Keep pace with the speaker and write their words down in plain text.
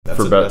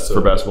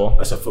for basketball.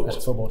 That's a football. That's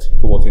a football team.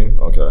 Football team.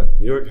 Okay.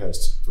 New York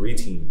has 3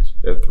 teams.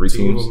 They have 3 Two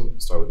teams. of them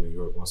start with New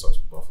York. One starts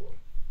with Buffalo.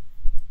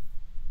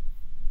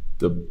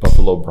 The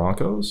Buffalo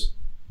Broncos.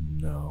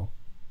 No.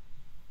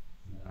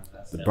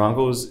 The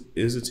Broncos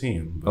is a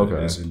team, but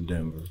Okay. it's in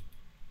Denver.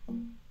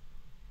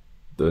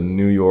 The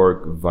New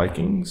York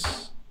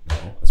Vikings. No,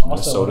 it's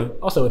Minnesota.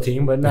 Also a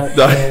team, but not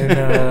in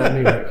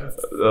New York.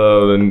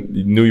 The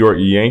New York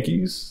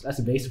Yankees. That's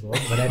a baseball,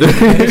 but that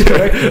is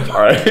correct. All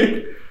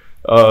right.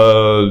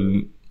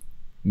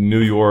 New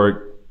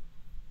York.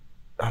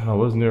 I don't know.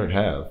 What does New York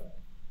have?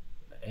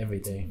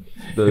 Everything.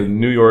 The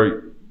New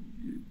York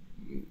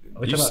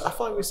We're talking about, I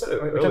feel like we said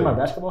it. we're talking about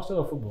basketball still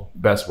or football?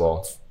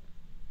 basketball.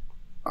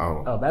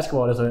 Oh,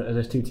 Basketball,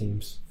 there's 2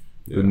 teams.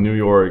 The New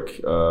York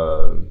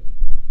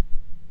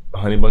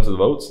Honey Bunch of the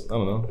Votes. I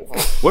don't know.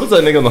 What is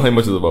that nigga on the Honey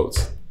Bunch of the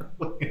Votes?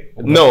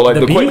 No, like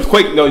The the Beef?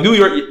 Quake. No, New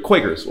York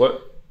Quakers. What?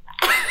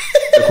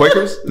 The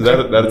Quakers? Is that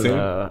a team?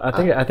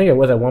 I think it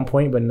was at one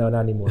point, but no,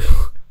 not anymore.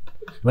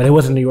 But it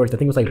wasn't New York. I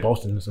think it was like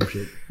Boston or some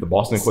shit. The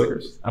Boston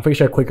Quakers. I'm pretty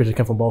sure Quakers just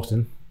come from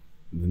Boston.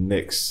 the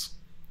Knicks.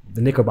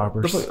 The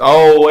Knickerboppers.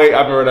 Oh wait,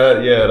 I remember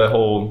that. Yeah, that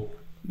whole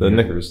the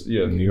Knickers.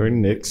 Yeah, New York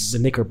Knicks. The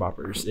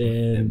Knickerboppers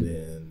And and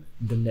then,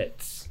 the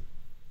Nets.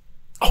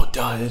 Oh,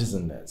 duh, it is the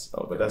Nets.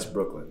 Oh, but that's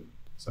Brooklyn.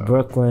 So,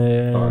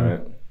 Brooklyn. all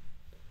right.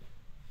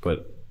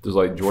 but Does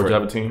like Georgia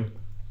have a team?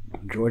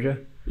 Georgia.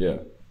 Yeah,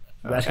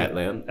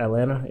 Atlanta.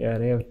 Atlanta. Yeah,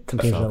 they have some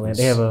teams in Falcons.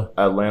 Atlanta. They have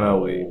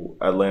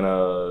a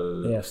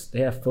Atlanta. yes. They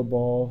have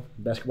football,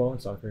 basketball,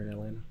 and soccer in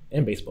Atlanta,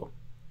 and baseball.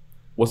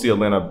 What's the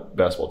Atlanta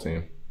basketball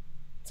team?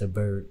 It's a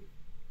bird.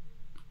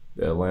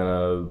 The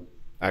Atlanta.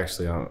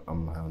 Actually,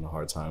 I'm having a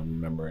hard time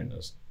remembering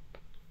this.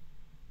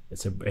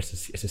 It's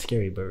a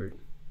scary bird.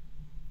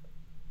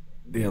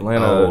 The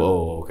Atlanta.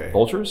 Okay.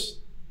 Vultures.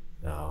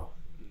 No,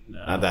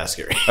 not that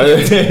scary.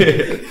 That's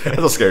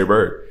a scary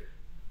bird.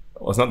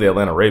 Well, it's not the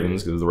Atlanta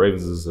Ravens because the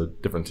Ravens is a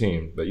different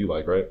team that you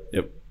like, right?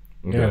 Yep.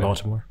 They're in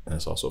Baltimore. And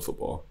it's also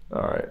football.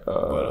 All right.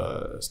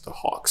 But it's the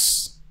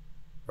Hawks,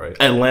 right?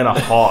 Atlanta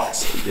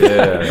Hawks.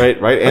 Yeah.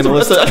 Right.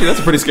 Analyst. That's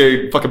a pretty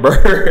scary fucking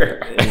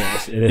bird.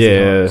 Yes, it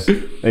is. Yeah,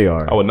 they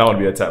are. I would not want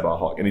to be attacked by a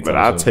hawk anytime But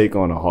I'll soon. take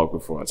on a hawk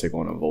before I take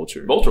on a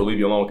vulture. Vulture will leave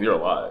you alone if you're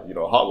alive. You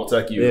know, a hawk will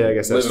attack you. Yeah, I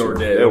guess that's living true. or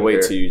dead. They'll wait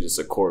There. till you're just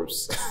a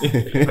corpse.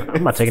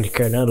 I'm not taking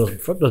care of none of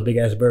those. Fuck those big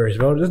ass birds,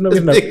 bro. There's no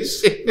reason. Big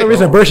shit. No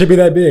reason a bird should be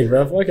that big,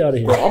 bro. Fuck out of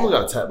here. Bro, I almost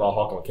got attacked by a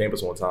hawk on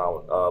campus one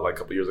time, like a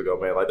couple years ago,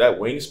 man. Like that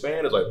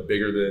wingspan is like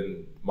bigger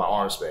than my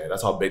arm span.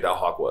 That's how big that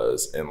hawk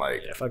was, and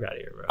like Yeah, fuck out of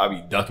here, bro. I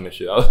be ducking this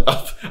shit.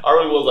 I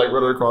really was like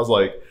running across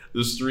like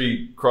the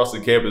street, cross the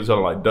campus, trying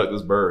to like duck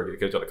this bird. It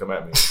kept trying to come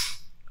at me.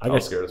 I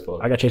was scared as fuck.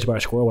 I got chased by a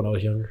squirrel when I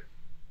was younger.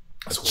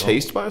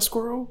 Chased by a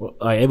squirrel? Well,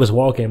 like, it was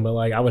walking, but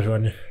like I was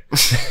running.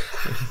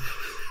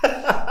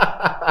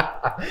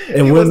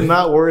 And he was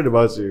not worried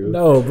about you.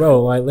 No,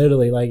 bro. Like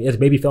literally, like its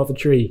baby fell off the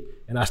tree,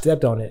 and I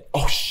stepped on it,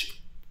 Oh shit!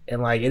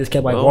 and like it just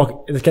kept like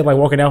walking. It just kept like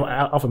walking out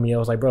off of me. I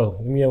was like, bro,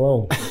 leave me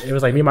alone. It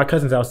was like me and my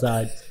cousins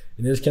outside,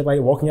 and it just kept like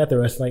walking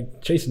after us,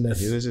 like chasing us.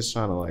 He was just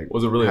trying to like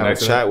Was it really an have a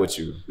accident? chat with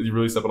you. Did you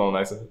really step on an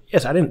accident?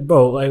 Yes, I didn't,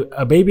 bro. Like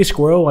a baby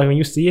squirrel, like when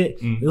you see it,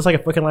 it looks like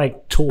a fucking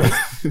like toy.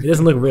 It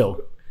doesn't look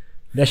real.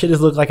 That shit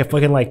just looked like a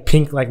fucking like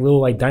pink like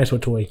little like dinosaur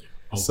toy.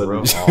 So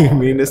bro. did you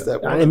mean to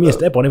step on I didn't mean to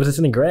step on it. It was just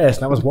in the grass,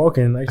 and I was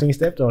walking, and I accidentally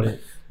stepped on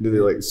it. Did they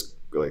like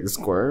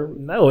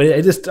squirm? No,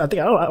 it just I think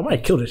I might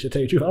have killed it. Shit,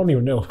 tell you the truth, I don't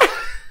even know.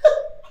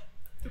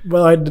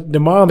 But like the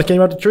mom that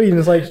came out the tree and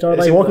just like started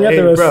like She's walking like,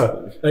 after "Hey, us.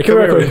 bro, Like, come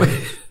here, quick.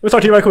 Let me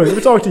talk to you right quick. Let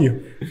me talk to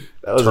you.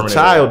 That was Terminator. a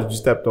child that you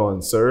stepped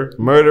on, sir.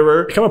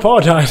 Murderer. Come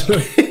apologize.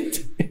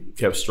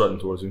 Kept strutting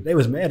towards you. They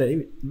was mad at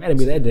me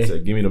that day.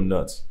 Said, "Give me them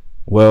nuts."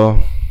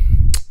 Well,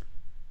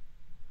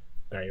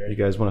 All right, you you ready?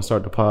 guys want to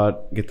start the pod?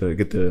 Get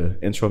the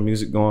intro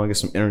music going. Get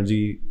some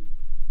energy.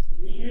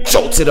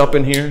 Jolt it up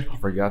in here. I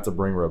forgot to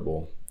bring Red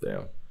Bull.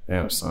 Damn.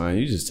 Damn, son,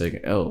 you just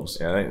taking L's.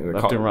 Yeah, ain't,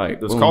 Left and right.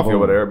 There's Boom, coffee boom.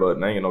 over there, but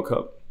there ain't no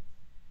cup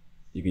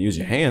You can use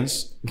your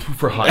hands.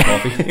 for hot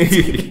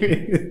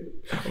coffee.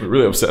 I'm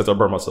really upset. I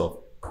burned myself.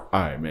 All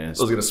right, man.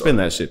 Let's get it Spin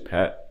that shit,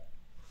 Pat.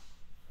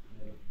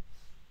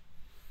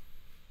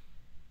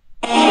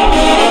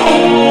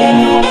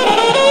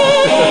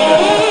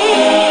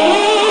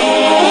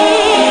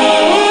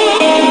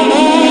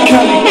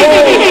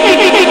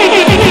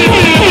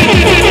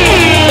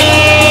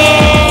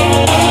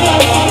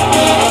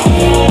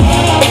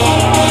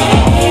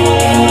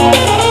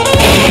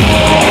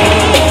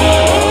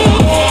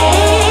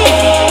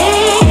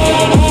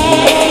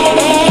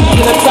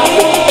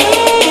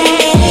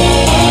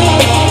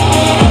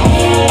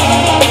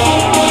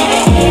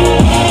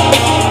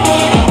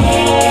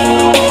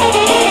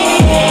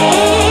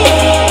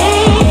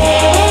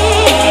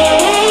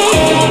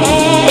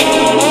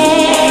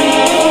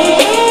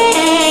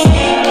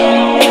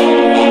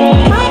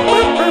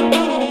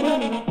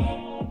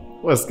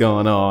 What's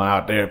going on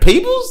out there,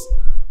 peoples?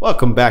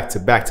 Welcome back to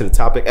the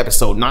Topic,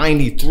 episode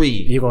 93.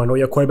 You gonna know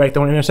your quarterback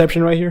throwing an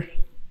interception right here?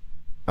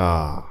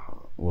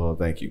 Well,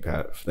 thank you,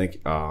 Pat. Thank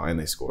you. And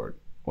they scored.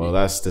 Well,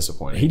 that's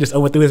disappointing. He just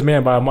overthrew his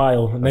man by a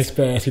mile. Next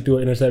pass, he threw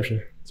an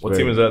interception. What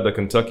team is that? The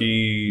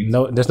Kentucky?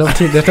 No, there's no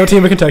team. There's no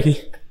team in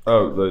Kentucky.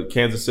 Oh, the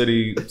Kansas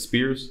City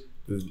Spears.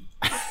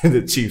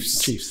 The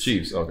Chiefs.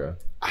 Chiefs. Okay.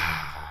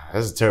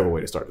 That's a terrible way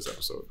to start this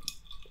episode.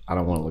 I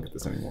don't want to look at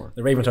this anymore.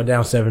 The Ravens are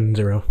down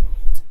 7-0.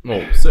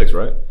 Well, 6,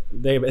 right?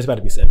 It's about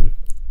to be 7.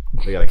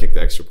 They got to kick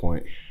the extra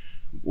point.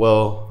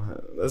 Well,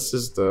 that's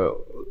just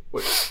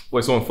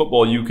Wait, so in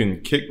football, you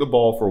can kick the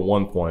ball for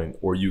 1 point,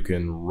 or you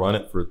can run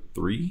it for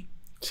 3?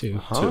 2.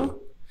 huh?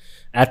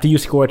 After you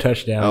score a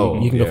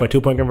touchdown, you can go yeah. for a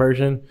 2-point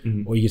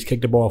conversion, or you just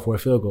kick the ball for a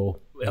field goal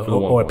or a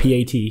 1 point.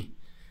 PAT.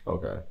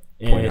 Okay.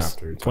 Point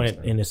after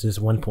touchdown. And it's just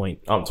 1 point.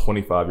 I'm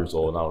 25 years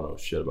old and I don't know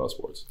shit about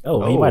sports.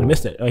 Oh, he might have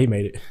missed it. Oh, he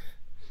made it.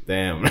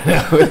 Damn. It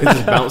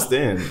just bounced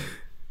in.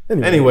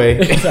 Anyway.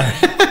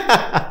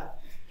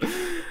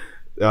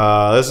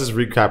 Let's just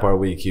recap our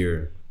week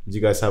here. Did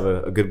you guys have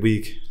a good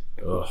week?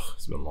 Ugh,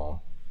 it's been long.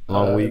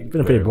 Long week? It's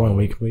been a pretty boring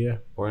week, but yeah.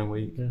 Boring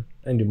week? Yeah.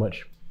 I didn't do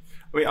much.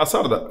 I mean,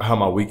 outside of how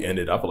my week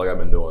ended, I feel like I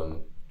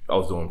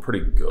was doing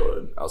pretty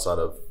good outside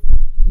of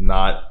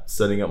not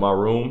setting up my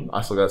room.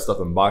 I still got stuff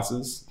in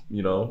boxes,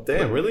 you know.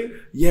 Damn, really?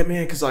 Yeah,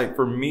 man, because like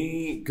for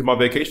me, because my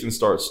vacation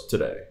starts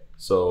today.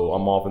 So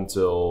I'm off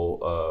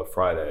until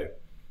Friday.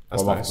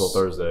 That's I'm off nice. until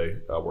Thursday.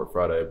 I work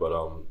Friday, but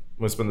I'm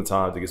going to spend the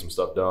time to get some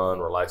stuff done,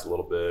 relax a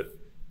little bit,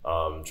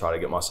 try to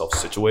get myself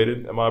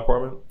situated in my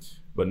apartment.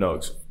 But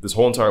no, this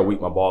whole entire week,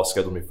 my boss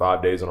scheduled me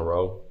 5 days in a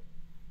row,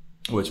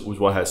 which was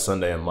what I had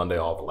Sunday and Monday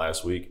off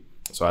last week.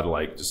 So I had to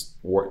like just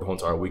work the whole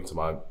entire week till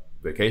my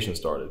vacation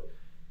started.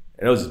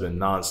 And it was just been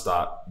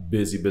nonstop,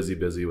 busy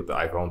with the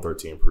iPhone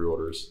 13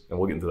 pre-orders. And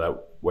we'll get into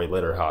that way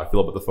later, how I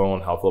feel about the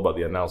phone, how I feel about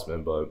the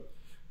announcement. But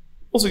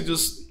mostly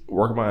just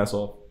working my ass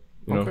off,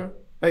 you know? Okay.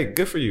 Hey,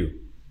 good for you.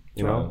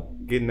 You know,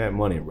 getting that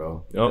money,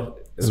 bro. Yep.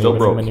 Still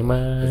broke. Money.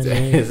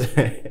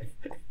 That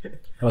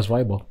was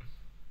viable.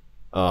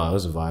 It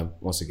was a vibe,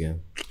 once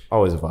again.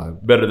 Always a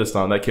vibe. Better this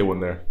time. That kid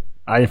wasn't there.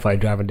 I didn't fight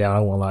driving down. I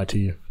won't lie to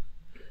you.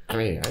 I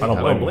mean, I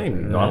don't blame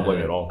you. No, I don't blame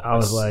you at all. I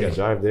was like, You gotta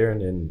drive there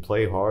and then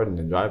play hard and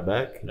then drive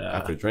back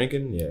after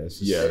drinking. Yeah, it's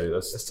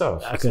just, it's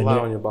tough. It's a couldn't lot do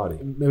it. on your body.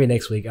 maybe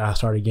next week I'll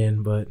start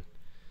again, but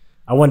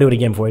I want to do it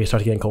again before it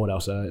starts getting cold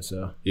outside.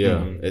 So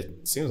Yeah,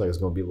 it seems like it's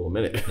gonna be a little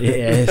minute.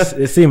 yeah,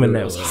 it's seeming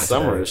that way.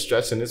 Summer is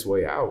stretching its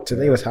way out.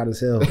 Today was hot as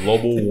hell.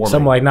 Global warming. So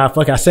I'm like, nah,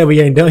 fuck. I said we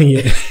ain't done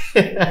yet.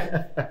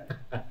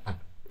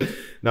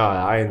 No,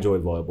 I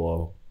enjoyed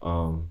volleyball.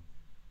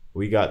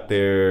 We got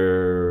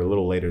there a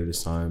little later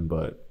this time,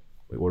 but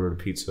we ordered a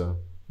pizza,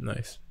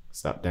 Nice.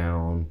 sat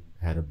down,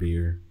 had a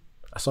beer.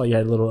 I saw you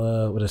had a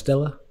little with a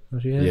Stella.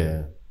 What you had?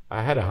 Yeah,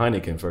 I had a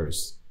Heineken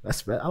first,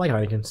 I like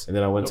Heineken's. and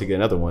then I went to get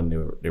another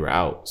one. They were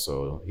out,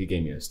 so he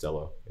gave me a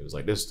Stella. It was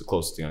like, this is the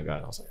closest thing I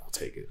got. I was like, I'll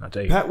take it. I'll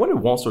take it. Pat, when did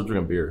Walt start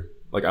drinking beer?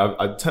 Like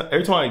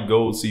every time I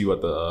go see you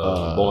at the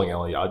bowling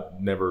alley, I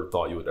never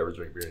thought you would ever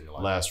drink beer in your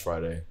life. Last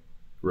Friday.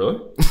 Really?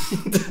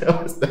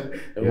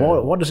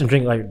 Walt doesn't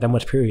drink like that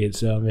much. Period.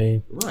 So I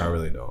mean, I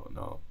really don't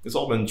know. It's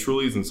all been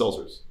Trulies and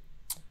seltzers.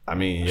 I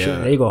mean, shit, yeah,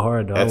 they go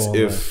hard though. that's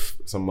if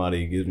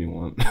somebody gives me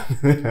one.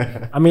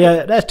 I mean,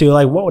 that's too.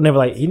 Like Walt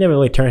never he never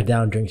really turns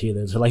down drinks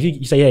either. So like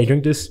you say, hey,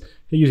 drink this.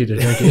 He usually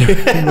just drink it.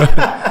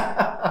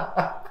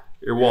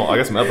 Here, Walt, I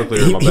got some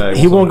Everclear in my bag.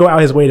 He won't go out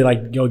his way to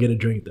like go get a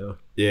drink though.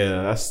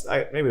 Yeah,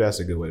 maybe that's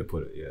a good way to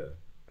put it. Yeah,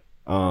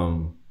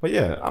 but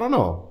yeah, I don't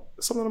know.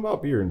 Something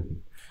about beer.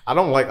 I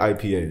don't like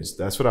IPAs.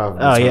 That's what I've.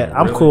 Oh yeah,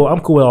 I'm really. cool.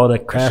 I'm cool with all the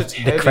shit's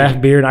heavy. craft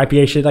beer and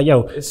IPA shit. Like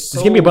yo, It's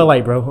just give me a Bud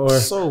Light, bro, or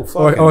so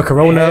or fucking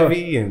Corona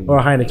heavy and or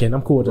a Heineken.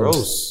 I'm cool with those.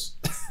 gross.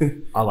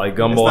 I like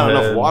There's Gumball not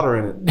Head. enough water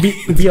in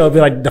it. Be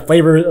like the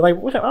flavor. Like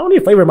what, I don't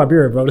need flavor in my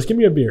beer, bro. Just give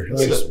me a beer. It's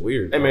Like, just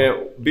weird. Hey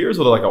man, beers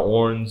with like an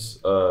orange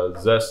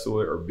zest to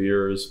it, or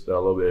beers that are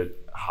a little bit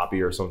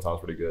hoppy or sometimes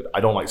pretty good.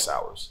 I don't like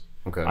sours.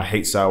 Okay. I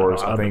hate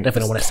sours. I think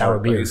definitely it's want a sour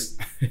tart. beer. It's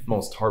the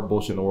most tart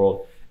bullshit in the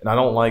world. And I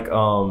don't like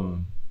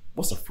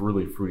what's the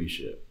really fruity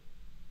shit?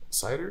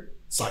 Cider.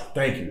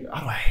 Thank you.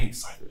 I hate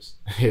ciders.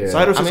 Yeah.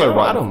 Ciders taste like rotten.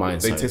 I don't mind.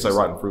 They taste like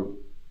rotten fruit.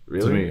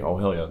 Really? To me, oh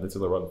hell yeah, they taste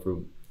like rotten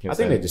fruit. Can't I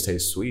think stand they it. just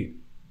taste sweet.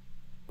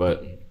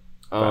 But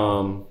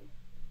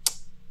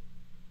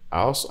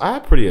I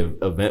had a pretty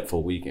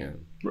eventful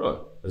weekend. Really?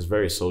 It was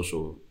very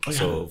social. Oh, yeah.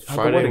 So How'd the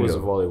Friday wedding was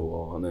go?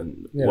 volleyball, and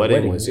then Yeah, wedding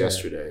wedding, was yeah.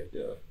 yesterday.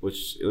 Yeah.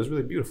 Which it was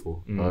really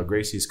beautiful. Mhm.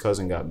 Gracie's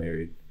cousin got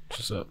married,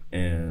 what's up?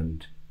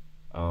 and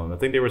I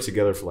think they were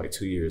together for like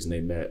 2 years, and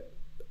they met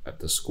at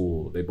the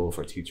school. They both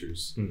are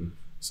teachers, Mhm.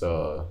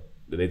 so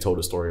they told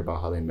a story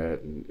about how they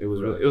met, and it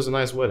was Really? it was a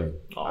nice wedding.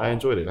 Aw. I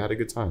enjoyed it. I had a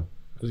good time.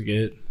 It was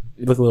good.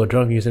 You look a little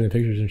drunk. You sending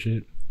pictures and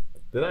shit.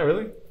 Did I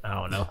really? I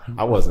don't know.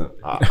 I wasn't.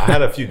 I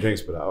had a few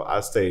drinks, but I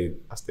stayed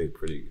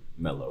pretty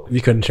mellow.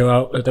 You couldn't show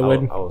out at the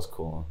wedding. I was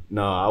cool.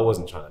 No, I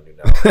wasn't trying to do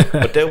that.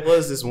 But there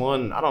was this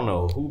one, I don't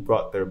know who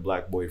brought their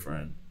black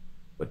boyfriend,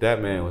 but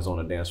that man was on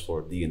the dance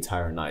floor the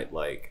entire night,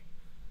 like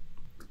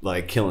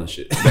like killing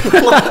shit.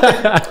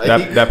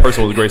 That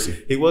person was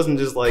Gracie. He wasn't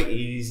just like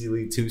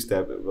easily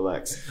two-step and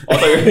relax. I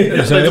thought you were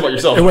talking about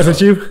yourself. It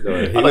wasn't you.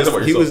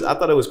 No, he was. I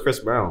thought it was Chris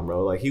Brown,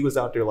 bro. Like he was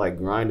out there like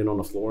grinding on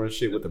the floor and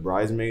shit with the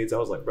bridesmaids. I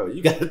was like, bro,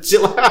 you gotta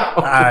chill out.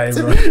 All right,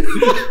 bro.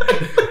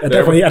 At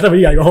that point, I thought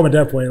you gotta go home at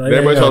that point. Like,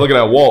 Everybody started looking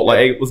at Walt like,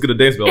 hey, let's get a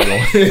dance bell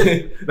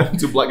going.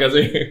 Two black guys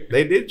in here.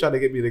 They did try to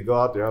get me to go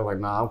out there. I was like,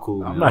 nah, I'm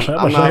cool. I'm not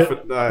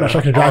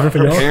fucking driving for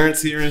y'all.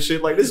 Parents here and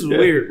shit. Like this is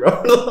weird, bro.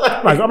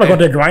 I'm not going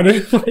there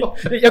grinding.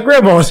 Like, your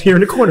grandma's here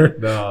in the corner.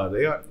 No,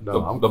 they are.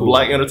 No, I'm the cool.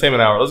 Black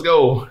Entertainment Hour. Let's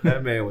go.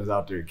 That man was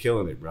out there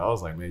killing it, bro. I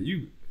was like, man,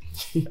 you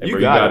Bro,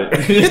 got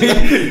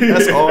it.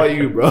 That's all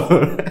you,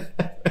 bro.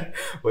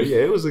 But yeah,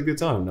 it was a good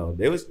time. No,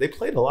 they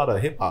played a lot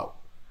of hip hop.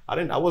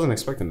 I wasn't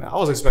expecting that. I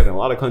was expecting a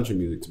lot of country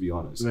music, to be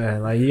honest.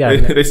 Man, like you got.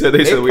 they said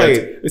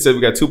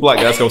we got two black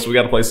guys coming, so we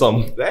got to play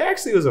something. There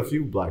actually was a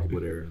few black people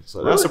there,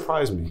 so that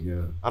surprised me.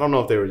 Yeah, I don't know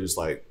if they were just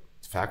like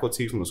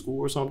faculty from the school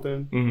or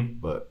something,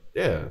 but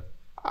yeah,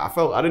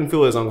 I didn't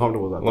feel as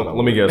uncomfortable as I thought.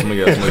 Let me guess.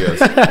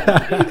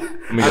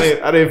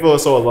 I didn't feel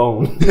so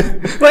alone.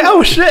 Like,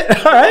 oh shit!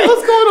 All right,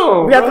 What's going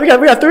on? We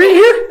got three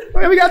here.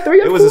 We got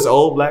three. It was this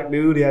old black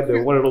dude. He had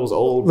one of those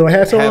old little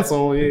hats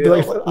on. Yeah,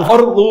 Like, all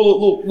the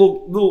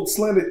little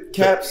slanted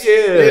caps.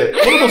 Yeah.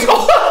 What are those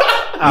called?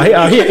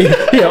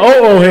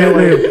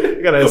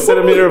 You got a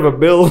centimeter of a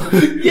bill.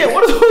 Yeah,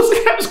 what are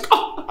those caps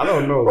called? I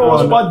don't know.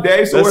 Bro, my dad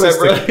used to wear that,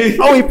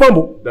 bro. Oh, he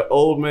fumbled. The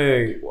old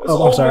man.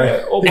 I'm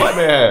sorry. Old black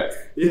man hat.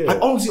 Yeah. I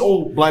only see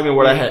old black men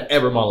wear that hat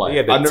ever in my life. He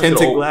had I the never seen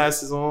tinted old-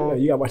 glasses on. Yeah,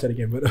 you gotta watch that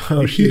again. But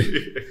oh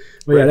shit.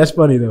 But yeah, that's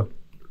funny though.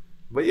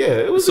 But yeah,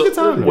 it was a good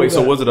time. Wait,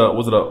 so was it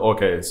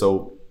okay,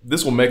 so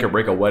this will make or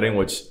break a wedding,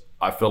 which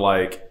I feel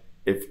like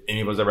if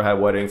any of us ever had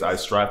weddings, I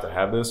strive to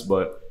have this,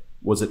 but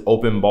was it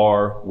open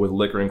bar with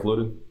liquor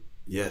included?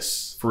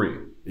 Yes. Free.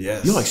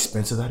 Yes. You know how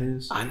expensive that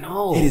is? I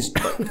know. It is.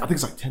 I think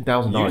it's like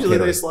 $10,000. Usually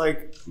it's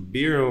like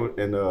beer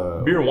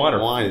and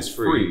wine is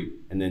free.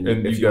 And then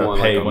And if you you gotta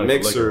want pay like a money for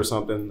mixer liquor. or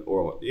something,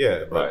 or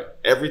but Right.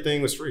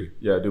 everything was free.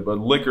 Yeah, dude, but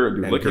liquor,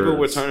 And liquor. people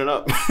were turning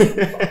up.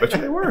 I bet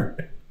you they were.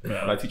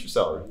 My teacher's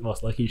salary.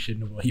 Most lucky he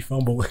shouldn't have. He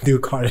fumbled.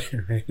 Dude caught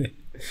it.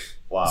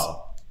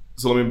 Wow.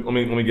 So let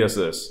me guess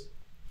this.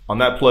 On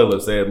that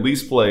playlist, they at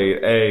least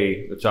played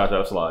A, the Cha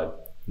Cha Slide,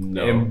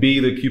 No. and B,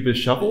 the Cupid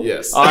Shuffle.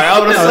 Yes. All right, I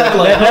was gonna say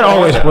like, That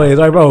always plays.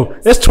 Like, bro,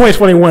 it's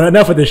 2021.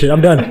 Enough of this shit.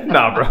 I'm done.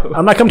 nah, bro.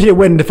 I'm not coming to your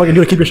wedding to fucking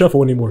do a keep your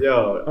shuffle anymore.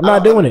 Yo, I'm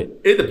not doing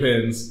it. It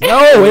depends.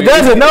 No, it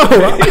doesn't. No,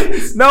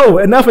 no.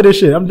 Enough of this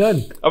shit. I'm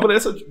done. I mean,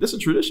 that's a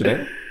tradition,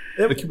 eh?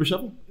 The Cupid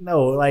Shuffle.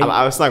 No, like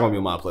it's not gonna be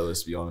on my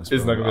playlist, to be honest.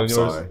 It's bro. not gonna be I'm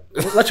on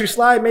yours? sorry. electric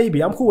slide.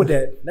 Maybe I'm cool with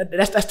that.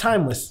 That's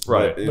timeless.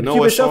 Right. You But know Cupid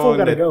what Shuffle song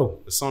gotta that, go.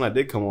 The song that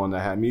did come on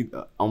that had me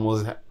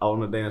almost out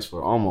on the dance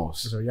floor.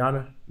 Almost. So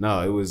Rihanna.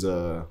 No, it was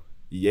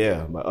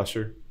Yeah by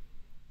Usher.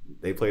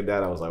 They played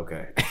that. I was like,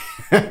 okay.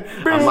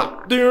 I'm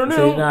not- See,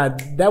 nah,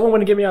 that one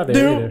wouldn't get me out there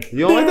either. you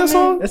don't like that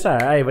song? That's all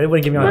right, but it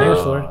wouldn't get me on the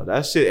dance floor.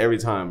 That shit every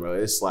time, bro.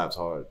 It slaps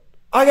hard.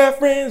 I got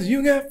friends.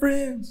 You got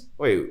friends.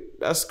 Wait,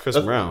 that's Chris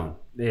Brown.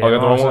 Yeah, Oh, I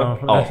got the wrong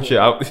also- one. Oh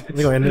shit.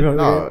 We gonna end it.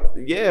 No,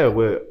 yeah,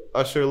 with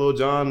Usher, Lil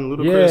Jon,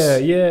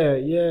 Ludacris.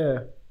 Yeah.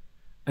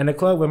 In the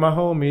club with my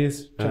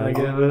homies, trying to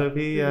get a little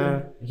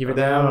keep it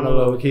down on the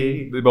low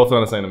key. They both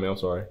sound the same to me. I'm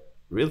sorry.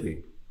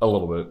 Really? A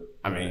little bit.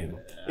 I mean,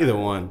 either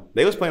one.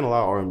 They was playing a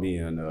lot of R&B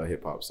and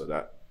hip hop, so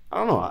that I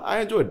don't know. I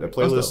enjoyed the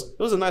playlist. It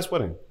was a nice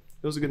wedding.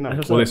 It was a good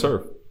night. What they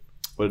serve?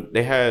 But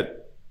they had,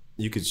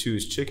 you could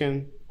choose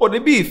chicken Oh, they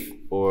beef.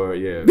 or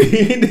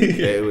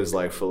it was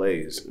like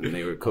fillets, and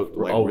they were cooked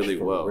like really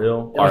well.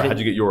 Real. All right. How'd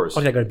you get yours?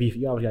 I gotta go to beef.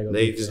 You always gotta go.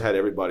 They to beef. just had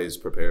everybody's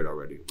prepared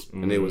already,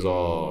 and it was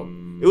all.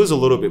 It was a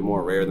little bit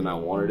more rare than I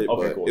wanted it,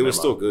 Okay, but cool. it was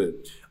Never still mind.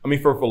 good. I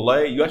mean, for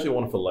filet, you actually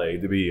want a filet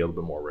to be a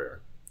little bit more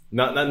rare.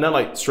 Not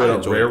like straight I up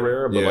enjoy it.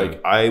 rare, but Yeah.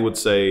 like I would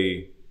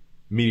say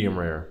medium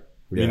rare.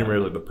 Yeah. Medium rare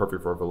is like the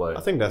perfect for a filet.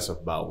 I think that's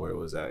about where it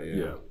was at. Yeah,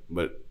 Yeah.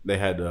 but they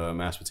had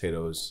mashed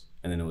potatoes,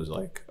 and then it was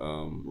like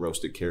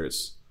roasted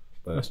carrots.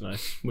 But That's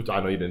nice. Which I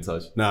know you didn't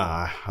touch.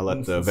 nah, I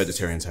let the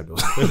vegetarians have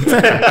those.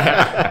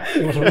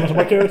 You want some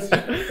more carrots?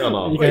 Hell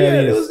no. You But can yeah,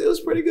 have it these.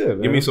 was pretty good.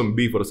 Man. Give me some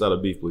beef with a side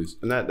of beef, please.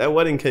 And that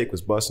wedding cake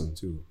was busting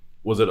too.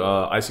 Was it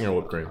icing or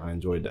whipped cream? I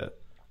enjoyed that.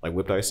 Like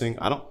whipped icing.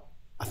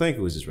 I think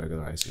it was just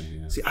regular icing.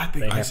 Yeah. See, I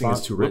think They have icing is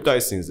font- too rich. Whipped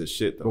icing is the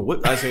shit though. But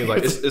whipped icing is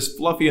like it's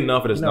fluffy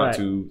enough and it's No, not I-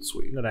 too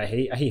sweet. You know what I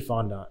hate? I hate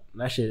fondant.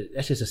 That's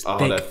just a Oh,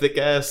 thick. that thick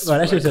ass. Bro,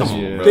 that shit's Like, just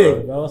come on, bro.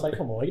 thick, bro. It's like,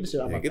 come on, get this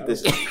shit out Yeah, my get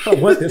this- I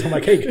want this on my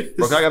cake.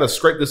 Bro, I gotta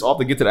scrape this off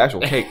to get to the actual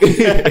cake.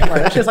 Like,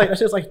 that's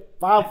just like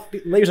 5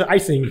 layers of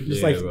icing,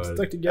 just Yeah, like bro.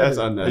 stuck together. That's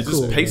unnecessary. It's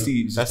just Cool,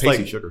 pasty. It's That's just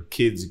pasty like sugar.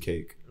 kids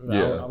cake.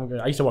 Yeah.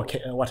 I used to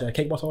watch that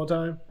Cake Boss all the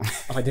time. I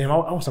was like, damn, I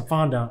want some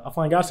fondant. I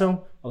finally got some.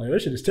 I was like,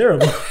 this shit is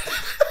terrible.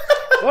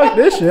 Fuck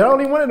this shit. I don't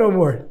even want it no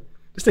more.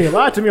 This thing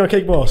lied to me on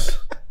Cake Boss.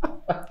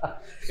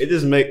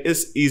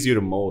 It's easier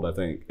to mold. I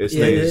think it Yeah,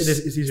 stays,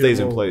 it's easier to stays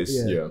in mold. place.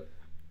 Yeah. Yeah.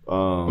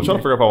 I'm trying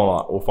to figure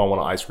out if I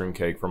want an ice cream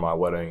cake for my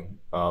wedding.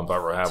 If I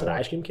ever have So the one.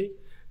 ice cream cake?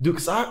 Dude,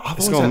 because I've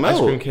It's always gonna had ice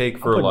melt. cream cake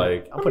for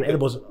like. I'm putting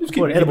edibles. I'm keep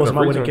putting it edibles in in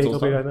the my wedding freezer cake. until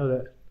Hope you guys know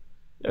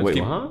that. Yeah, Wait,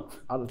 keep- huh?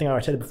 I think I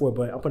said it before,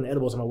 but I'm putting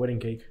edibles on my wedding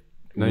cake.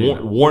 No, you're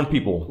not. warn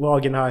people. We're all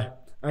getting high.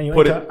 I ain't,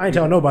 Put I ain't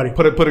telling nobody.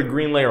 Put a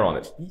green layer on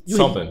it.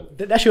 Something.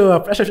 That's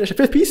your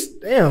fifth piece?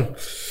 Damn.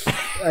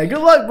 Hey, good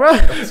luck, bro.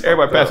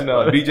 Everybody passing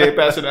out. DJ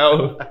passing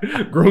out.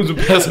 Grooms are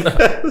passing out.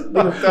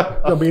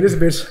 Gonna be in this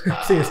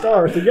bitch seeing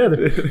stars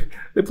together.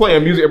 They're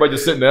playing music. Everybody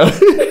just sitting down.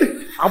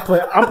 I'm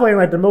playing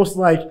like the most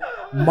like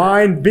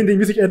mind bending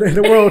music in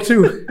the world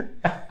too.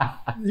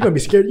 You're gonna be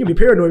scared. You're gonna be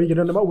paranoid when you get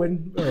under my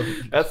wedding.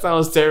 That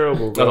sounds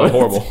terrible, bro. That's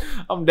horrible.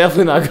 I'm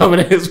definitely not coming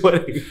to his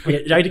wedding.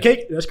 You like the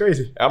cake? That's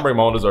crazy. I'm bringing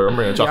my own dessert. I'm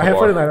bringing a I chocolate had bar.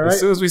 fun tonight, all As right?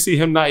 soon as we see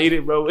him not eat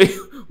it, bro,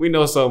 we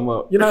know something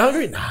up. You're not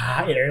hungry? Nah,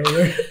 I ate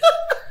earlier.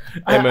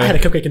 I man. had a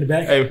cupcake in the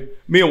back. Hey,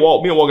 me and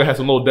Walker had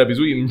some little Debbie's.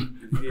 We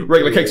eating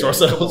regular cakes for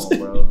ourselves.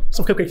 Come on, bro.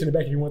 Some cupcakes in the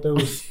back if you want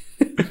those.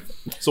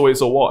 So wait,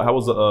 so Walt, how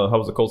was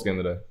the Colts game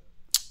today?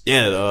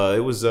 Yeah, it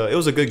was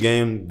a good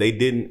game. They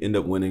didn't end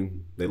up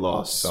winning. They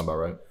lost. Sound about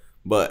right.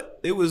 But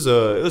it was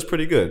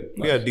pretty good.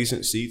 We had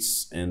decent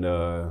seats, and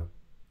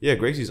yeah,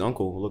 Gracie's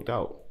uncle looked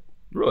out.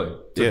 Really?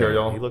 Took care of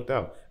y'all? He looked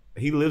out.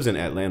 He lives in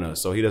Atlanta,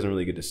 so he doesn't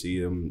really get to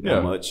see him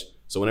that much.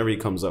 So whenever he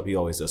comes up, he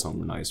always does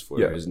something nice for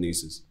his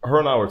nieces. Her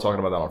and I were talking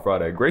about that on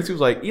Friday. Gracie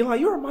was like, Eli,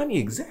 you remind me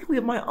exactly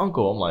of my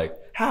uncle. I'm like,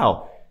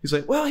 how? He's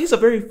like, well, he's a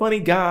very funny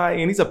guy,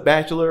 and he's a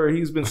bachelor.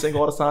 He's been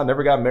single all the time,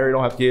 never got married,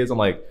 don't have kids. I'm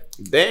like,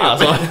 Damn.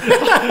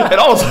 and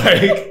I was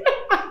like,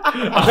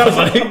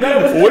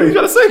 what are you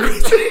trying to say,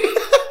 Gracie?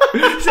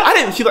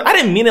 She's like, I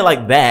didn't mean it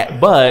like that,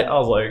 but I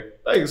was like,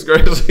 thanks,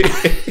 Gracie.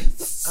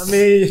 I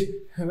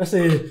mean, let's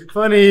see,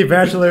 funny,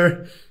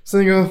 bachelor,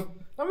 single.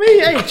 I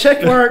mean, hey,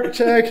 check mark,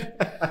 check.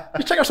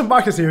 Just check out some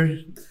boxes here.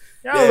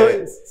 Yeah,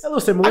 a little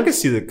similar. I can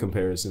see the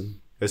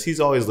comparison because he's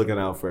always looking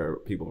out for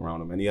people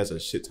around him, and he has a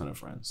shit ton of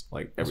friends,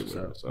 like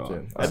everywhere.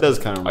 So that does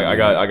kind of. I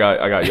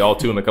got y'all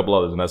two and a couple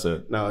others, and that's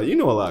it. No, you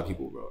know a lot of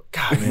people, bro.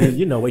 God, man.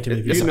 you know way too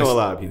many people. You know a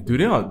lot of people. Dude,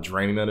 you know how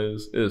draining that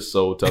is? It is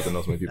so tough to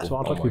know so many people. That's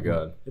why I don't Oh talk my to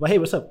people. God. Like, hey,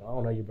 what's up? I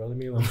don't know you, bro. Leave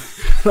me alone.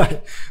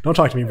 Like, don't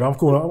talk to me, bro. I'm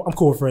cool. I'm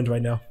cool with friends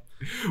right now.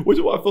 Which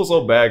is why I feel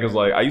so bad because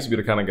like I used to be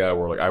the kind of guy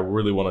where like I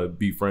really want to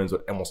be friends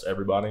with almost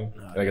everybody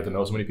and I get to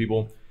know so many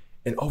people.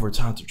 And over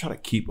time to try to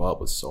keep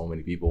up with so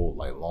many people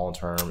like long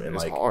term and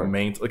It's like hard.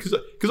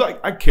 because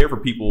I care for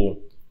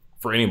people,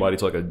 for anybody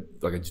to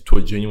to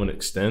a genuine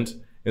extent.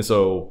 And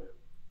so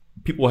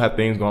people have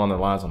things going on in their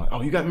lives. I'm like,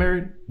 oh, you got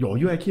married? Yo,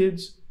 you had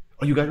kids?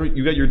 Oh, you got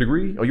your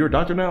degree? Oh, you're a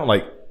doctor now?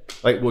 Like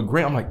well,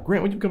 Grant, I'm like,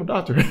 Grant, when you become a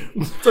doctor?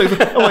 So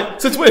I'm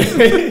like, since when?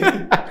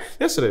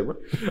 Yesterday, bro.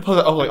 I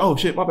was like, oh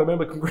shit, my bad, man,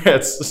 but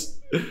congrats.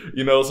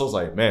 You know, so I was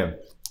like, man.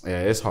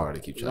 Yeah, it's hard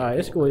to keep track.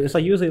 It's cool. It's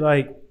like usually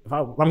like if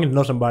I'm getting to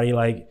know somebody,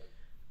 like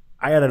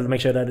I gotta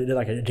make sure that they're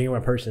like a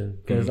genuine person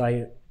because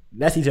like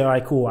that's easy.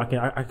 Like cool, I can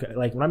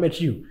like when I met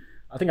you,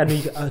 I think I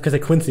knew because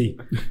of Quincy,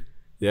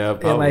 Yeah,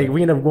 and probably. like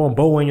we ended up going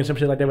bowling and some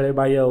shit like that with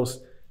everybody else.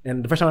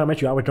 And the first time I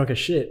met you, I was drunk as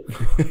shit.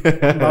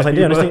 But I was like,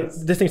 damn,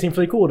 this thing seems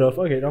pretty cool though.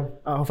 Fuck it.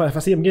 If I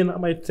see him again, I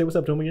might say what's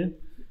up to him again.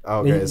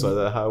 Okay, so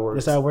that's how it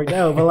works. That's how it worked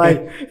out. But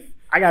like,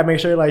 I gotta make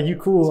sure like you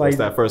cool. So Like it's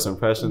that first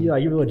impression. you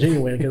real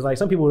genuine because like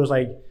some people just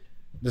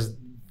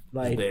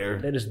like there.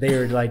 they're just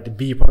there like to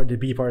be part of the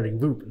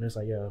group, and it's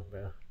like yo,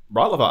 bro.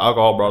 Bro, I love how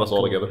alcohol brought us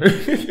all together.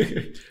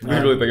 You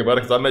really think about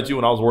it, because I met you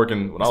when I was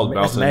working, when I was That's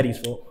bouncing, Maddie's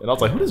fault. and I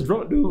was like, "Who this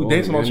drunk dude Well,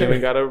 dancing on we chair?"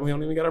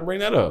 don't even gotta bring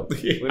that up.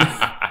 We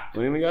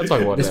don't even gotta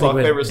talk about It's that.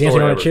 my favorite Dancing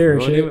story on a ever. chair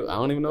and I don't shit.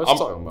 even know what you're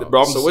talking about.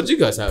 bro, So what you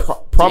guys have?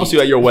 Promise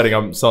you at your wedding,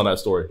 I'm telling that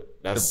story.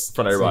 That's in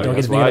front of everybody. Don't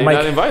That's get why the you're mic.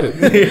 not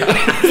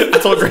invited. I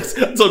told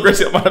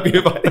Gracie I might be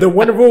invited. The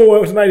one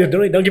rule tonight is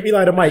don't give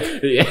Eli the mic.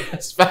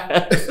 Yes,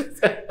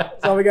 fast.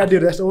 That's all we gotta do.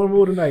 That's the one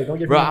rule tonight. Don't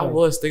give Bro, Eli I the mic.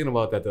 was thinking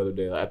about that the other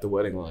day at the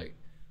wedding. Like,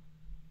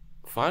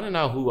 finding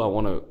out who I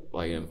want to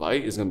like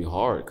invite is gonna be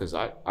hard because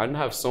I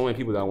have so many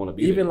people that I want to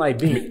be. Even there. like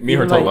being Me and her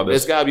even, talk like, about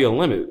this. There's gotta be a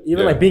limit. even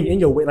Yeah. like being in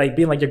your like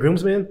being like your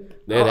groomsman.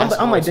 Yeah, that's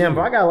I'm like hard, damn, too.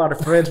 bro. I got a lot of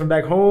friends from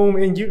back home,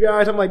 and you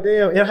guys. I'm like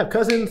damn. And I have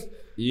cousins.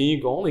 You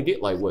can only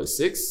get like what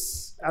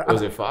 6? I-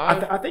 Was it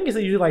 5? I think it's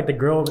usually like the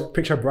girl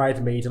picks her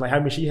bridesmaids and like how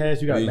many she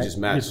has. You got You to just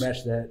match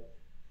that.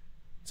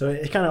 So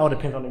it kind of all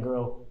depends on the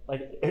girl.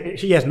 Like if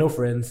she has no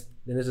friends,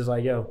 then it's just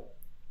like yo,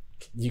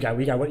 you got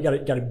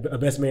a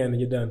best man,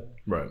 and you're done.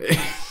 Right.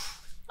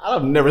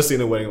 I've never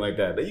seen a wedding like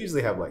that. They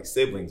usually have like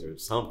siblings or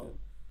something.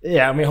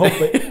 Yeah, I mean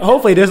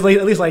hopefully there's like,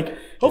 at least like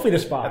hopefully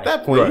there's 5. At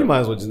that point, Right. you might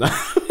as well just not.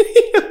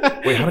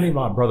 Wait, how many did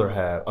my brother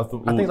have? I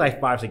think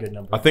like 5's a good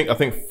number. I think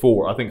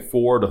 4. I think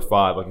 4 to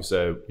 5, like you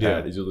said.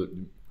 Yeah. Is the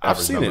I've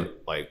average seen number.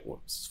 it like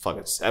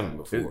fucking 7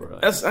 before.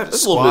 Like, That's a little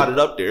squatted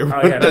bit. up there.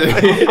 Oh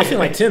yeah, I've seen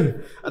like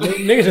 10.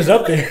 Niggas just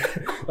up there.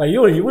 Like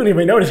you wouldn't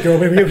even know this girl.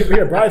 Maybe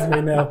we're a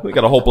bridesmaid now. We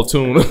got a whole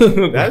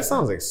platoon. That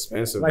sounds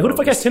expensive. Like who the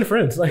bro. fuck has 10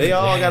 friends? Like They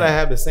all gotta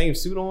have the same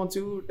suit on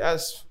too.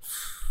 That's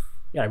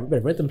yeah, we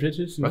better rent them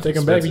bitches and That's take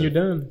them back when expensive. you're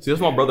done. See,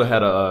 that's my brother had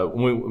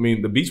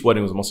the beach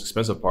wedding was the most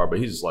expensive part, but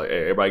he's just like,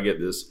 hey, everybody get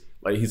this.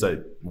 Like he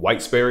said,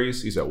 white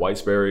Sperry's. He said white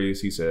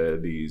Sperry's. He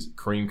said these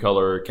cream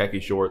color khaki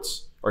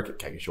pants.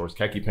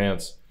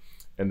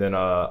 And then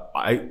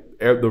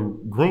the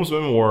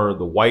groomsmen wore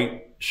the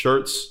white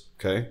shirts.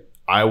 okay.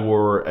 I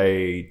wore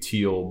a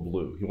teal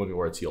blue. He wanted me to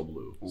wear a teal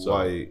blue. So,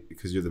 Why?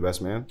 Because you're the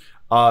best man.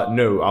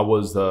 No,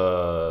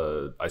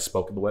 I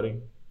spoke at the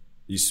wedding.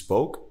 You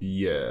spoke.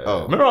 Yeah.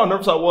 Oh. Remember how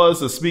nervous I was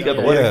to speak at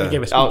the Yeah, wedding? you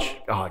gave a Oh speech.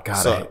 God.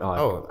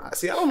 So,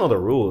 see, I don't know the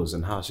rules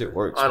and how shit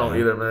works. I don't man.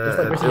 either,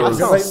 man. It's It was-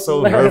 sounds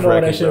so I know all that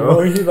nerve-wracking, shit, bro.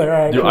 bro. He's like, all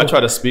right, Dude, cool. I tried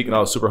to speak and I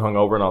was super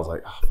hungover and I was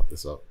like, fuck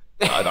this up.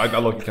 I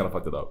low-key kind of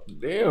fucked it up.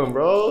 Damn,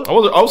 bro. I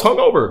was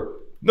hungover.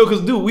 No,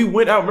 because dude, we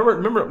went out.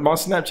 Remember my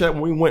Snapchat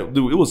when we went,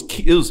 dude. It was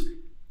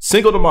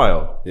Cinco de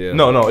Mayo. Yeah.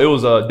 No, it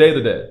was Day of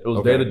the Dead. It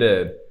was Day Okay. of the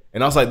Dead,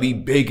 and that's like the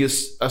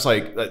biggest. That's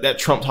like that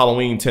trumps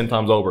Halloween 10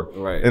 times over.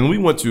 Right. And we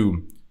went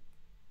to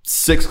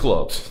 6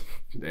 clubs,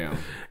 Damn.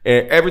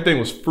 and everything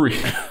was free.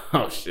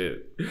 Oh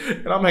shit.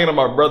 And I'm hanging out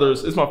with my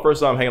brothers. It's my first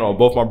time hanging out with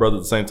both my brothers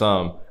at the same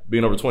time.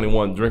 Being over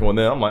 21, drinking with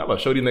them. I'm like, I'm gonna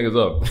show these niggas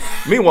up.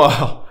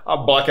 Meanwhile, I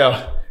black out.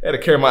 I had to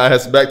carry my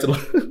ass back to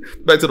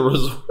the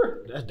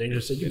resort. That's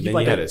dangerous. You And keep then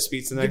like you had that. a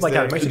speech the keep next like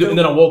that in day. Mexico. And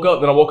then I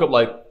woke up.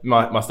 Like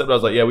my stepdad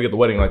was like, "Yeah, we get the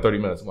wedding in like 30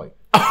 minutes." I'm like,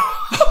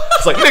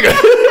 "It's like nigga."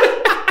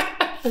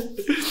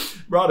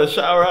 Bro, I had to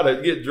shower, I had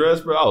to get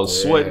dressed, bro. I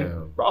was sweating.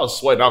 Damn. Bro, I was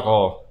sweating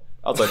alcohol.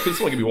 I was like, "Please,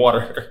 someone give me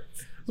water.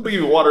 Someone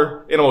give me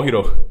water and a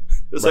mojito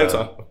at the same Bruh.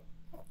 time."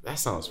 That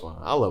sounds fun.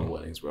 I love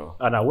weddings, bro.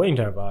 No, wedding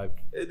time vibe.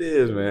 It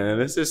is, man.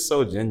 It's just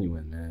so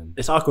genuine, man.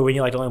 It's awkward when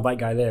you're like the only white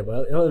guy there,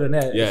 but other than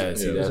that, Yeah,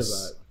 it's see, a that's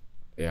vibe.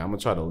 yeah. I'm gonna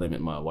try to limit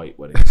my white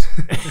weddings.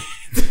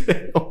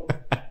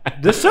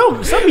 There's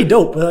some be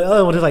dope, but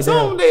other ones is like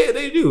Some damn.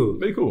 they do.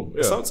 Pretty cool.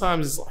 Yeah.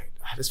 Sometimes it's like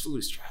this food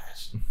is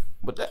trash,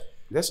 but that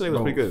shit was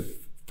No. pretty good.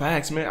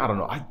 Facts, man. I don't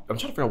know. I'm trying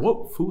to figure out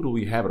what food do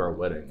we have at our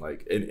wedding,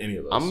 like in any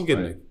of those. I'm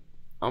getting right?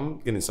 I'm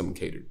getting something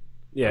catered.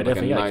 Yeah, Like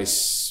definitely. a Like,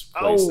 nice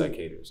place Oh. that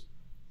caters.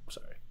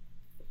 sorry,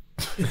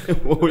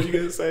 What were you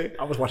gonna say?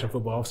 I was watching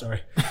football. I'm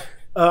sorry.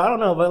 I don't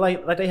know, but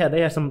like they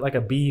had some like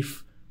a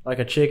beef, like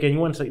a chicken. You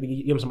want to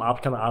give them some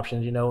kind of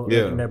options, you know,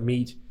 Yeah. like, their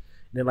meat.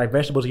 And then like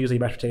vegetables, usually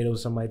mashed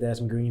potatoes, something like that,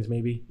 some greens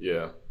maybe.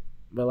 Yeah.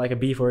 But like a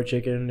beef or a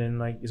chicken and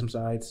like some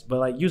sides. But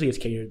like usually it's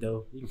catered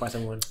though. You can find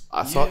someone.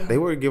 I thought they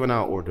were giving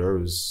out hors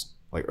d'oeuvres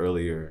like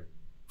earlier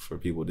for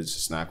people to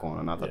just snack on,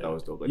 and I thought that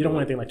was dope. Like, You don't they want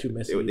were- anything like too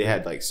messy. They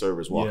had like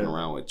servers walking Yeah.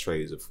 around with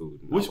trays of food.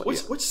 And I was like,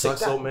 yeah. Which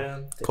sucks though,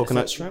 man.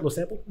 Coconut A shrimp, little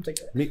sample. I'll take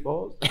that.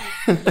 meatballs.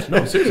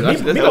 No, seriously.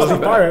 That's Meatballs not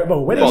be bad. fire,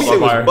 bro. Wedding, Meatballs Shit on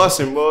was fire.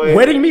 busting, boy.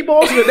 wedding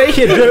meatballs, they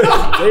hit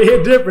different. They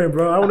hit different,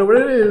 bro. I don't know what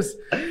it is.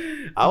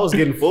 I was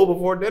getting full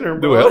before dinner,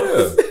 Dude, bro.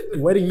 hell yeah.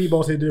 Wedding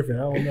meatballs hit different.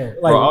 I don't know.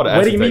 Like Bro, I would've asked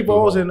wedding to take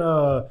meatballs food.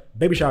 and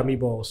baby shower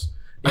meatballs.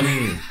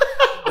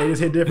 They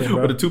just hit different,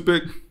 bro. With a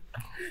toothpick,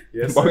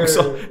 Yes, barbecue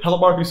sir. sauce, hella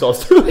barbecue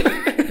sauce too.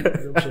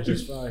 Them shit's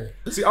just fire.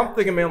 See, I'm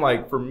thinking, man,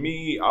 like for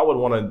me, I would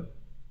want to,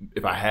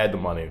 if I had the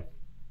money,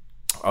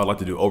 I would like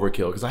to do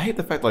overkill because I hate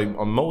the fact like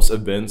on most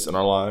events in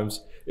our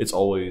lives, it's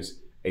always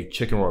a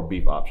chicken or a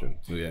beef option.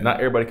 Yeah. Not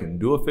everybody can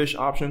do a fish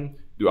option.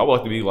 Dude, I would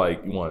like to be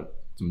like, you want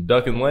some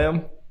duck and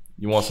lamb?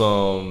 You want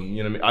some,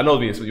 you know what I mean? I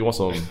know you want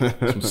some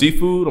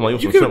seafood. I'm like, you You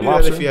want some could shrimp do that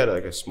lobster? if you had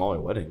like a smaller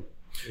wedding.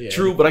 Yeah.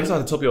 True, but I guess I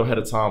have to tell people ahead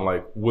of time,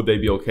 like, would they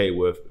be okay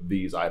with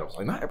these items?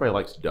 Like, not everybody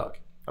likes duck.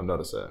 I've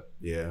noticed that.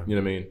 Yeah. You know what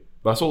I mean?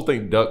 But I still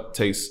think duck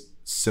tastes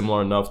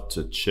similar enough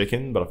to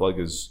chicken, but I feel like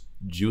it's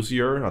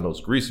juicier. I know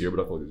it's greasier,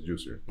 but I feel like it's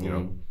juicier. You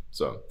know?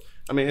 So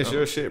I mean, it's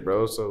your shit,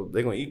 bro. So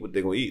they gonna eat what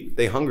they gonna eat.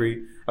 They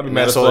hungry. I'd be and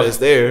mad that's as all fuck. that's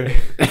there.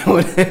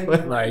 Like,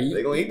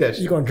 They gonna eat that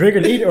shit. You gonna drink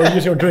and eat, or you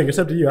just gonna drink? It's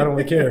up to you. I don't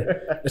really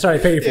care. It's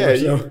already paid for. Yeah,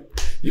 So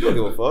You don't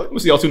give a fuck. I'm gonna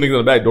see y'all two niggas in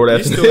the back door You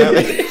that still have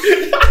it.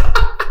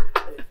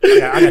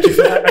 yeah, I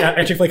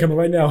got Chick-fil-A coming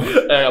right now.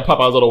 I got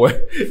Popeyes on the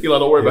way. Eli,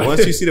 don't worry about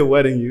Once it. you see the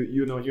wedding,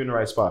 you know you're in the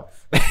right spot.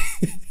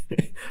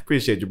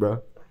 Appreciate you,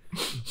 bro.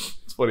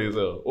 It's funny as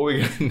hell. What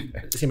we got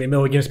next? It's gonna be a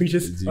middle again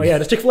speeches. Oh yeah,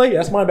 that's Chick-fil-A.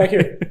 That's mine back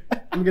here.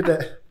 Let me get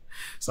that.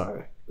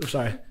 Sorry. I'm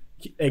sorry.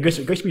 Hey, great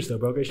speech though,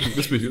 bro. Great speech.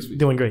 This speech, this speech.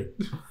 Doing great.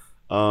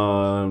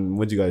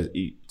 What'd you guys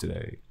eat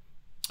today?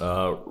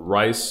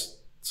 Rice,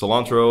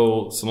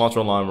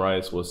 cilantro lime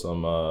rice with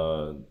some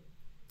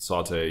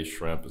sauteed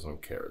shrimp and some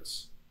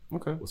carrots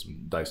Okay. with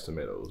some diced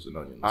tomatoes and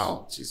onions.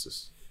 Oh,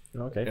 Jesus.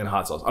 Okay. And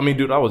hot sauce. I mean,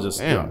 dude, I was just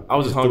Damn. I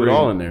was just threw hungry. it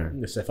all in there.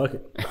 Just said fuck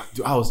it.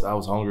 Dude, I was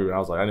hungry and I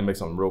was like, I need to make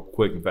something real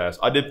quick and fast.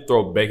 I did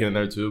throw bacon in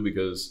there too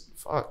because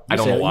Fuck. I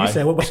don't know why. You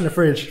said what's in the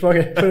fridge? Fuck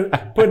it.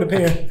 Put in the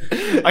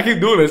pan. I keep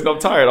doing this 'cause I'm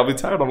tired. I'll be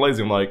tired. I'm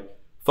lazy. I'm like,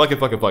 fuck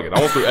it.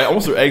 I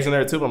almost threw eggs in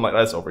there too, but I'm like,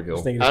 that's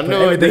overkill. Nigga I just put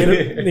know it everything in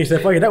did. it. And he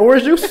said, fuck it. That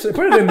orange juice?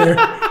 Put it in there.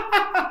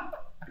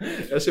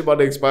 That shit about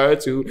to expire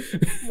too.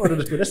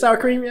 That sour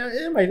cream, yeah,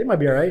 it might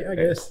be all right, I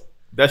guess.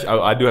 That's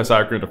I do have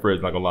sour cream in the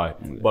fridge. Not gonna lie,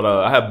 but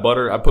I have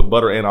butter. I put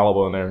butter and olive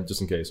oil in there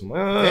just in case. I'm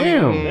like,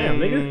 Damn,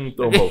 nigga.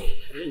 Throw them both.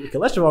 Your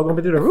cholesterol gonna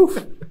be through the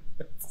roof.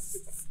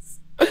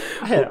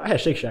 I had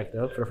Shake Shack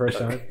though for the first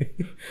time.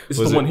 Is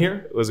Was the it- one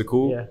here? Was it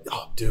cool? Yeah,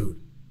 Oh, dude.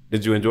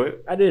 Did you enjoy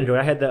it? I did enjoy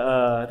it. I had the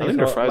I think think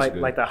their it's fries called, are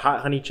good. like the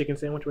hot honey chicken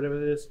sandwich,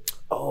 whatever it is.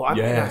 Oh, I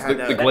Yeah,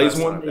 the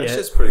glazed one? That Yeah.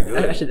 shit's pretty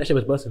That good. shit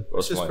was busting.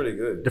 That shit's pretty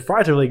good. The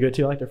fries are really good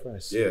too. I like their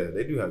fries. Yeah,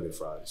 they do have good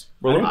fries.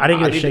 Bro, I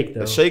didn't get a shake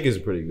though. The shake is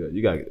pretty good.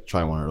 You gotta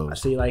try one of I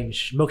those. see like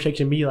milkshakes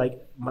and me like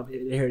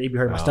they be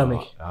hurting my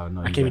stomach. Oh, no,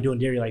 I can't be doing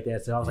dairy like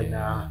that, so I was like,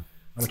 nah.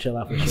 I'm gonna chill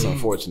out for It's sure.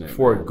 unfortunate.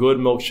 For a man. good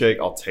milkshake,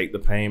 I'll take the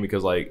pain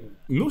because like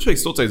milkshake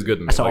still tastes good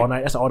to me. That's an Like, all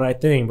night. That's an all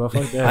night thing, bro.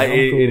 Fuck that. I'm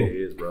it cool.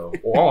 is, bro.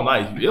 Or all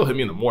night. It'll hit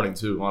me in the morning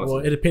too. Honestly.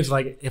 Well, it depends.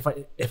 Like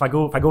if I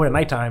go at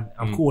nighttime,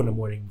 I'm cool in the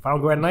morning. If I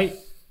don't go at night,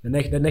 the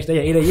next day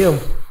at 8 a.m.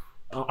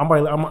 I'm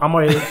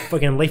already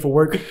fucking late for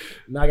work.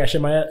 Now I got shit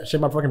my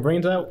fucking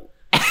brains out.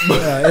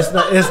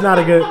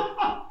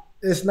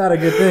 It's not a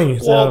good thing.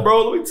 So. Well,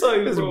 bro, let me tell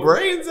you, His bro.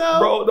 brains out.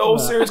 Bro, no, I'm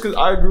serious, because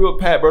I grew up,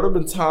 Pat, bro. There have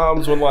been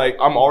times when, like,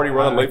 I'm already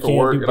running I late for can't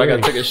work do and I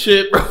gotta breaks. take a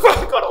shit, bro.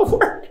 I gotta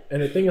work.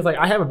 And the thing is, like,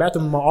 I have a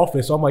bathroom in my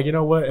office, so I'm like, you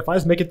know what? If I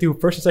just make it through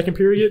first and second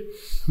period,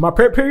 my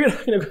prep period,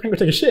 I'm gonna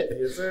take a shit.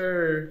 Yes,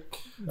 sir.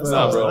 That's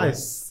Nah, not, bro.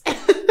 nice.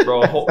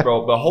 Bro, holding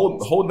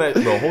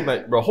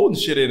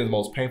shit in is the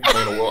most painful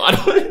thing in the world. I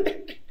don't.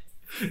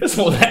 It's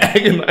the most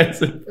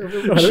agonizing,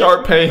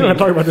 sharp pain. We're not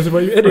talking about this,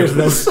 but it is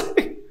though.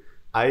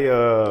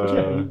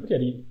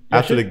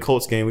 After the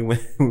Colts game, we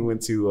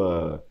went to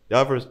y'all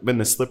ever been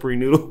to Slippery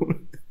Noodle?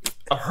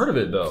 I've heard of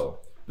it though.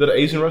 Is that an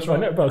Asian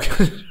restaurant? Bro,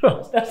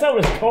 that's not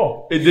what it's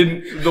called. It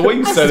didn't. The way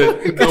you said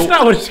it. That's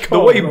not what it's The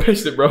called. way you bro.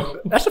 pitched it, bro.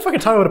 That's the fucking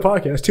title of the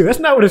podcast too. That's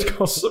not what it's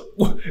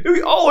called.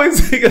 We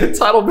always get a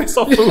title based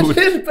on food.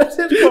 That's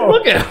his fault.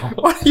 Look at him.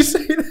 Why do you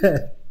say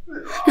that?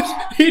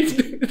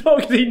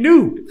 'Cause he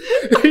knew.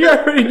 He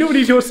already knew what he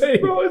was gonna say.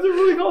 Bro, is it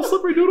really called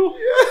Slippery Noodle?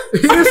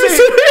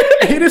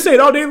 He didn't say it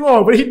all day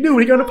long, but he knew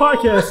when he got on the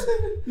podcast.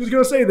 He was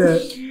gonna say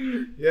that.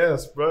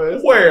 Yes, bro.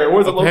 Where?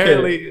 Where's it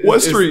Apparently, located? What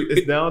it's- street?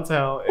 It's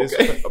downtown. Okay.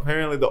 It's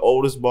apparently the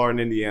oldest bar in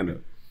Indiana.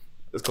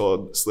 It's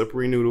called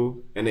Slippery Noodle,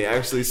 and they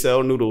actually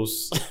sell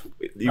noodles,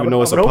 even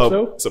though it's I a would pub.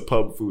 hope so. It's a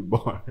pub food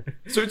bar.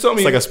 So you tell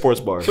me, It's like a sports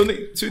bar. so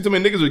you tell me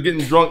niggas are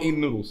getting drunk eating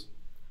noodles.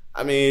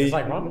 I mean, It's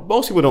like ramen.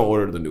 most people don't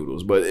order the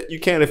noodles, but you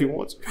can if you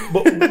want to.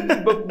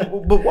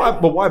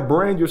 But why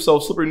brand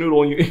yourself Slippery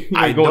Noodle? And you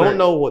I ain't going don't there?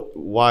 know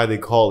why they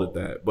call it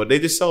that, but they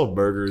just sell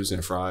burgers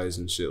and fries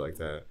and shit like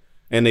that,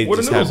 and they Where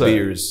the just have noodles at?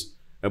 beers.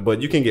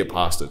 But you can get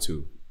pasta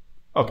too.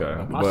 Okay,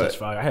 Pasta's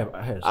fire.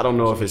 I had. I don't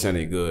know if it's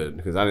any good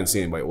because I didn't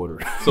see anybody order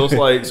it. so it's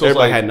like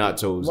Everybody had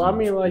nachos. Well, I and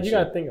mean, like you shit.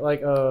 gotta think,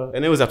 like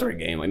And it was after a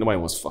game. Like nobody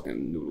wants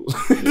fucking noodles.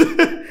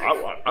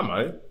 I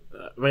might.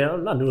 I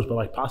mean, not noodles, but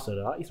like pasta.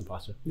 Though. I'll eat some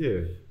pasta.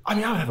 yeah, I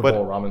mean, I would have a But-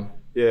 bowl of ramen.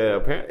 yeah.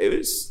 Apparently,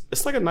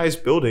 it's like a nice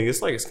building. It's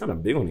kind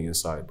of big on the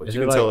inside, but Is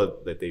you it can like- tell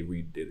that they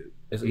redid it.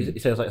 You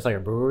said it's like a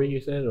brewery.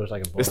 You said, or it's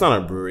like a bar? It's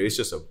not a brewery. It's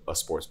just a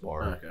sports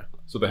bar. Okay,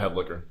 So they have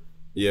liquor.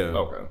 Yeah.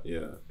 Okay.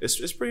 Yeah.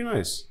 It's pretty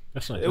nice.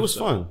 that's nice. It was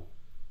fun.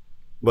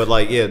 But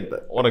like, yeah,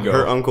 Wanna go.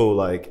 her uncle,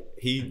 like,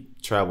 he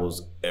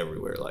travels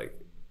everywhere, like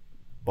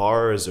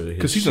bars or his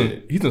Because he's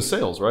shit. in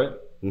sales, right?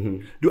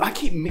 Mhm. Dude, I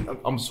keep.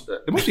 It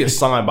must be a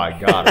sign by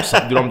God or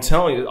something. Dude, I'm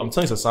telling you,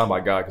 it's a sign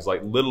by God because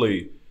like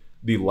literally,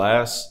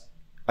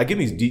 I get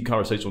these deep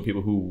conversations with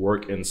people who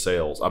work in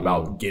sales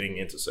about getting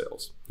into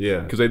sales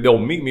Yeah. because they'll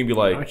meet me and be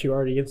like, Aren't you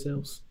already in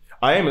sales?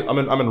 I'm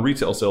in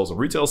retail sales, and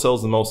retail sales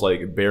is the most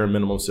like bare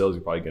minimum sales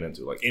you probably get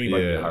into. Like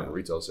anybody Yeah. can hire for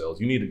retail sales.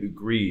 You need a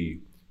degree.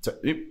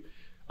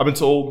 I've been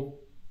told.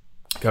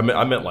 I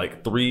met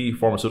like 3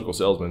 pharmaceutical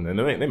salesmen, and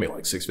they make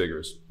like 6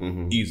 figures,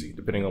 easy,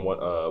 depending on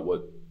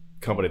what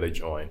company they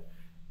join.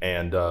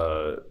 And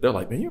they're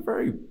like, "Man, you're a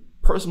very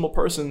personable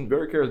person,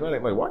 very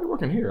charismatic. Like, why are you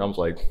working here?" I went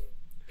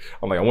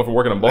from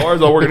working in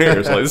bars, I'm working here.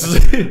 It's like this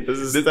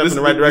is a step in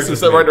the right direction This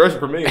is the for right me. direction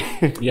for me.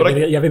 You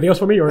have anything else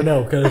for me or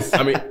no? Because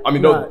I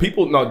mean,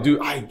 no, dude.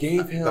 I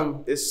gave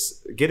him.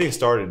 It's getting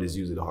started is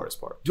usually the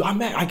hardest part. Dude,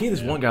 I gave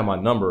this one guy my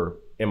number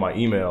in my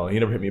email. He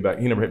never hit me back.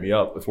 He never hit me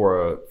up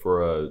for a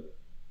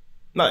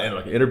not in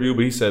like an interview,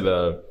 but he said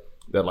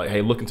that like,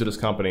 hey, look into this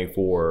company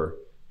for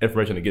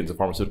information to get into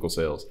pharmaceutical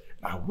sales.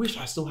 And I wish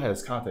I still had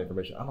his contact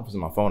information. I don't know if it's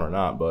in my phone or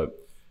not, but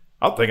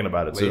I'm thinking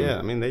about it But too. yeah,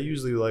 I mean, they're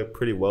usually like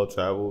pretty well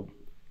traveled,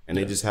 and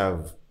they just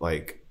have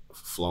like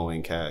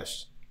flowing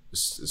cash.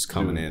 It's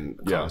coming in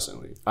Yeah.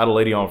 constantly. I had a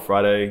lady on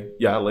Friday.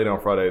 Yeah, I had a lady on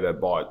Friday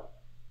that bought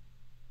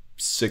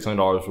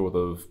 $600 worth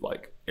of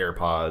like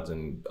AirPods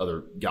and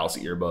other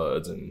Galaxy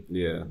earbuds, and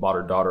Yeah. bought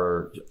her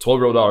daughter,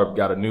 12-year-old daughter,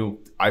 got a new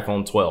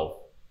iPhone 12,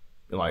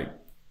 and like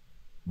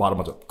bought a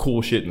bunch of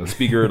cool shit in the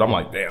speaker. And I'm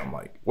like, damn,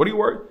 like, what do you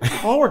work?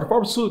 Oh, I work in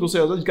pharmaceutical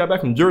sales. I just got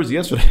back from Jersey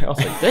yesterday. I was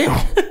like,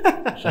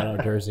 damn. shout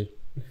out Jersey.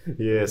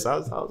 Yes, I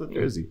was in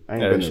Jersey. I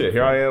ain't Yeah, been shit.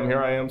 there.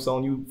 Here I am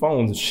selling you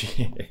phones and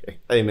shit.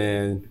 Hey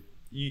man,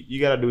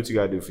 you gotta do what you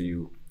gotta do for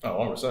you. Oh,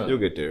 100%. You'll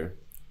get there.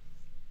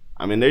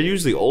 I mean, they're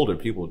usually older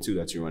people too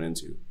that you run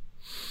into.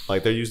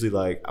 Like they're usually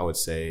like, I would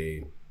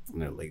say in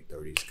their late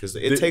 30s because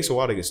it takes a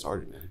while to get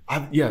started, man.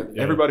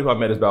 Everybody who I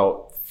met is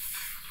about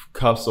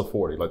cuffs of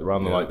 40, like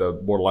around the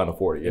borderline of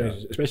 40. Yeah.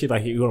 Especially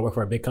like you're gonna work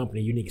for a big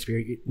company, you need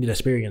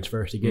experience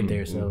first to get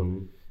there.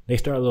 So they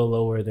start a little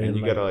lower than And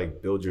you like, gotta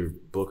like build your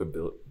book of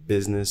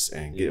business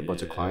and get a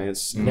bunch of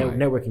clients. And,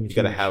 networking. You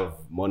gotta have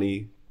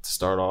money to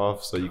start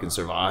off so you can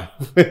survive.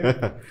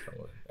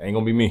 Ain't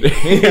gonna be me.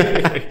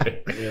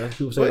 Yeah,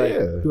 people say But like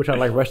yeah. people try to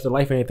like rush their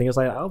life or anything. It's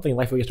like I don't think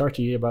life really starts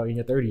to you about in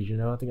your 30s. You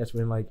know, I think that's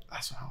when like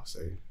That's what I would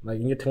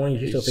say. in your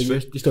 20s you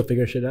It's still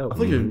figure shit out. I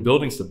think you're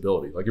building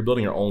stability. Like you're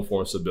building your own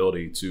form of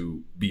stability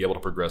to be able to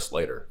progress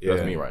later.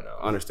 That's me right now.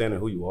 Understanding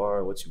who you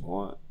are, what you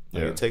want.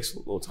 Like, Yeah. it takes a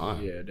little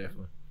time. Yeah,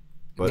 definitely.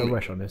 But No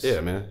rush on this. yeah,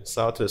 man.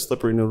 Shout out to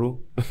Slippery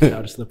Noodle. Shout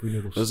out to Slippery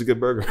Noodles. It was a good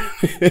burger.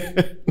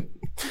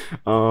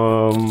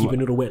 Keep a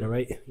noodle wet, all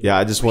right? Yeah,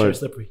 I just Make sure wanted, it's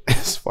slippery.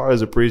 as far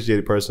as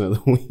appreciated person of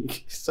the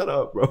week, shut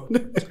up, bro.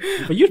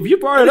 But you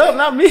brought it up,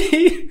 not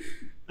me.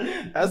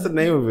 That's the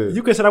name of it.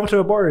 You could said I went to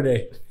a bar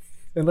today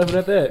and left it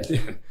at that.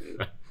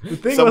 The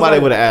thing Somebody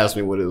was, would have asked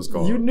me what it was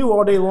called. you knew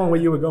all day long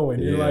where you were going.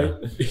 You're Yeah.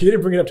 like, you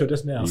didn't bring it up till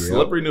just now.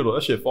 Slippery noodle.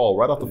 That shit fall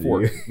right off the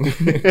fork.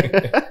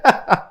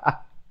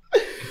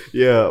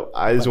 Yeah,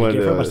 I just About to wanted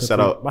give her my to shout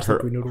slippery- out my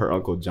slippery noodle. her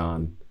Uncle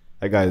John.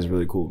 That guy is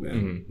really cool,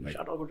 man. Like,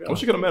 Shout out to I John.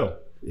 wish you could have met him.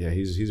 yeah,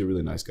 he's a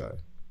really nice guy.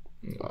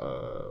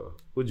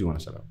 Who'd you want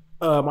to shout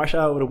out? My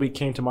shout out of the week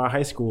came to my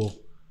high school.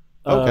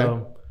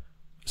 Okay.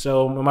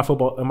 So in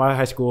my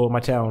high school, my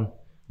town,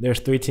 there's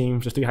 3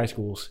 teams, there's 3 high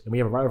schools, and we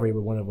have a rivalry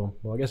with one of them.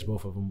 Well, I guess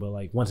both of them, but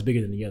like one's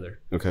bigger than the other.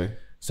 Okay.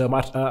 So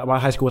my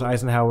high school is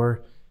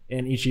Eisenhower,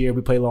 and each year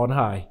we play Lawton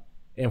High.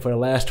 And for the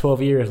last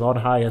 12 years,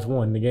 Lawton High has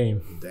won the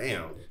game.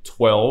 Damn.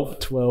 12.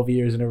 12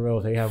 years in a row,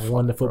 they have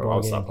won the Bro, I football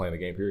would game. stop playing the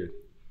game, period.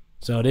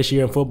 So this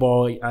year in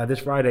football, this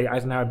Friday,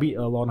 Eisenhower beat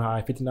Lawton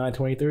High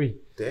 59-23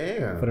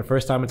 Damn. for the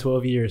first time in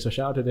 12 years. So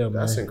shout out to them,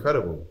 That's man.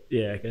 incredible.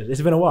 Yeah, 'cause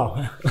it's been a while.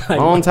 Like,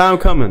 Long time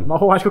coming. my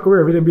whole high school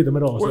career, we didn't beat them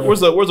at all. So. Where's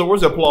the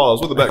applause?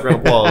 Where's the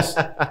background applause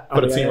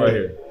for the team right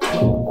here?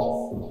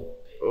 Oh.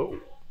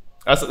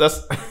 That's I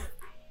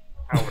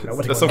don't know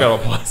what's that's some going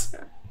kind of applause.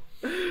 on.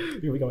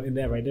 We're going to end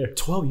that right there.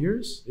 12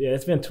 years, Yeah,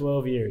 it's been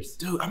 12 years.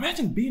 dude.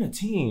 Imagine being a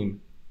team.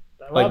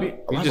 Well, Like,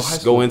 I You high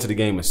just school. go into the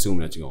game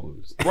assuming that you're gonna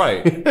lose.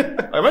 Right. Like,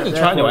 imagine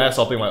trying your point- ass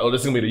off, thinking like, "Oh,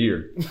 this is gonna be the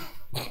year."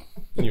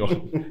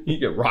 You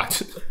get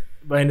rocked.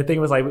 But and the thing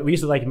was like we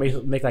used to like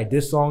make like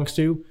diss songs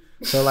too.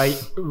 So like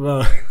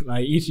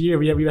like each year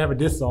we have a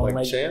diss song.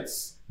 Like,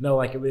 Chance. no,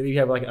 like we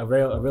have like a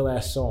real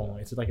ass song.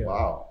 It's like a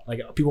Wow. like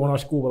people in our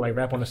school will like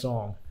rap on the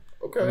song.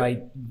 Okay.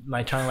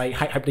 Like trying to like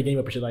hype the game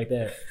up and shit like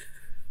that.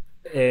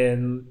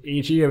 And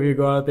each year we would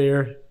go out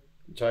there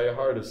Try your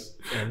hardest.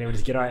 and they would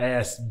just get our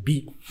ass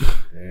beat.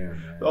 Damn,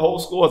 man. The whole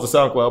school has a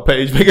SoundCloud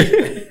page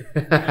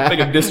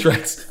making diss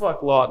tracks.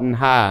 Fuck Lawton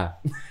High.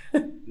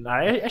 Nah,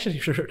 I actually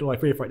should like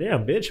pretty far.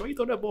 Damn, bitch, why you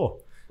throw that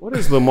ball? What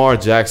is Lamar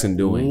Jackson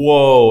doing?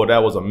 Whoa, that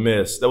was a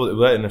miss. Was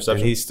that And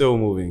interception? he's still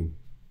moving.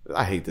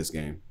 I hate this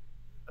game.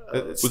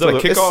 was It's that still a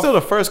It's kickoff? still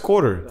the first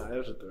quarter. Nah, that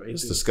was a throw.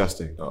 It's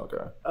disgusting. Oh, okay.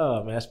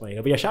 Oh man, that's funny.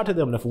 But yeah, shout out to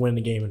them for winning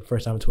the game in the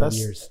first time in 12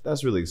 years.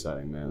 That's really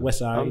exciting, man. West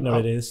Side, you know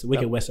what it is.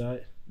 Wicked West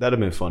Side. That'd have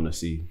been fun to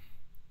see.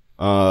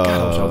 I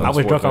was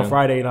sports drunk on fan.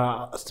 Friday and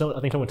I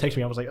think someone texted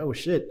me. I was like, oh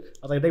shit.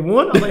 I was like, they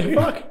won? I was like,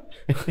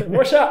 fuck.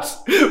 More shots.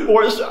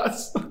 Four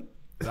shots.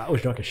 I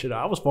was drunk as shit.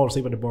 I was falling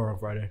asleep at the bar on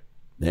Friday.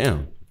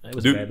 Damn. It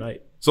was Dude. a bad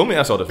night. So let me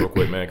ask y'all this real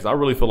quick, man, because I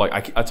really feel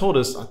like I told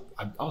this.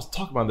 I was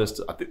talking about this.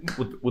 I think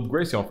with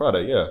Gracie on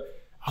Friday. Yeah,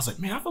 I was like,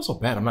 man, I feel so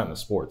bad. I'm not in the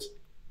sports.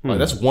 Like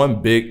that's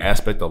one big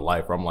aspect of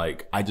life where I'm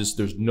like,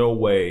 there's no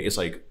way. It's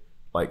like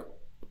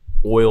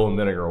oil and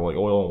vinegar or like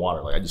oil and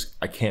water. Like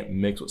I can't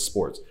mix with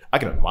sports. I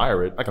can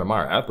admire it. I can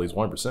admire athletes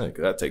 100%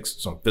 because that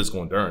takes some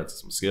physical endurance,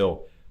 some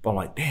skill. But I'm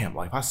like, damn,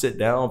 like if I sit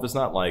down, if it's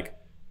not like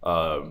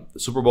the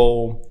Super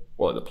Bowl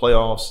or like the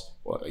playoffs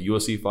or like a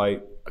UFC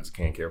fight, I just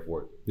can't care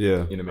for it.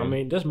 Yeah. You know what I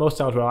mean, there's most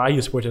times where I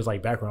use sports as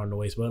like background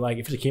noise, but like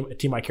if it's a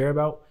team I care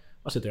about,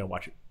 I'll sit there and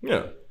watch it.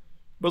 Yeah.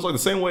 But it's like the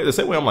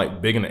same way I'm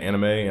like big into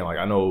anime and like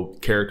I know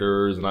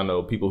characters and I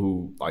know people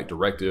who like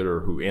directed or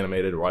who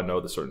animated or I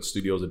know the certain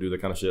studios that do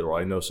that kind of shit or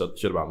I know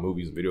shit about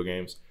movies and video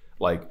games.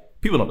 Like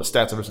people know the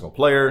stats of every single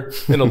player.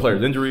 They know the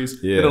players' injuries.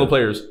 Yeah. They know the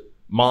players'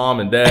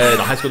 mom and dad,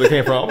 the high school they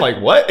came from. I'm like,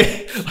 what?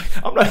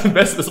 Like, I'm not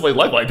invested in somebody's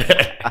life like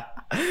that.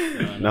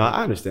 No,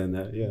 I understand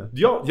that. Yeah.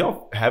 Do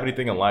y'all have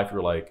anything in life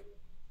where like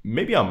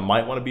maybe I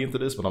might want to be into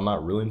this, but I'm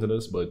not really into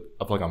this, but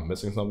I feel like I'm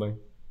missing something?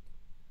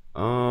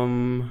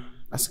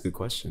 That's a good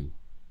question.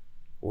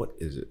 What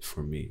is it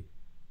for me?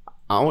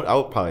 I would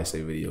probably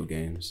say video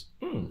games.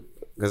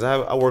 Because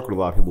I work with a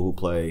lot of people who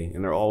play,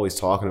 and they're always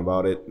talking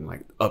about it, and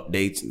like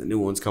updates and the new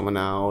ones coming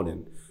out,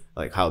 and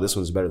like how this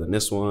one's better than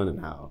this one, and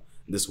how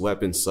this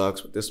weapon sucks,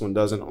 but this one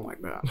doesn't. I'm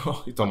like, man,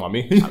 You talking about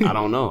me? I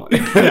don't know.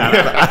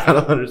 I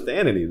don't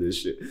understand any of this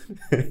shit.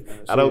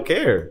 I don't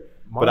care.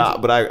 But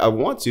I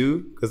want to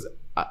because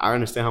I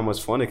understand how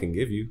much fun it can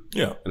give you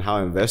Yeah. and how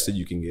invested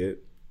you can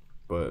get.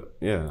 But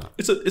yeah,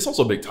 It's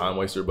also a big time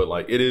waster, but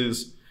like it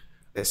is.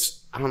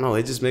 I don't know.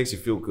 It just makes you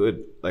feel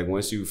good. Like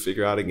once you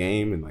figure out a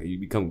game and like you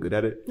become good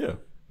at it. Yeah.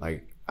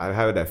 Like I've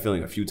had that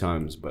feeling a few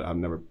times, but I've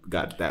never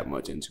got that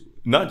much into it.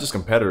 Not just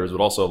competitors,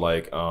 but also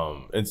like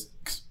it's.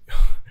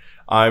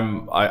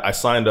 I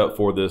signed up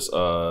for this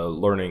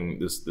learning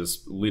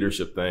this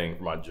leadership thing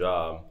for my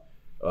job,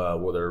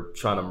 where they're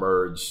trying to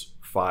merge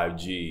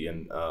 5G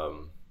and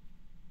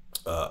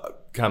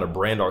kind of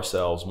brand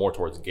ourselves more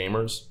towards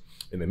gamers.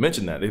 And they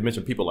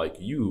mentioned people like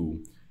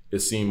you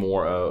is seen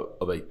more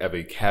of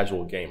a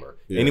casual gamer.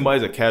 Yeah.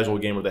 Anybody's a casual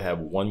gamer. They have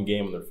one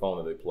game on their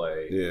phone that they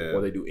play, Yeah.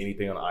 or they do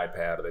anything on an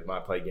iPad, or they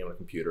might play a game on a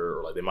computer,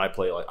 or like they might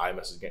play like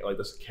iMessage game. Like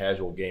that's a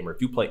casual gamer.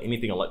 If you play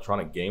anything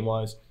electronic game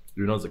wise,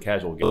 you're known as a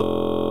casual gamer.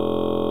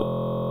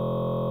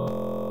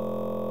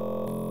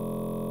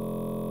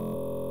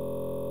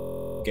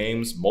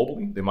 Games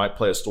mobilely, they might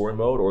play a story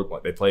mode, or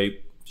like they play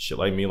shit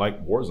like me,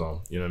 like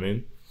Warzone. You know what I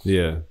mean?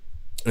 Yeah.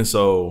 And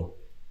so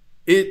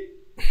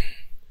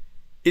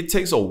it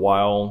takes a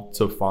while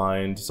to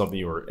find something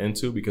you are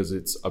into because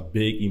it's a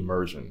big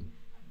immersion.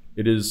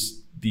 It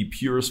is the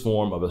purest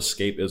form of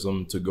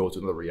escapism to go to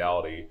another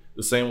reality.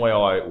 The same way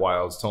why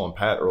I was telling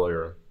Pat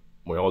earlier,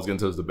 we always get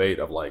into this debate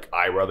of like,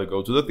 I'd rather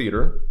go to the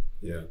theater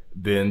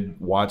than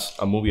watch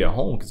a movie at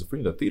home, because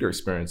the theater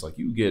experience, like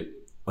you get,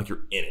 like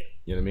you're in it.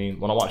 You know what I mean?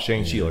 When I watched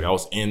Shang-Chi, like I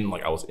was in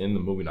the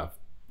movie, and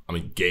I'm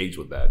engaged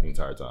with that the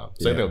entire time.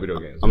 Same thing with video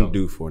games. I'm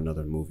due for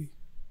another movie.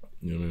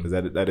 You know what I mean?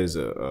 Because that is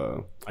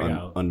a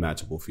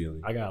unmatchable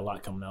feeling. I got a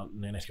lot coming out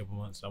in the next couple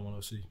months I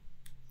want to see.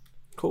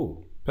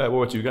 Cool. Pat,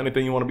 what about you? You got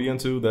anything you want to be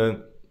into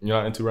that you're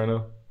not into right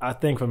now? I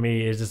think for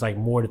me, it's just like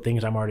more the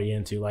things I'm already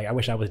into. Like I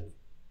wish I was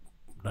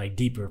like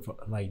deeper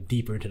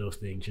into those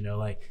things. You know,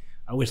 like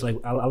I wish like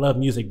I love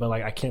music, but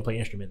like I can't play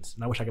instruments,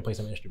 and I wish I could play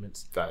some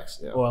instruments. Facts.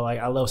 Yeah. Or like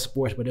I love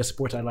sports, but there's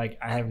sports I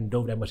haven't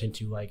dove that much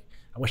into. Like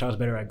I wish I was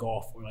better at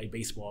golf or like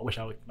baseball. I wish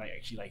I would like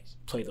actually like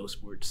play those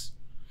sports.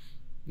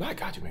 No, I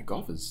got you, man.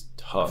 Golf is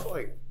I tough. feel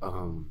like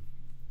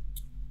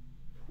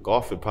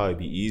golf would probably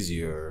be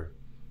easier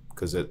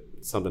because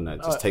it's something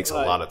that just takes a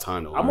lot of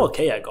time to learn. I'm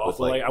okay at golf,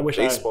 but like I wish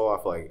baseball,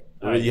 I feel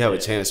like you have a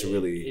chance to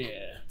really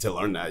to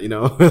learn that, you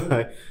know?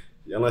 Like,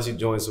 unless you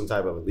join some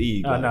type of a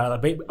league. I'm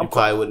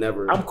probably would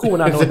never. I'm cool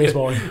when I know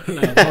baseball.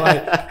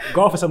 Like,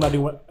 golf is something I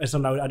do want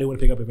to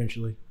pick up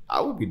eventually.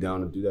 I would be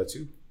down to do that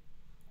too.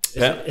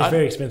 It's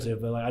very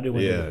expensive, but like I do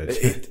want to do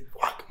it.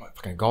 My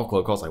fucking golf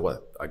club costs like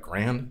what,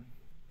 $1,000?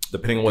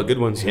 Depending on what good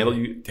ones handle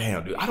you.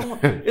 Damn, dude. I don't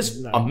want.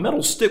 It's a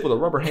metal stick with a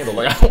rubber handle.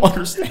 Like I don't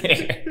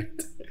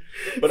understand.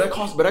 But that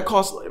costs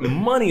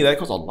money. That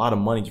costs a lot of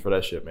money for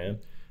that shit, man.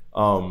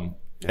 And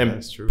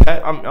that's true.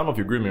 Pat, I don't know if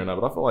you agree with me or not,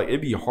 but I feel like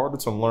it'd be harder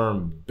to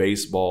learn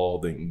baseball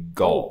than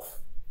golf.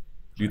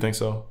 Do you think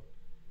so?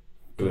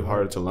 Is it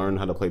harder to learn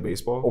how to play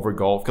baseball over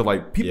golf? Because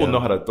like people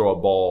know how to throw a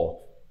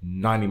ball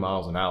 90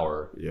 miles an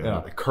hour. Yeah. They know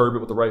how to curve it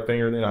with the right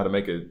finger. They know how to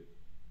make it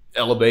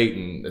elevate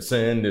and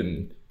ascend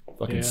and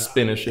fucking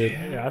spin and shit.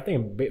 Yeah, I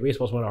think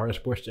baseball's one of the hardest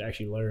sports to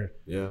actually learn.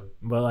 Yeah.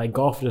 But like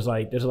golf, there's a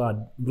lot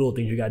of little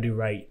things you gotta do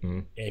right. Mm-hmm.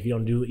 And if you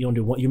don't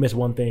do one, you miss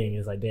one thing,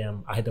 it's like,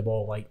 damn, I hit the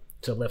ball like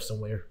to the left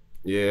somewhere.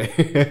 Yeah,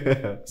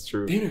 that's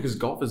true. Damn, because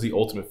golf is the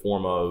ultimate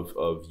form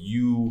of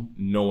you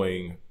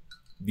knowing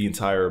the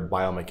entire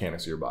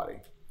biomechanics of your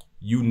body.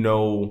 You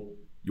know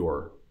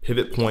your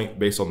pivot point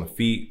based on the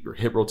feet, your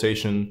hip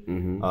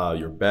rotation,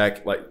 your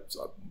back. Like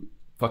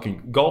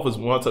fucking golf is,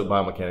 when I took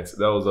biomechanics,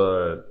 that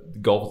was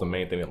golf was the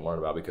main thing to learn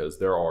about, because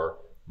there are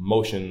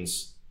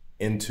motions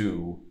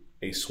into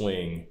a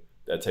swing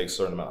that takes a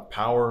certain amount of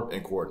power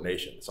and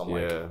coordination. So I'm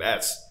like,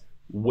 that's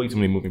way too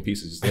many moving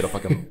pieces just to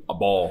hit a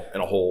ball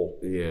in a hole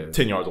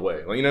 10 yards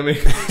away. Like, you know what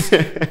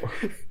I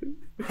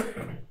mean?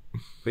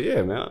 But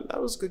yeah, man,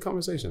 that was a good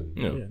conversation.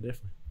 Yeah,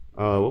 definitely.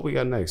 What we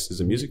got next? Is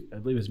it music? I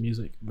believe it's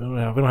music. We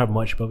don't have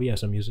much, but we have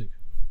some music.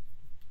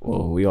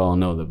 Well, we all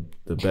know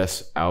the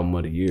best album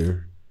of the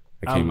year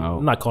that came out.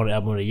 I'm not calling it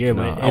album of the year,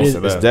 but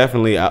it's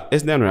definitely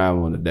an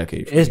album of the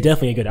decade. It's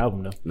definitely a good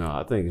album, though. No,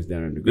 I think it's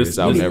definitely the greatest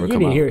album ever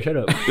come out. You didn't hear it. Shut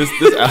up.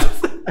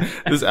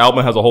 This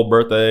album has a whole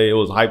birthday. It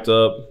was hyped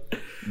up.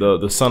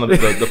 The son of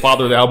the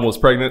father of the album was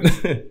pregnant.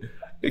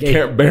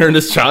 Bearing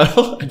this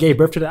child. He gave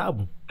birth to the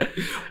album.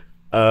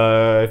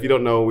 If you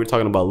don't know, we're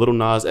talking about Lil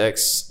Nas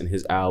X and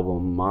his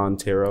album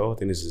Montero. I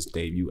think this is his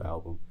debut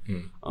album.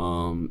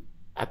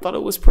 I thought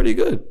it was pretty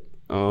good.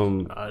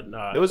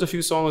 There was a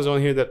few songs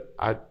on here that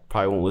I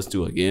probably won't listen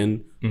to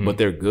again, but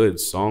they're good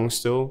songs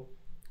still.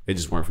 They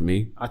just weren't for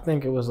me. I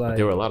think it was like,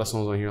 there were a lot of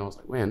songs on here. I was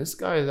like, man, this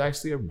guy is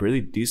actually a really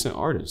decent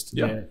artist.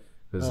 Yeah.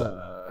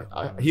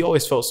 He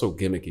always felt so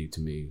gimmicky to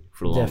me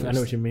for the longest. I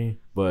know what you mean.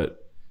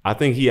 But I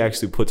think he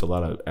actually puts a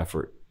lot of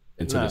effort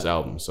into this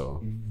album.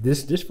 So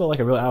this felt like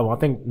a real album. I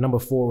think number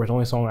 4 was the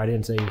only song I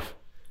didn't save.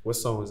 What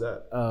song was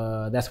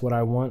that? That's What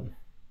I Want.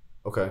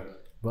 Okay.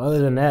 But other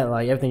than that,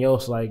 like everything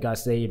else, like got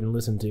saved and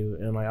listened to,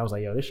 and like I was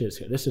like, yo, this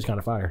is kind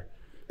of fire.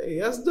 Hey,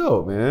 that's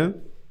dope,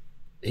 man.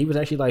 He was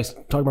actually like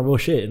talking about real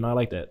shit, and I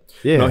like that.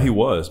 Yeah, no, he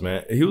was,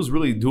 man. He was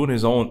really doing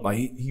his own. Like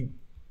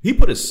he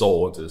put his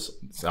soul into this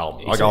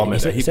album. Like I'll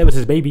admit that. He said it was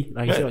his baby.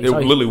 Like, it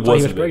literally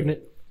was pregnant.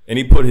 And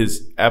he put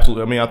his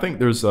absolute. I mean, I think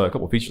there's a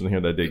couple of features in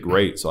here that did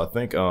great. So I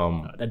think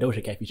that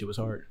Doja Cat feature was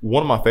hard.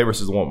 One of my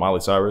favorites is the one with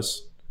Miley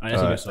Cyrus.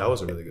 That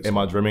was a really good song. Am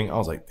I Dreaming? I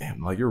was like, damn,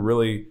 like you're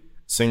really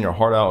singing your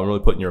heart out and really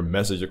putting your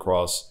message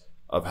across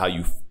of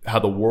how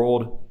the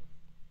world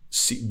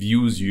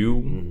views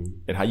you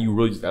and how you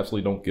really just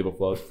absolutely don't give a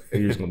fuck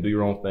and you're just gonna do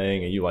your own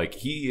thing, and you like,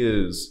 he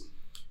is,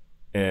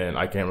 and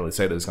I can't really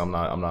say this, I'm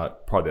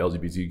not part of the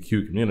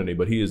LGBTQ community,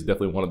 but he is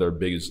definitely one of their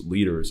biggest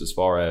leaders as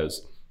far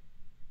as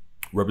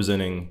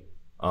representing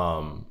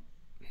how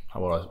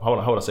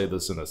would I say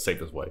this in the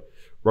safest way?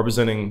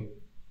 Representing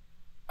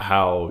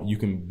how you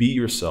can be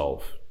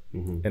yourself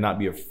and not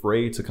be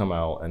afraid to come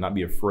out and not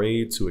be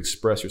afraid to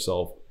express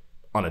yourself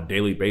on a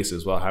daily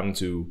basis without having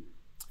to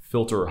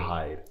filter or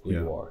hide who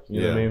you are.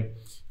 You know what I mean?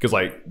 Because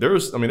like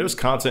there's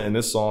content in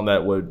this song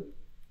that would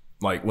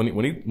like when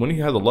he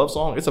has a love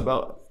song, it's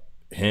about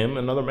him and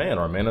another man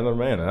or a man and another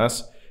man,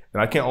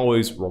 and I can't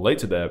always relate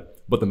to that,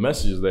 but the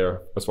message is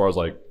there as far as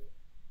like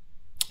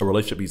a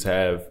relationship he's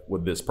have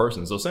with this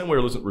person. So same way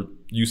we're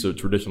used to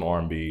traditional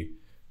R&B,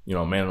 you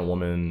know, man and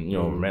woman, you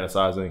know,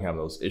 romanticizing, having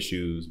those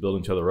issues,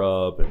 building each other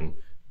up and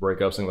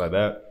breakups, things like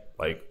that.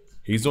 Like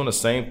he's doing the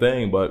same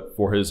thing, but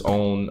for his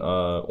own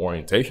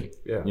orientation.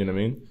 Yeah. You know what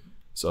I mean?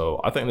 So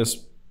I think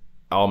this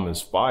album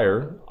is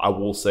fire. I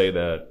will say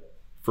that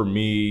for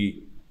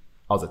me,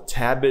 I was a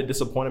tad bit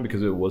disappointed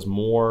because it was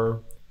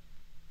more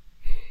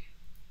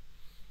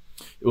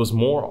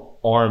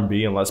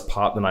R&B and less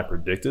pop than I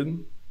predicted.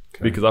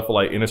 Okay. Because I feel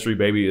like Industry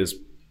Baby is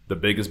the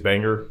biggest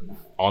banger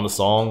on the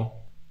song.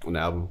 On the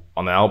album.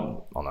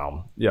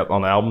 Yeah,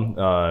 on the album.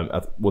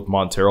 With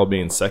Montero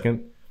being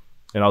second.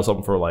 And I was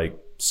hoping for like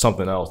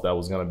something else that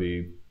was going to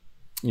be,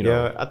 you know.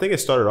 Yeah, I think it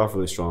started off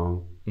really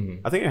strong.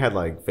 I think it had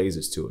like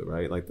phases to it,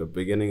 right? Like the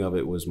beginning of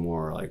it was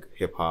more like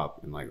hip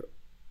hop and like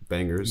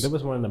bangers. There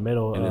was one in the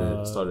middle. And then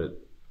it started.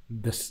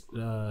 This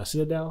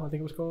Citadel, I think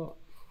it was called.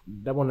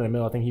 That one in the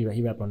middle, I think he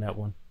rapped on that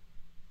one.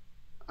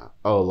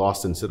 Oh,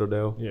 Lost in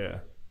Citadel? Yeah.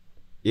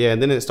 Yeah,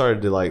 and then it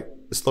started to like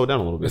slow down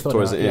a little bit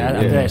towards the end. Yeah,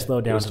 after that it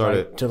slowed down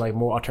to like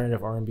more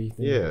alternative R&B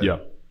things. Yeah.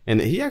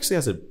 And he actually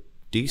has a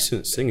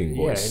decent singing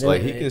voice. Yeah,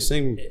 like he can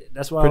sing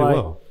that's why pretty like,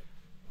 well.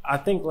 I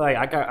think like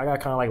I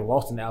got kind of like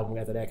lost in the album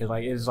after that because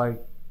like it's like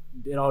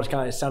it all just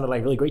kind of sounded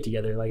like really great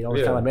together. Like it all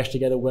kind of meshed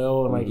together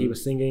well, and like he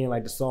was singing and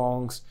like the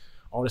songs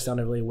all just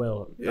sounded really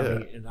well. Yeah.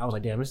 And I was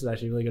like, damn, this is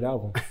actually a really good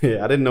album.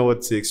 Yeah, I didn't know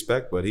what to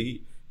expect, but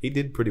he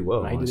did pretty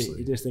well. Honestly,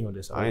 he did sing on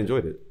this. I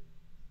enjoyed it.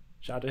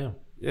 Shout out to him.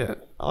 Yeah,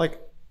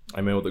 I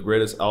mean, with the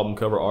greatest album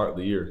cover art of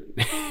the year.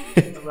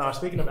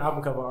 Speaking of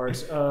album cover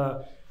arts,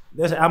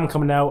 there's an album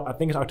coming out. I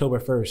think it's October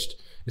 1st.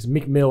 It's a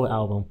Meek Mill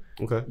album.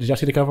 Okay. Did y'all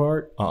see the cover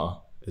art?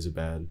 Is it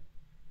bad?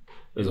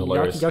 It's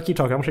hilarious. Y'all keep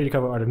talking. I'm gonna show you the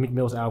cover art of Meek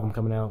Mill's album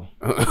coming out.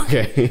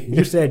 Okay.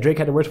 You said Drake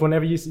had the worst one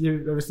ever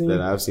you've ever seen?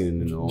 That I've seen it in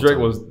the Drake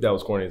time. That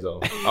was corny as hell.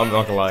 I'm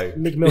not gonna lie.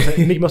 Meek Mill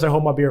said,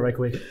 hold my beer right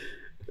quick.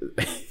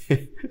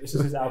 This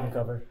is his album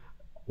cover.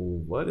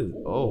 What is?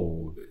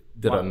 Oh.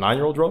 Did a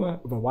 9-year-old draw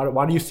that? But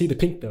why do you see the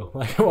pink though?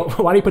 Like,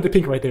 why do you put the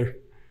pink right there?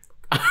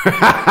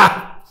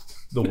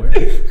 The where?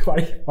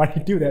 Why do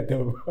you do that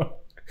though?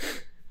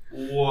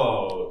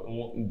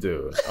 Whoa,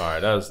 dude! All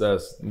right,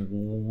 that's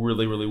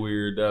really really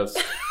weird. That's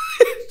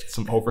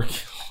some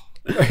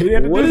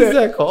overkill. What is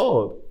that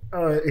called?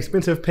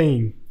 Expensive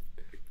Pain.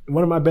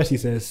 One of my besties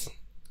says.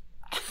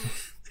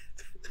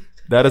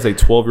 That is a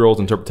 12-year-old's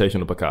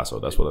interpretation of Picasso.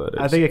 That's what that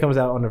is. I think it comes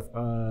out on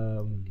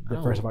the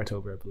 1st of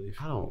October, I believe.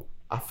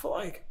 I feel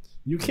like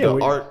you can't.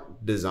 The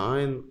art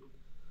design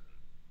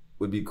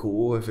would be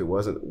cool if it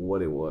wasn't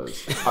what it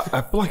was.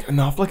 I feel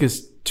like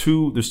it's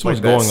too. There's too like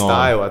much going style, on.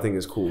 Style, I think,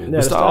 is cool. Yeah,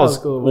 the style is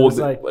cool, but it's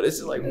like what?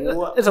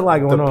 It's a lot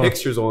going on. The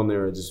pictures on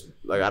there are just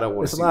like I don't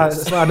want to see.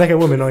 It's a lot of naked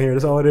women on here.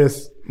 That's all it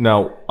is.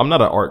 Now, I'm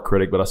not an art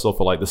critic, but I still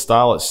feel like the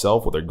style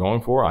itself, what they're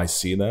going for, I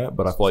see that,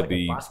 but I feel like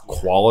the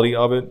quality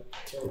of it,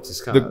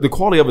 the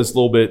quality of it's a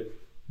little bit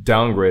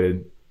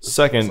downgraded.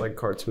 Second, it's like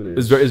cartoonish.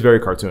 It's very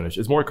cartoonish.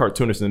 It's more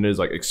cartoonish than it is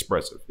like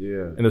expressive.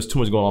 Yeah. And there's too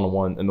much going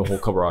on in the whole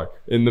cover art.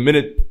 And the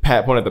minute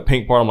Pat pointed at the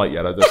pink part, I'm like,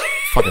 yeah, that's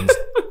fucking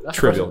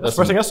trivial. That's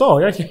the first thing I saw.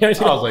 I was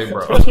like,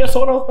 bro.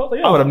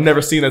 I would have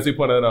never seen that as he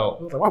pointed it out.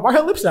 I was like, why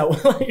her lips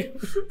out? What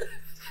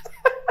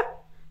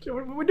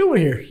are we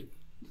doing here?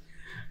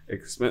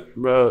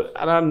 Bro,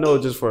 I don't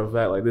know just for a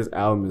fact, like this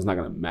album is not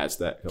gonna match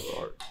that cover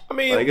art. I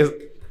mean, like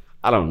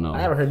I don't know. I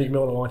haven't heard Meek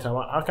Mill in a long time.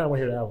 I kind of want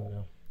to hear the album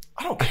now.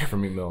 I don't care for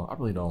Meek Mill. I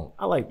really don't.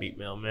 I like Meek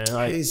Mill, man.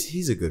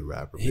 He's a good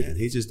rapper, man.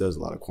 He just does a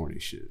lot of corny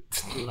shit.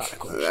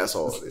 That's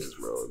all it is,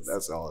 bro.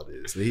 That's all it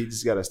is. He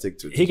just got to stick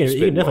to it. He can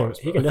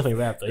definitely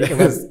rap though. He can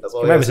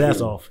rap his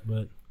ass off.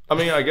 But I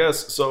mean, I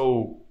guess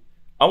so.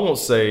 I won't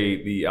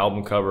say the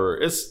album cover.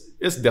 It's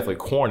definitely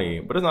corny,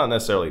 but it's not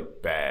necessarily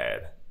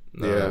bad.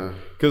 Yeah,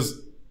 because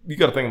you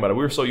got to think about it.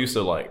 We were so used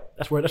to like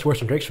that's worse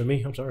than Drake's for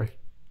me. I'm sorry.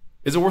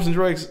 Is it worse than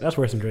Drake's? That's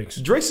worse than Drake's.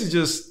 Drake's is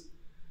just.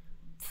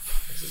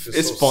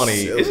 It's so funny.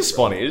 Silly, it's just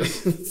funny.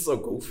 It's so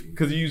goofy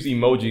because you use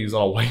emojis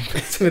on a white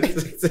face,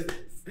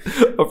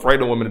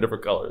 afraid of women in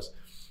different colors.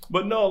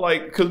 But no,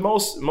 like because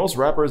most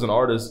rappers and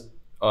artists,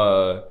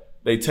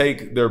 they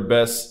take their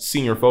best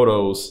senior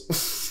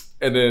photos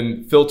and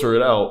then filter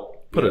it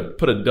out, put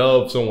a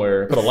dove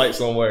somewhere, put a light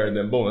somewhere, and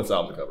then boom, it's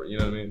album cover. You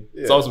know what I mean?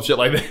 Yeah. It's all some shit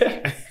like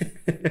that.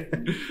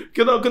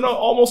 Cause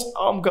almost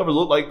album covers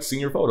look like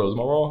senior photos. Am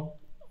I wrong?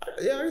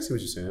 Yeah, I can see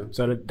what you're saying.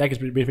 So that gets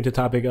brings me to the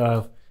topic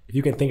of if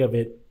you can think of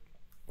it.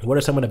 What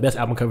are some of the best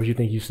album covers you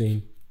think you've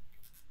seen?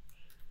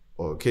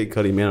 Well, Kid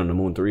Cudi, Man on the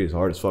Moon 3 is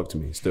hard as fuck to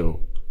me still.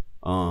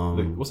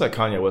 What's that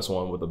Kanye West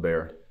one with the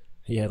bear?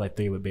 He had like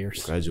 3 with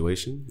Bears.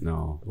 Graduation?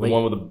 No. The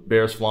one with the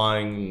bears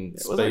flying in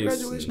Was that space.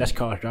 Graduation? That's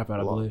college dropout,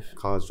 I believe.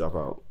 College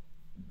dropout.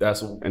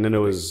 That's And then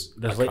there was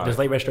There's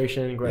late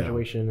registration,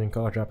 graduation, and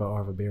college dropout all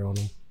have a bear on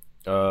them.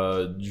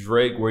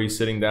 Drake, where he's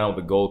sitting down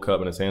with the gold cup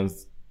in his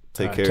hands.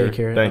 Take Care. Take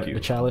Care. Thank you. The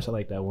Chalice, I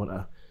like that one.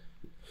 I'm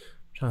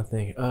trying to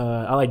think.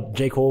 I like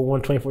J. Cole one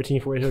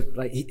 2014 for it.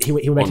 Like he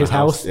went back to his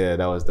house. Yeah,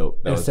 that was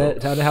dope. That And was sat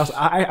dope. down the house.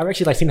 I've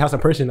actually like seen the house in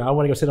person. I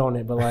want to go sit on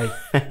it, but like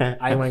I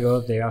didn't want to go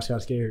up there. I was kind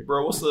of scared.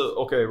 Bro, what's the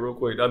real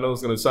quick? I know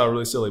it's gonna sound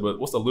really silly, but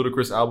what's the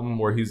Ludacris album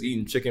where he's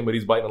eating chicken but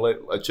he's biting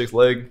a chick's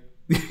leg?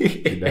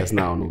 That's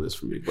not on the list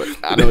for me, but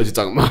I know what you're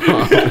talking about.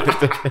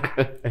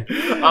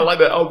 I like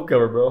that album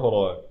cover, bro. Hold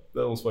on,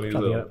 that was funny as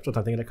I'm hell.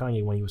 thinking of the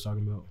Kanye one you was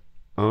talking about.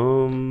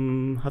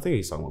 I think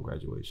he's talking about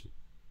Graduation.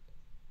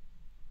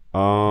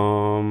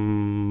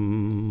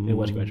 It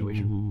was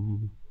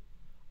Graduation.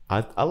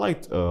 I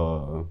liked it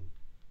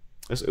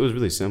was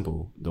really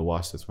simple. The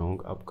Watch the Throne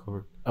album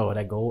cover. Oh,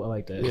 that gold. I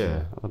like that.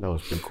 Yeah, I thought that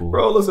was pretty cool.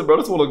 Bro, listen, bro,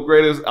 that's one of the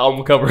greatest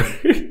album covers.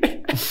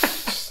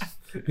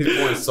 He's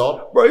pouring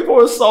salt. Bro, he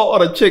poured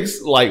salt on a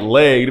chick's like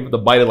leg to put the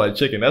bite it like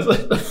chicken. That's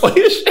like the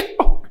funniest shit.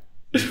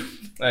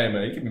 Hey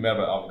man, you can be mad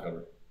about album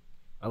cover.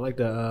 I like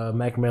the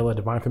Mac Miller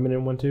Divine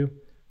Feminine one too.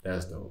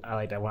 That's dope. I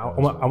like that one.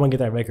 I want to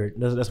get that record.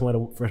 That's one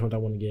of the first ones I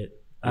want to get.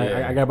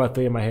 Yeah. I got about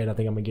 3 in my head. I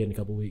think I'm gonna get in a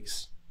couple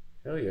weeks.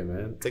 Hell yeah,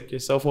 man! Take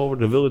yourself over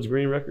to Village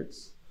Green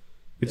Records.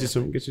 Get you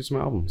some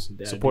albums.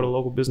 Yeah, Support a dude.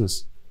 local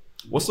business.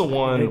 What's the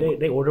one?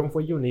 They order them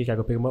for you, and then you gotta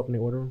go pick them up and they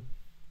order them.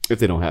 If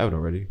they don't have it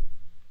already,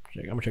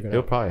 I'm gonna check it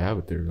they'll out. probably have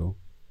it there though.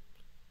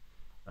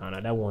 I don't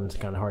know, that one's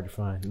kind of hard to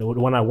find. The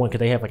one I want because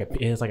they have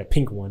it's like a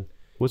pink one.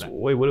 What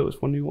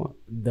one do you want?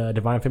 The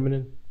Divine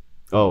Feminine.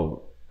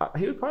 Oh,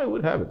 he probably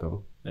would have it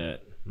though. I'm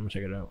gonna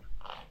check it out.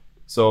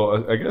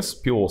 So I guess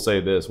people will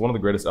say this. One of the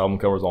greatest album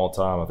covers of all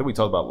time, I think we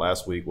talked about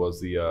last week, was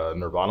the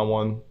Nirvana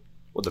one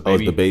with the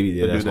baby. Oh, the baby.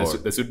 Yeah, the that's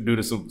dude hard. that dude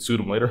that sued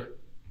him later.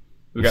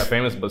 We got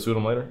famous, but sued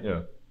him later.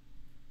 Yeah.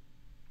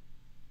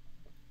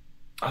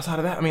 Outside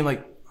of that, I mean,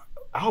 like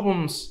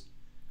albums,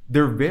 they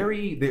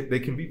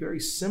can be very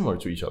similar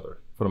to each other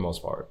for the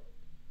most part.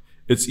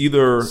 It's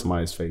either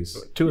Somebody's face.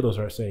 2 of those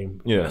are the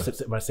same. Yeah.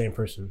 by the same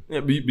person.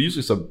 but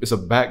usually it's a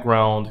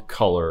background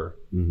color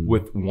Mhm.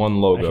 with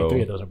one logo. Actually,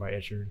 3 of those are by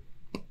Ed Sheeran.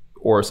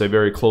 Or it's a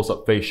very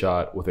close-up face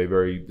shot with a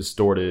very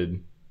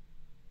distorted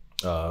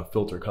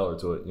filter color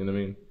to it. You know what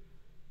I mean?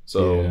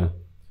 So, Yeah.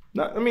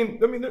 I mean,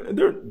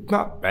 they're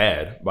not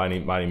bad by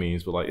any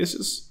means, but like it's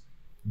just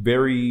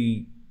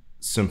very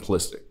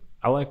simplistic.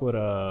 I like what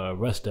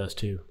Russ does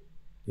too.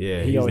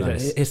 Yeah, He he's always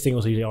nice. his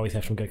singles usually always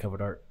have some good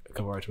cover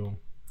art to them.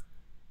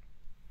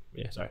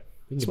 Yeah, sorry.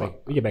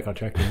 We get back on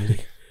track to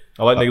music.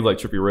 I like niggas like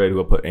Trippie Redd who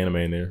will put anime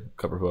in their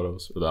cover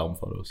photos or the album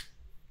photos.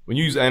 When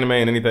you use anime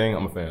in anything,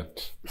 I'm a fan.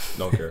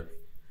 Don't care.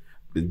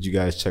 Did you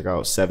guys check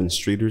out Seven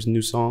Streeters'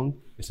 new song?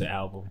 It's an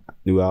album.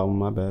 New album,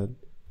 my bad.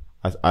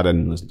 I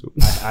didn't listen to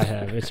it. I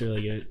have. It's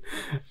really good.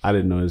 I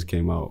didn't know this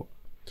came out.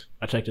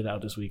 I checked it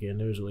out this weekend.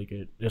 It was really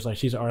good. It's like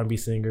she's an R&B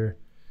singer,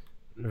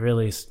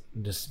 really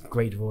just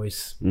great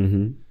voice,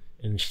 Mm-hmm.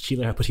 and she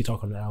let her pussy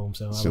talk on the album.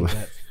 So I She like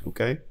let- that.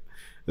 Okay.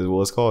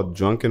 Well, it's called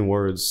Drunken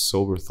Words,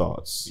 Sober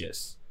Thoughts.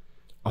 Yes.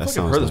 I That think I've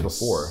sounds heard this nice.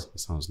 before. That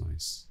sounds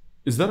nice.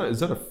 Is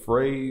that a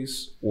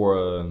phrase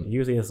or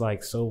Usually it's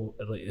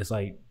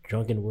like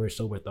drunken words,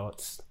 sober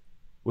thoughts.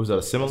 was that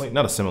a simile?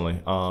 Not a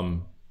simile.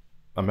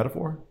 A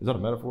metaphor? Is that a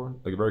metaphor?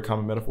 Like a very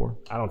common metaphor?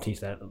 I don't teach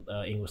that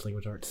English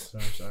language arts. So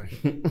I'm sorry.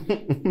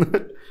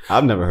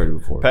 I've never heard it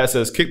before. Pat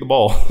says, "Kick the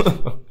ball."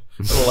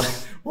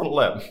 Run a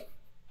lap.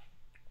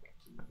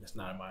 That's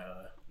not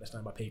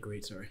my pay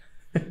grade. Sorry.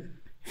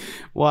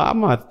 Well, I'm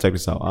gonna have to check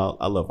this out.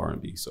 I love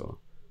R&B, so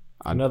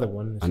Another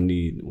one. I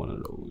need one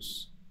of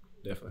those.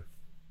 Definitely.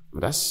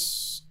 But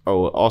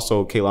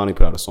also Kehlani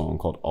put out a song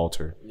called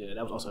Alter. Yeah,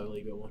 that was also a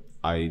really good one.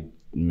 I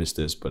missed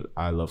this, but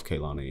I love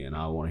Kehlani and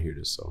I want to hear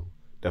this, so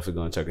definitely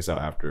gonna check this out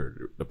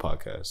after the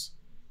podcast.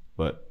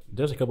 But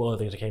There's a couple other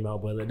things that came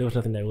out, but there was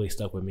nothing that really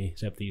stuck with me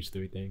except these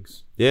 3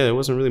 things. yeah, there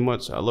wasn't really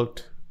much. I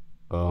looked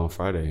on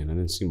Friday and I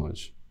didn't see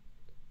much.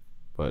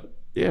 But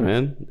yeah,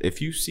 man,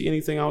 if you see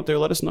anything out there,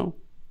 let us know.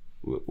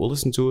 We'll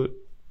listen to it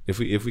if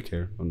we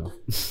care enough.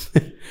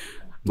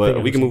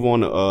 But we can move on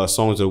to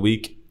songs of the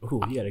week.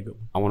 Ooh, you gotta go.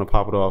 I want to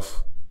pop it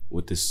off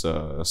with this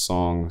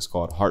song. It's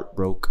called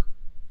Heartbroke,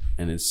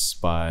 and it's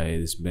by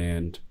this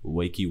band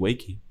Wakey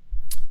Wakey.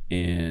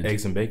 And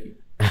Eggs and bacon.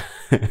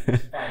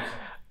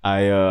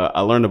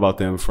 I learned about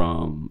them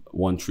from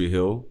One Tree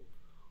Hill,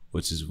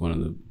 which is one of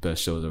the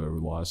best shows I've ever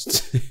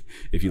watched.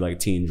 If you like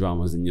teen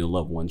dramas, then you'll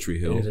love One Tree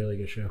Hill. It is a really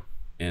good show.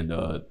 And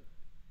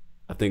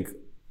I think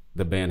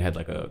the band had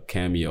like a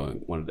cameo in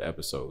one of the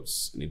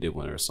episodes, and they did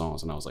one of their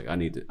songs. And I was like, I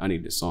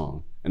need this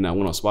song. And I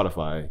went on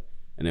Spotify,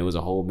 and it was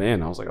a whole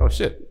band. I was like, oh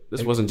shit,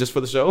 this wasn't just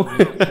for the show.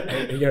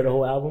 And you heard the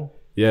whole album?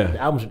 Yeah, The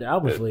album's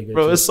really good.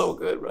 bro, too. it's so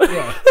good, bro.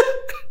 Yeah.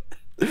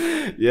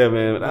 Yeah,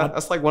 man,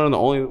 that's like one of the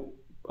only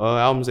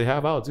albums they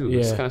have out too.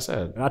 It's Yeah. kind of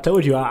sad. And I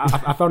told you,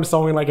 I found the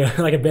song in like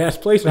a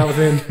bad place when I was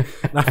in,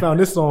 and I found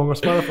this song on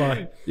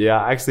Spotify.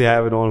 Yeah, I actually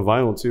have it on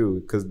vinyl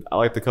too because I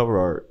like the cover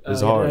art.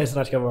 It's hard. It's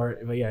not cover art,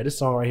 but yeah, this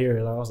song right here,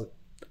 I was like,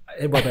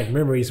 it brought back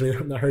memories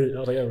when I heard it. I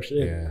was like, oh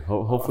shit, Yeah.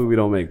 Hopefully we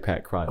don't make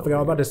Pat cry. I forgot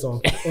all about this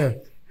song. Yeah.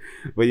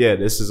 But yeah,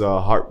 this is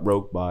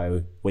Heartbroke by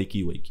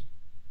Wakey Wakey.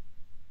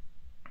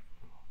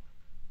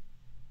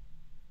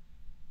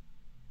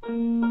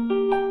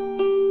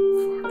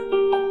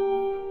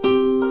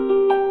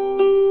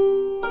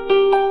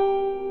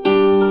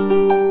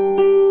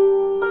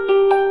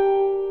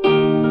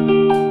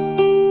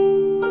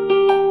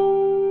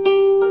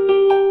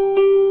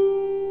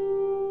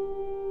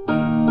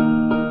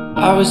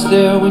 I was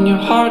there when your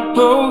heart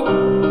broke.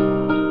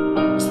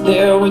 Was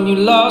there when you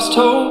lost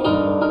hope.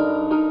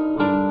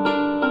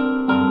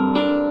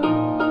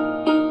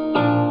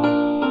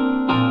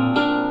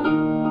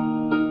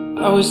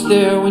 I was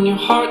there when your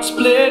heart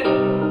split,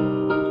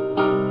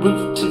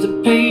 roof to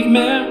the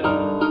pavement.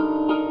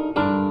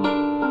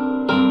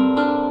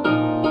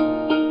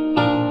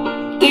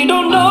 They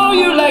don't know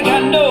you like I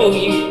know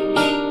you.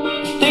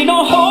 They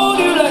don't hold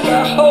you like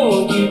I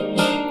hold you.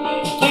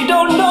 They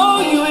don't know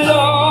you at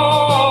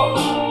all.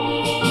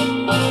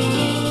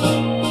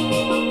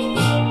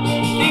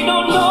 They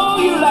don't know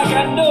you like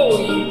I know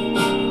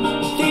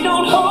you. They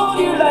don't hold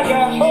you like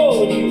I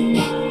hold you.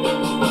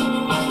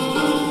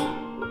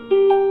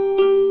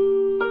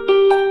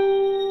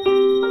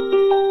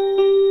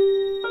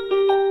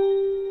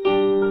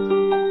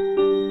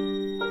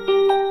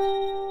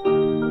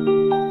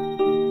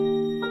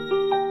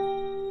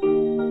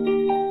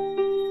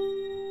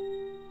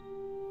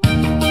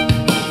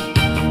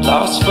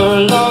 Lost for a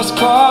lost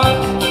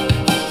cause,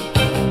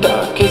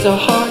 dark as a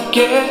heart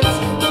gets.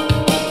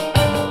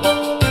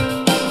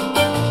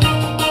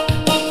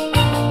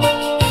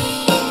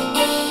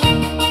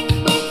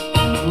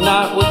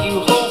 Not what you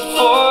hope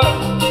for,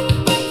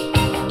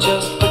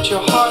 just what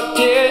your heart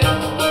did.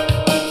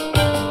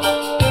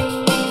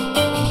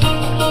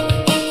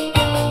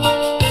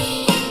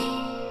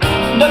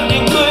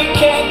 Nothing good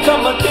can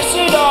come of this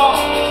at all.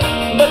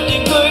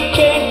 Nothing good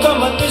can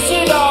come of this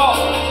at all.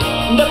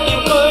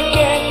 Nothing good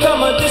can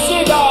come of this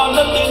at all.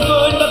 Nothing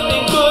good,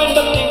 nothing good,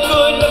 nothing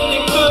good,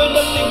 nothing good,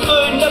 nothing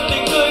good,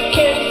 nothing good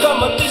can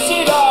come of this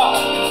at all.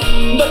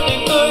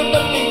 Nothing good,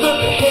 nothing good,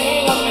 but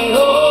hang up and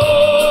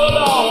hold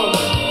on.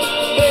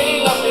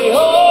 Hang up and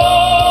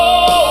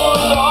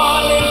hold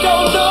on. They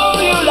don't know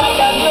you like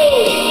I know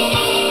you.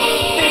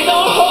 They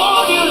don't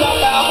hold you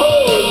like I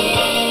hold you.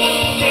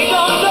 They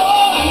don't know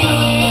you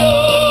at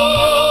all.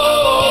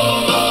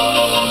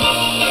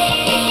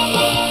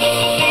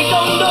 They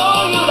don't know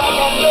you like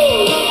I know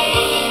you.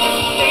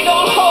 They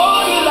don't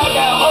hold you like I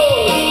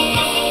hold you.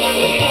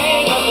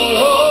 Hang up and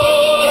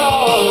hold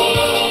on.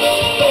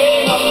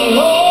 Hang up and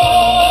hold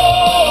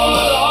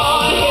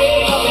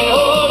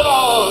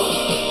on.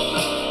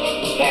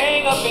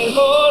 Hang up and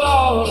hold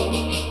on.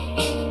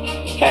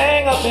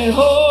 Hang up and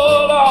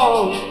hold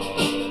on.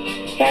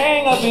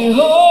 Hang up and hold on. Hang up and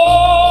hold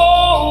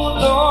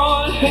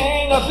on.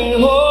 Hang up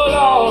and hold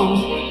on.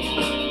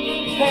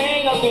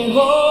 Hang up and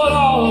hold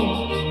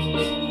on.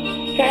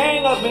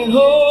 Hang up and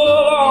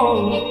hold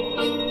on.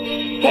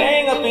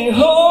 Hang up and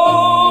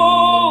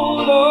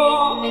hold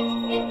on.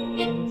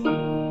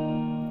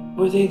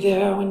 Were they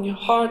there when your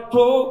heart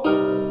broke?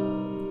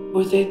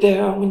 Were they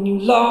there when you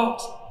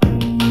lost?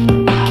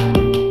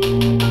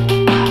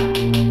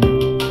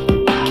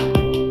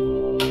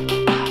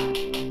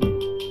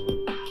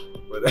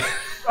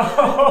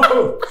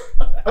 Oh,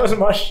 that was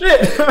my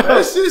shit.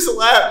 That shit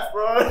slapped,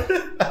 bro.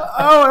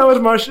 Oh, that was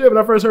my shit when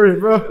I first heard it,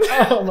 bro.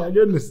 Oh my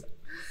goodness.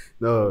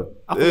 No,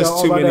 I there's forgot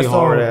all too about many that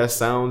hard song. ass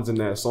sounds in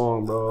that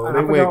song, bro. I They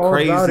forgot went all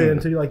about it crazy.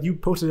 until you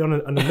put it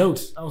on the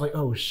notes. I was like,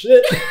 oh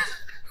shit.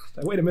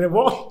 Like, wait a minute,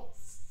 what?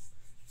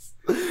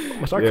 I'm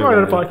gonna start Yeah, crying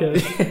on the man.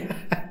 podcast.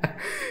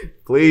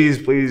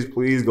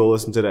 Please go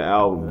listen to the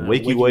album.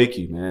 Wakey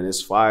Wakey, man.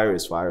 It's fire.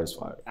 It's fire. It's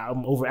fire.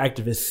 Album over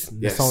activists. The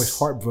Yes. song is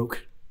Heartbroke.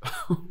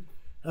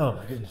 Oh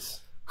my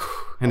goodness.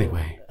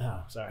 Anyway,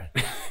 Oh, sorry.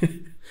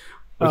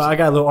 I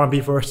got a little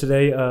R&B for us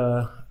today.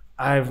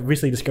 I've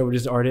recently discovered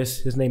this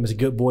artist. His name is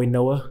Good Boy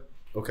Noah.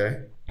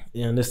 okay.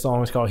 And this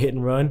song is called Hit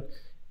and Run.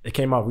 It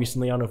came out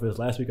recently. I don't know if it was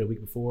last week or the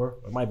week before.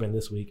 Or it might have been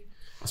this week.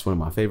 That's one of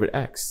my favorite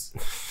acts.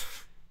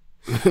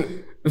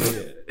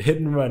 Hit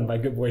and Run by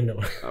Good Boy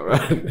Noah. All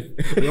right.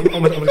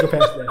 I'm gonna go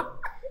past that.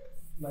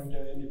 Not gonna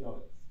get any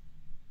thoughts.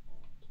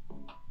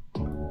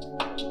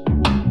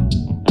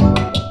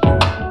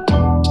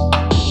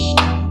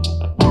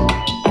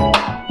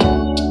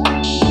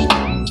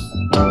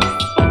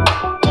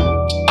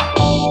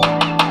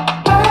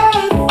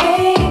 I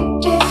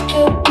think this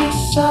could be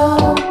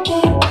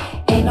something.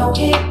 Ain't no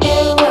hit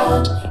and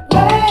run.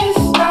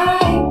 Last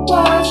night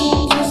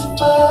wasn't just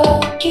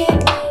fucking,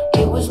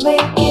 it was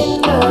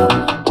making love.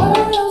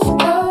 Worlds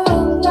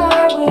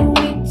collide when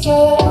we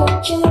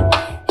touching,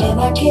 and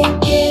I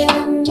can't get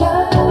enough.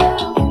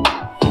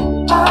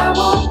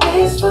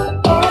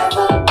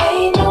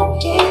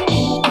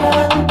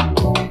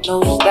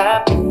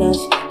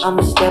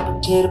 I'ma step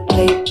up to the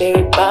plate,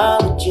 berry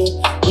bomb with you.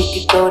 We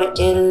could go to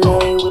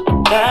Italy with the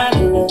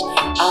gondola.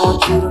 I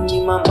want you to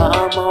meet my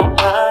mom on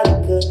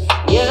Hanukkah,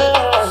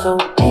 yeah. So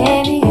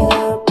Andy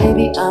up,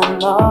 baby,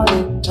 I'm all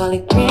in. Call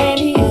it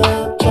Granny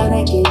up,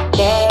 tryna get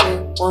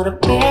married. Wanna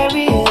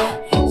marry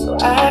her, so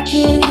I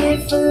could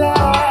live for life.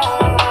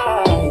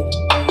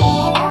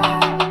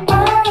 I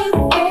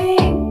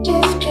think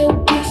this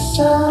could be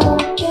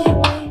something.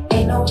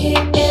 Ain't no hit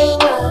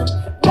and run.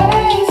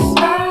 Last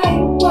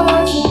night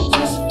wasn't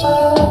just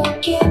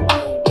fucking,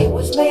 it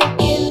was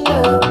making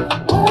love.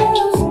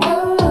 Worlds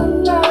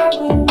collide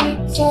when we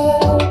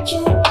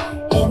touching,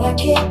 and I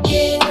can't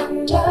get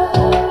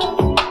enough.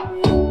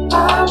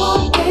 I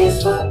want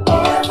this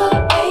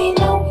forever, ain't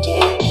no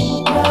hit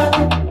and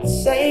run.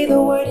 Say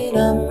the word and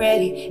I'm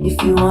ready.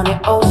 If you want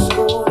it old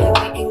school, then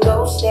we can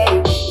go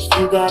steady. If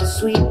you got a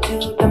sweet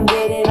tooth, I'm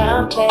getting,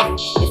 I'm petty.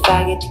 If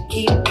I get to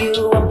keep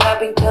you, I'm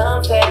popping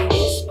confetti.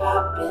 It's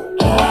popping.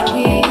 Can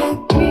we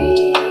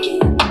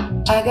agree?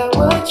 I got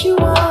what you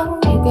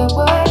want, you got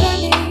what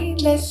I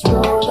need. Let's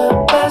roll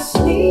up our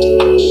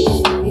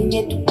sleeves and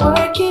get to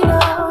working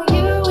on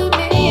you and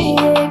me.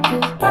 Yeah,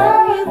 'cause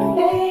I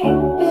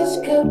think this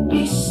could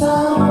be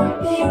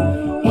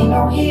something. Ain't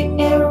no hit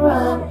and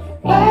run.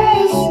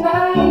 Last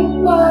night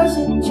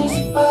wasn't just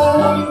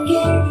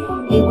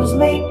fucking, it was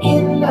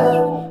making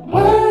love.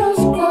 Worlds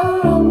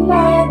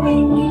collide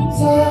when we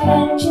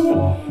touching,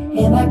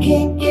 and I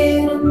can't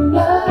get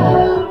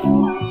enough.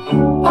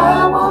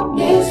 I want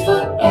this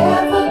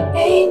forever,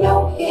 ain't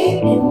no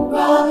hit and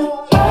run.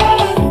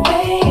 I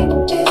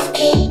think this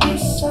could be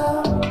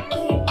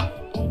something.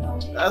 Ain't no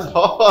hit. That's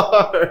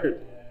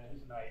hard.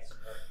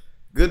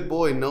 Good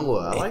boy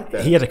Noah. I like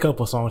that. He has a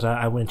couple songs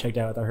I went and checked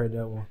out after I heard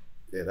that one.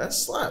 Yeah, that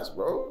slaps,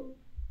 bro.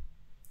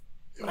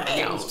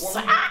 Damn,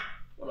 son.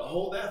 Wanna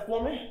hold that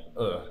for me?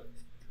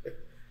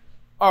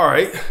 All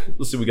right,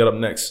 let's see what we got up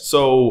next.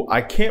 So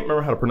I can't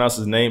remember how to pronounce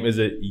his name. Is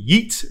it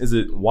Yeat? Is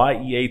it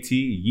Yeat?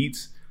 Yeat?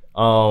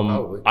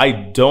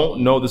 I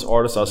don't know this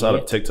artist outside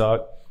of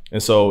TikTok,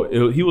 and so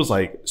he was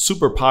like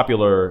super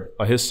popular.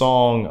 His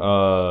song,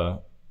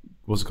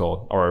 what's it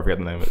called? All right, I forgot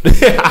the name of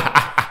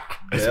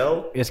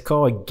it. It's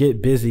called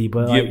Get Busy,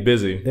 but like, Get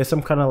Busy. there's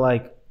some kind of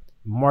like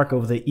mark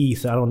over the E,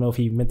 so I don't know if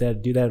he meant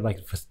that do that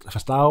like for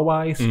style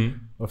wise,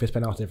 or if it's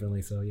pronounced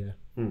differently. So yeah.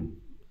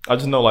 I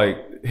just know like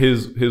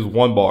his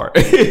one bar,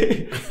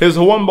 his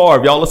one bar.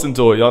 If y'all listen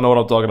to it, y'all know what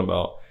I'm talking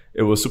about.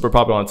 It was super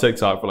popular on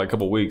TikTok for like a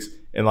couple of weeks,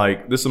 and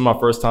like this is my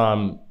first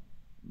time,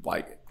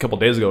 like a couple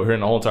of days ago,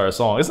 hearing the whole entire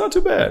song. It's not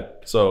too bad.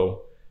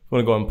 So I'm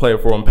gonna go and play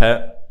it for him,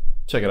 Pat.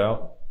 Check it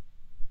out.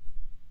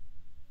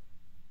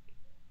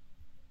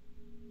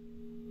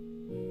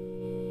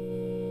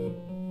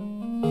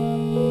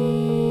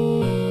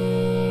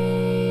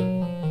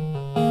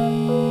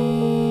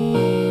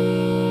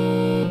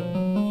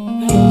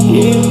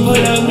 Yeah, put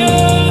up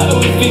now,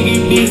 we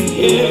think busy.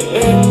 Yeah,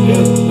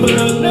 put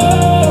up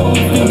now, we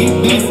think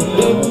busy.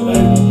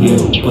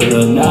 Yeah, put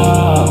up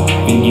now,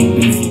 think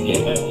busy.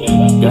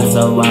 Yeah, got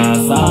some rhyme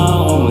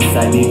song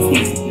inside the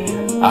teeth.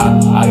 I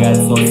got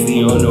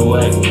saucy on the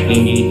way,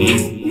 think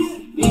busy.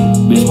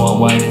 Bitch want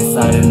white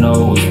inside the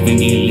nose,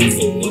 think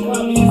listen.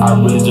 I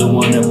really just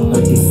wanna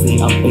Percocet,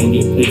 I'm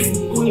thinking pissy.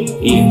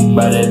 Yeah,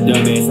 by that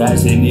dumb ass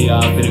action, nigga,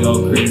 I'm finna go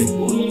crazy.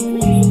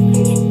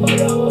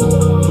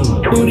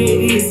 Who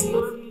did this?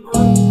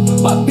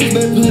 My bitch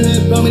been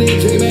pulling up, me they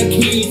drink my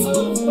keys.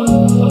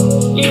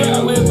 Yeah,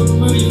 I went for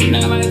real, you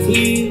not my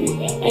team.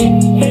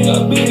 Hang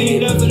up, baby,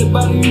 it up to the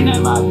bottom, you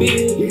not my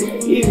bitch.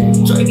 Yeah,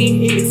 drinking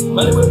hits,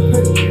 money with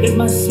her, that's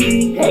my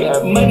shit. I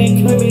got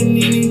money coming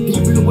in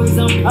different ways,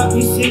 I'm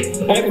popping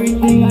shit.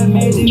 Everything I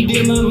imagined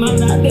in my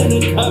mind, I done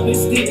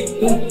accomplished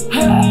it.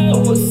 I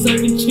was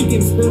serving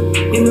chickens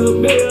in the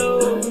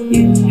bell.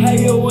 Yeah, how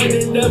you want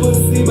to double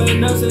C, but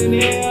no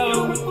Chanel.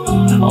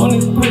 On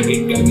this perk,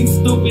 it got me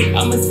stupid,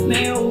 I'm a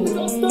snail.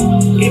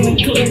 In the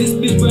club, this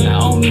bitch right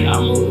on me,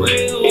 I'm a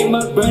real. And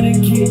my brother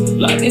kid,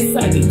 locked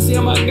inside the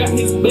gym, I got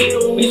his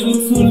bail. Bitch, we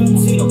too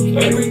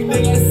legit,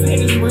 everything I said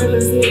is real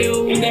as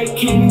hell. And that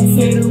kid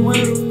said the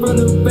real from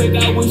the back,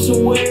 I wish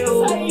you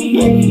well.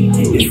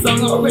 This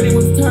song already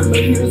was turned,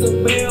 but here's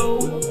a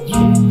bell.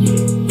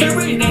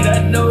 Every night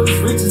I know it's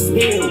rich as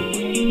hell.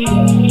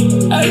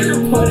 I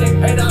just put it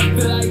and I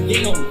feel like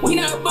damn. We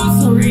not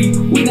bursary,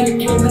 we not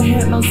getting the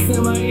hand, no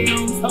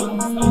semi-M's. I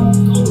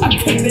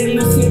cut that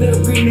little shit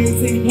up, green and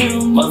take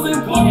him. Most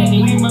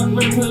importantly, my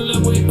friend pull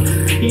up with,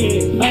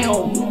 yeah, bam.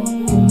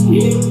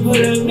 Yeah,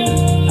 put up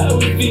now,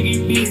 we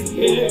thinking busy.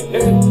 Yeah,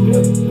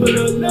 put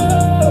up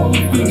now, we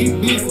thinking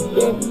busy.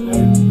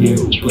 Yeah,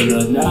 put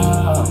up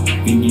now,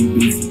 thinking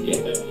busy.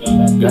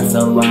 Yeah, got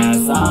some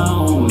rhyme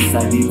song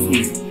inside the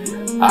teeth.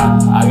 I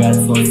got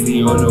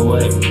saucy on the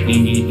way,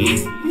 thinking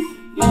this.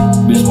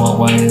 Bitch want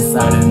white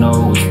inside the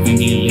nose,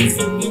 thinking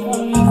listen.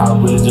 I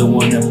really just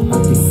wanna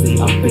Percocet,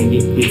 I'm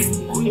thinking pissy.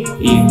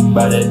 Yeah,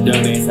 by that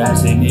dumb ass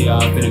action, nigga,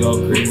 I'm finna go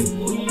crazy.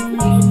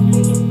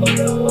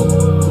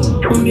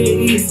 Who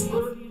did this?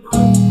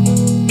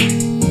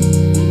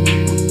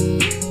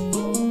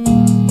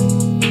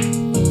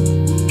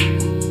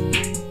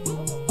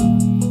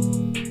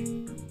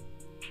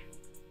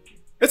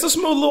 it's a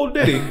smooth little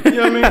ditty. You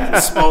know what I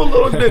mean? Smooth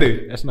little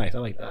ditty. That's nice. I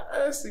like that.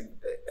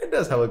 It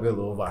does have a good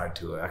little vibe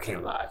to it. I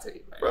can't lie to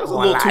you, man. Bro, it's a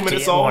little 2 minute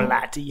I song. won't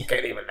lie to you.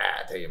 Can't even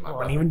lie to you, my I won't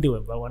brother. even do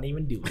it, bro. I won't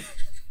even do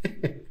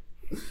it.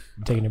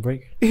 I'm taking a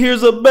break.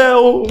 Here's a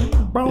bell.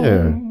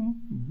 Yeah.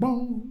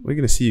 We're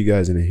gonna see you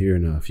guys here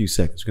in a few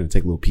seconds. We're gonna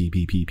take a little pee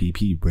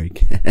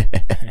break.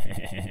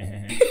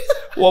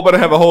 Well, I'm about to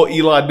have a whole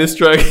Eli diss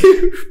track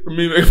for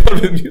me making fun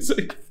of his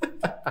music.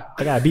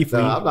 I got a beat for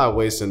No, you. I'm not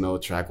wasting no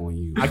track on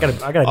you. I got a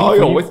beat Oh, for you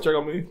gonna you. waste the track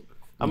on me?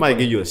 I might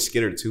give you a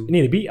skit or two. You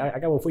need a beat? I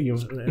got one for you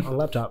on the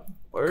laptop.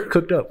 Word?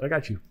 Cooked up. I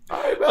got you.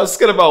 All right, man.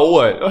 Skit about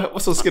what?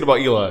 What's so skit about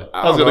Eli?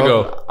 How's it gonna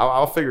go?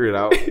 I'll figure it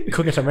out.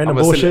 Cooking some I'm random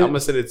gonna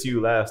bullshit. send it to you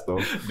last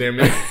though. Damn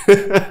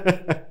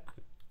it.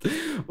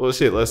 Well,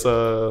 shit. Let's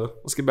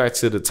get back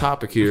to the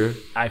topic here.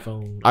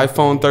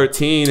 iPhone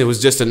 13. It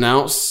was just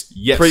announced.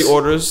 Yes.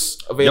 Pre-orders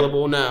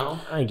available now.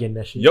 I ain't getting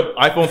that shit. Yep,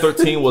 iPhone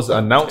 13 was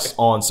announced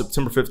on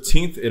September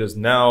 15th. It is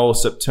now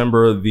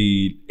September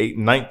the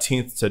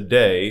 19th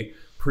today.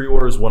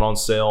 Pre-orders went on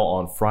sale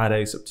on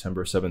Friday,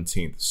 September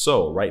 17th.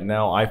 So right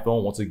now,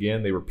 iPhone, once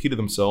again, they repeated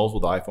themselves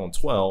with the iPhone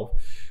 12.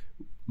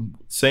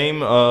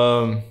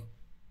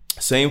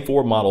 Same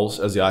four models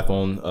as the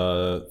iPhone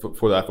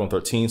for the iPhone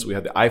 13. So we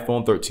have the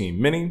iPhone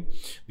 13 mini,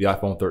 the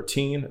iPhone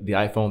 13, the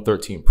iPhone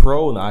 13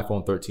 Pro, and the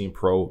iPhone 13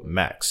 Pro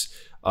Max.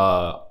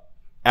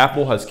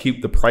 Apple has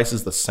kept the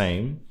prices the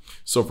same.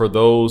 So for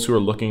those who are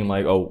looking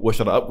like, oh, what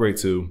should I upgrade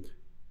to?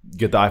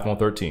 Get the iPhone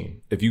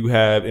 13. If you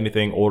have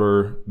anything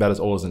older that is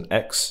old as an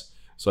X,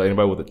 so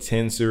anybody with a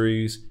 10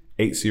 series,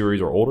 8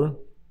 series or older,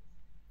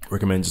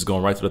 recommend just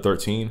going right to the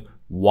 13.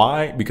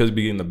 Why? Because you're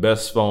getting the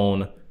best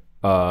phone,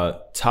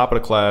 top of the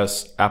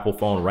class Apple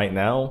phone right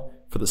now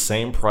for the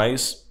same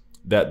price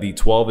that the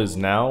 12 is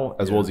now,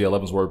 as well as the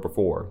 11s were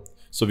before.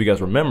 So if you guys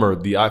remember,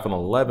 the iPhone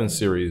 11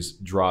 series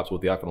drops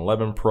with the iPhone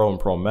 11 Pro and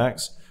Pro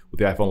Max,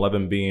 with the iPhone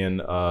 11 being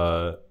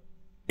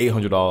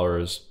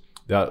 $800,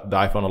 the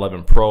iPhone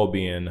 11 Pro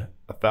being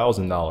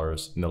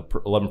 $1,000, and the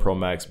 11 Pro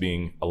Max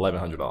being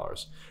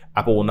 $1,100.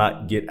 Apple will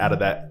not get out of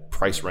that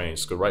price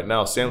range because right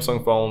now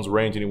Samsung phones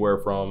range anywhere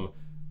from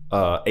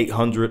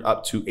 $800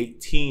 up to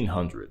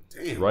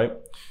 $1,800. Right?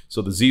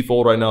 So the Z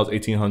Fold right now is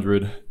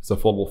 $1,800. It's a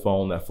foldable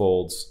phone that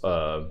folds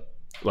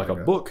like a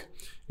book.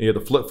 And you have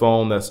the flip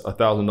phone that's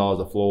 $1,000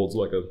 that folds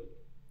like a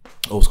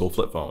old school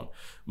flip phone.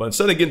 But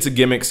instead of getting to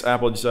gimmicks,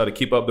 Apple decided to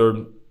keep up their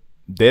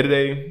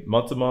day-to-day,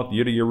 month-to-month,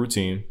 year-to-year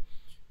routine.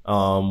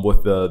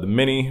 With the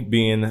mini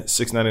being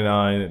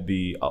 $699,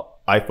 the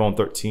iPhone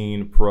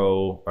 13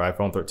 Pro or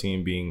iPhone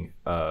 13 being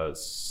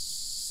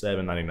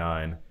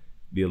 $799,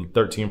 the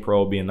 13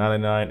 Pro being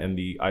 $99, and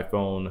the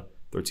iPhone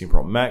 13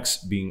 Pro Max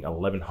being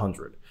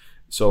 $1,100.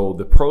 So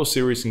the Pro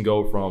series can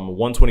go from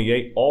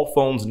 128. All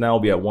phones now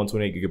will be at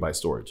 128 gigabyte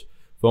storage.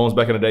 Phones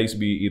back in the day used to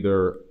be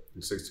either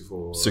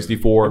 64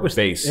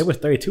 base. It was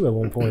 32 at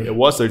one point. It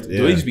was 32.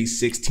 It used to be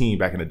 16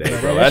 back in the day,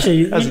 bro. That's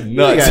You nuts.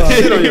 got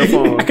shit on your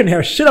phone. I couldn't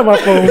have shit on my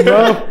phone,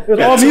 bro. It was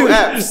all music.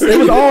 apps. It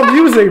was all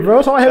music, bro.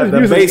 That's all I had was The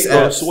music. base I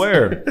apps.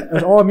 swear. It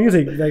was all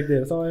music like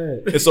this. That's all I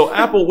had. And so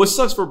Apple, what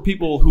sucks for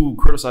people who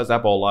criticize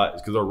Apple a lot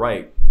is because they're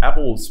right.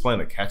 Apple is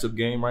playing a catch-up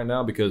game right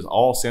now because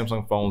all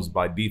Samsung phones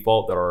by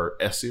default that are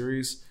S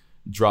series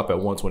drop at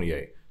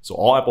 128. So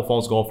all Apple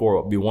phones going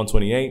forward will be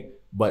 128,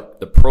 but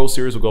the Pro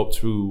series will go up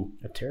to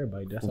A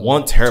terabyte. That's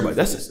 1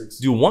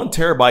 terabyte. Dude, 1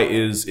 terabyte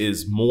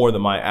is more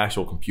than my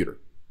actual computer.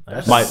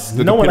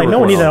 The no one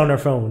computer needs that recording on their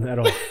phone at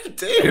all.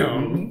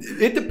 Damn.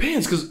 It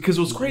depends because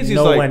what's crazy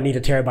No is like, one needs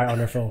a terabyte on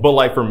their phone. but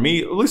like for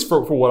me, at least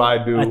for what I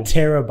do, A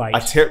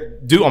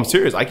terabyte. Dude, I'm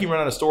serious. I keep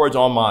running out of storage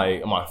on my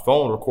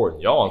phone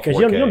recording y'all on 4K.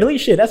 Because you don't delete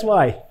shit. That's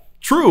why.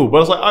 True,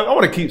 but it's like I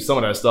want to keep some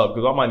of that stuff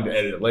because I might need to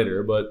edit it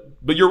later.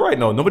 But you're right.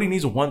 No, nobody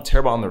needs a 1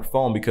 terabyte on their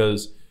phone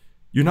because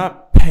you're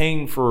not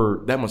paying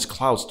for that much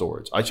cloud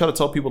storage. I try to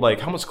tell people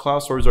like how much cloud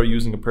storage are you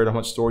using compared to how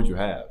much storage you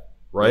have,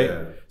 right?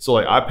 Yeah. So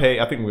like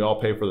I think we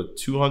all pay for the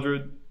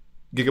 200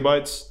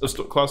 gigabytes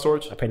of cloud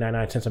storage. I pay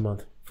 99 cents a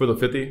month. For the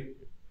 50.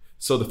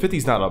 So the 50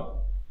 is not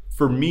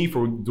for me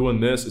for doing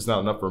this. It's not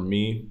enough for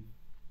me.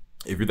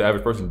 If you're the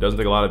average person who doesn't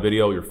take a lot of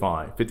video, you're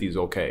fine. 50 is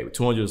okay. But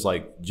 200 is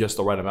like just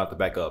the right amount to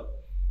back up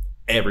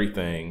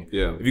everything.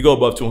 Yeah. If you go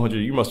above 200,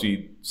 you must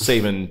be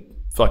saving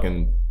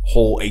fucking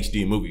whole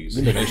HD movies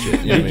and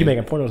shit. You're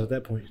making pornos at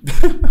that point.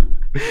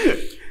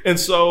 And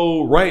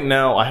so right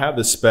now I have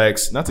the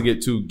specs, not to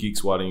get too geek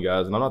squatting you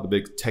guys, and I'm not the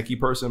big techie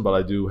person, but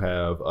I do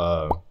have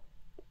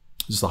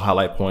just the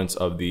highlight points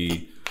of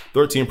the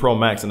 13 Pro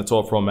Max and the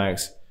 12 Pro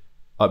Max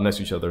up next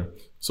to each other.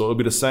 So it'll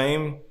be the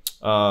same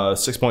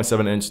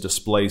 6.7 inch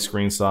display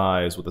screen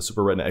size with a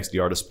Super Retina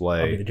XDR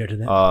display. I'll be the judge of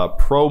that.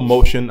 Pro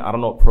Motion, I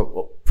don't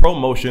know, Pro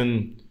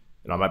Motion,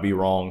 and I might be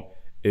wrong,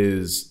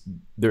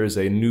 there is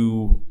a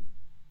new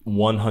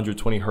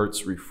 120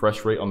 hertz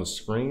refresh rate on the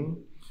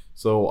screen.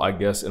 So I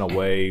guess in a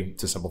way,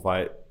 to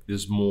simplify it,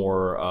 there's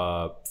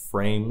more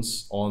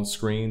frames on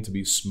screen to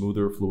be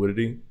smoother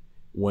fluidity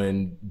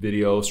when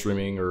video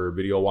streaming or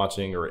video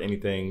watching or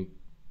anything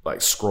like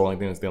scrolling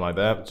things like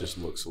that. It just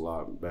looks a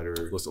lot better.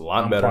 Looks a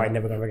lot I'm better. probably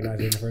never gonna recognize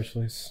it in the first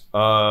place.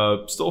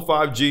 Still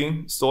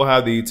 5G. Still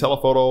have the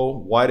telephoto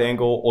wide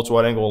angle, ultra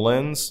wide angle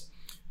lens.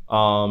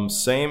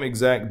 Same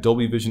exact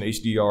Dolby Vision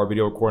HDR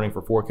video recording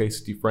for 4K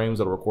 60 frames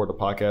that'll record the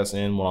podcast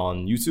in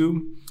on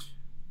YouTube.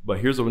 But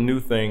here's a new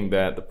thing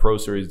that the Pro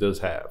Series does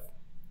have: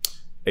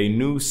 a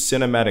new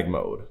cinematic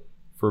mode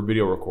for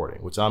video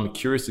recording, which I'm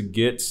curious to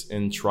get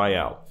and try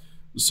out.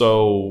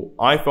 So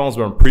iPhones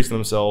have been preaching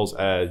themselves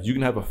as you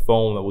can have a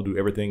phone that will do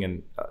everything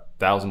in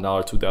 $1,000,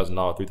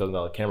 $2,000,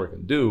 $3,000 camera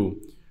can do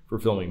for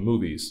filming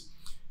movies.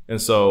 And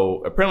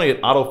so apparently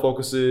it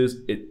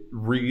autofocuses, it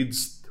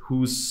reads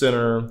who's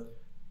center,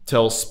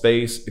 tells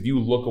space. If you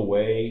look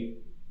away,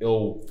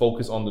 it'll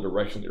focus on the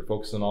direction that you're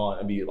focusing on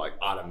and be like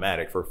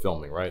automatic for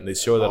filming, right? And they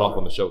show that off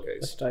on the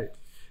showcase. That's tight.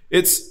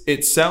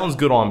 It sounds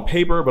good on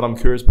paper, but I'm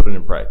curious to put it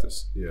in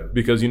practice. Yeah.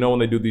 Because when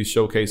they do these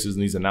showcases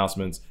and these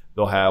announcements,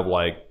 they'll have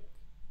like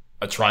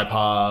a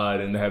tripod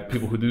and they have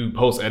people who do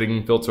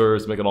post-editing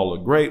filters to make it all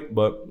look great,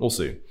 but we'll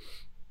see.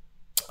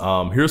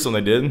 Here's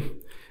something they did.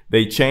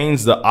 They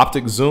changed the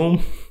optic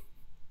zoom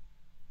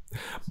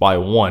by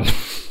 1.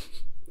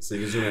 So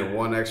you can zoom in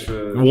one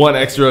extra. 1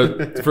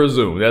 extra for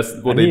zoom. That's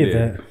what they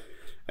did.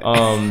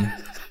 That.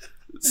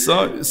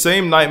 So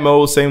same night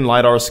mode, same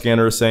LiDAR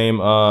scanner, same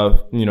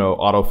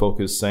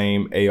autofocus,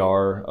 same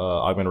AR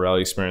augmented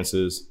reality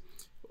experiences.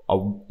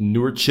 A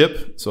newer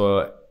chip, so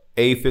a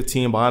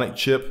A15 Bionic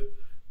chip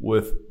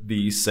with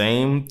the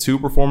same 2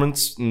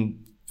 performance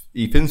and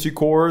efficiency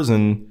cores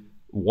and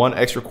 1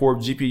 extra core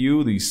of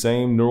GPU, the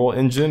same neural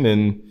engine,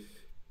 and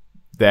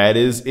that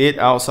is it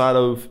outside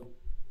of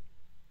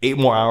 8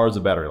 more hours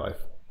of battery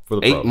life for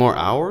the Pro. 8 more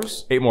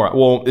hours? 8 more.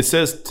 Well, it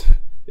says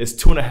it's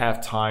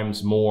 2.5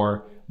 times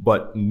more,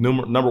 but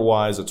number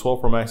wise, the 12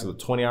 Pro Max has a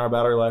 20-hour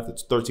battery life.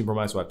 The 13 Pro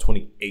Max will have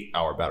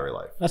 28-hour battery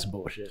life. That's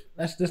bullshit.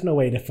 There's no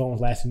way the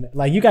phone's lasting.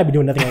 Like you gotta be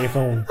doing nothing on your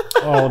phone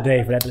all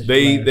day for that.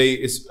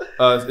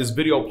 It's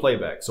video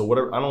playback. So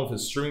whatever, I don't know if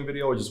it's streaming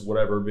video or just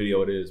whatever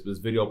video it is, but it's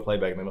video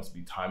playback. And they must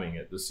be timing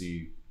it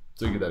to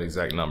get that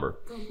exact number.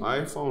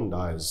 My phone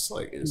dies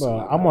like instantly.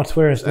 Bro, I'm on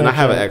Twitter and I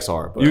have an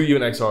XR. But You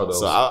an XR though.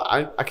 so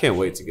I can't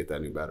wait to get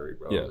that new battery,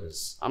 bro. Yeah.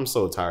 Because I'm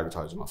so tired of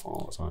charging my phone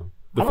all the time.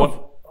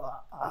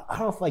 I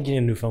don't feel like getting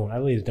a new phone. I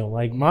really just don't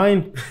like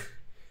mine.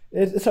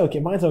 It's okay.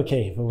 Mine's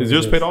okay. For what Is it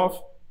yours paid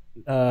off?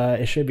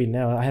 It should be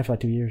now. I have for like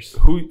 2 years.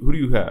 Who do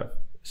you have?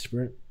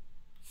 Sprint.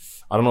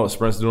 I don't know what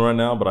Sprint's doing right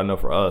now, but I know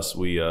for us,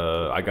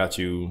 I got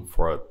you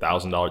for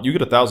 $1,000. You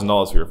get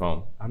 $1,000 for your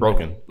phone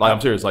broken.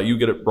 I'm serious. Like you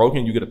get it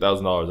broken, you get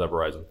 $1,000 at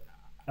Verizon.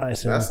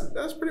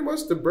 That's pretty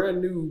much the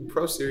brand new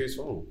Pro Series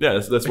phone. Yeah,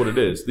 that's what it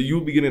is.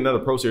 You'll be getting another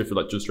Pro Series for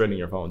like just trading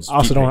your phone. I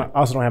also don't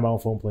have my own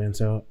phone plan,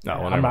 so No,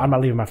 I'm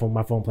not leaving my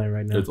phone plan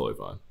right now. It's totally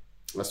fine.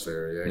 That's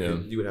fair. Yeah.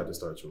 You would have to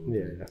start your own.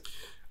 Yeah.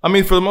 I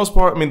mean, for the most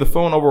part, the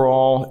phone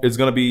overall is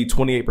going to be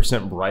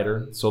 28%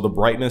 brighter. So the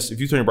brightness, if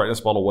you turn your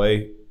brightness all the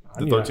way,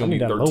 the 13 will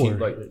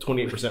be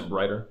 28%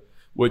 brighter.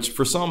 Which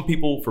for some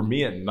people, for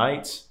me at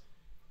night,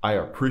 I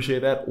appreciate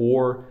that.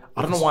 Or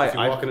I don't know why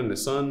I walking in the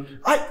sun.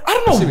 I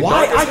don't know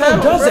why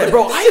iPhone does that,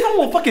 bro. iPhone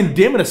will fucking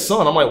dim in the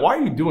sun. I'm like, why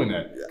are you doing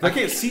that? I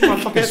can't see my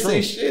fucking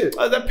screen. Shit.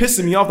 That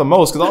pisses me off the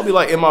most because I'll be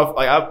like at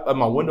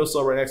my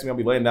windowsill right next to me. I'll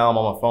be laying down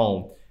on my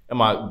phone and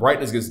my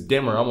brightness gets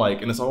dimmer. I'm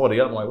like, and it's already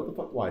up. I'm like, what the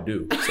fuck do I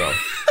do? So, and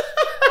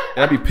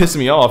that'd be pissing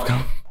me off.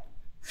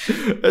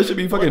 That should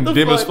be fucking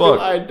dim as fuck.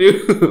 I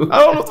do. I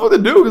don't know what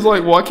to do because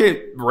I can't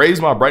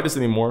raise my brightness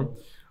anymore.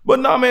 But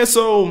nah, man.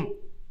 So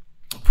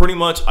pretty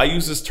much, I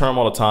use this term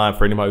all the time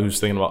for anybody who's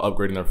thinking about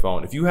upgrading their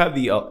phone. If you have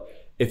the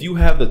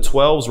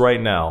 12s right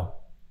now,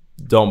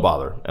 don't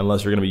bother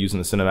unless you're going to be using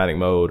the cinematic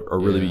mode or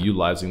really be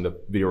utilizing the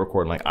video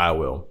recording like I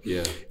will.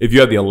 Yeah. If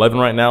you have the 11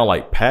 right now,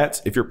 like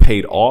Pat's, if you're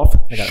paid off,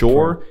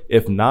 sure.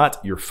 If not,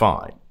 you're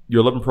fine.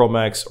 Your 11 Pro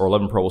Max or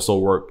 11 Pro will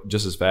still work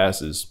just as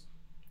fast as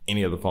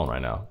any other phone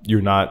right now.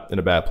 You're not in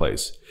a bad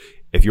place.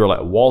 If you're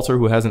like Walter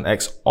who has an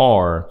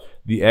XR,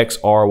 the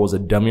XR was a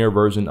dummier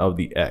version of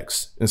the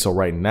X. And so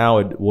right now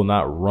it will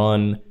not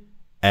run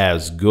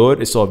as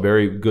good. It's still a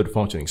very good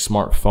functioning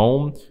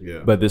smartphone. Yeah.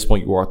 But at this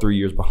point you are 3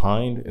 years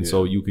behind. And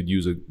so you could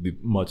use the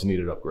much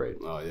needed upgrade.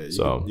 Oh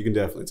yeah. You can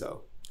definitely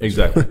tell.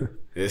 Exactly.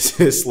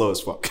 It's slow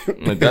as fuck.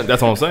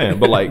 That's what I'm saying.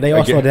 But like they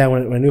all slow down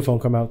when a new phone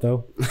come out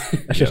though.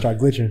 That shit start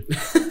glitching.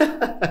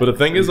 But the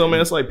thing is though, man,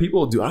 it's like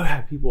people do. I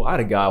had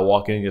a guy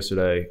walk in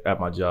yesterday at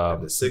my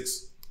job. The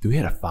 6. Dude, he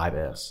had a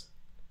 5S.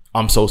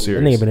 I'm so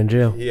serious. That nigga been in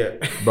jail. Yeah,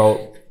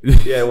 bro.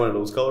 Yeah, one of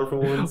those colorful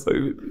ones.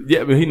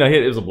 Yeah, but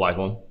it was a black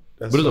one.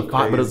 But it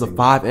was a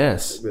 5S.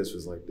 This bitch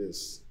was like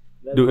this.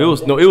 Dude, it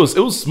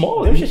was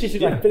small. Them shit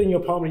should like fit in your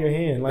palm of your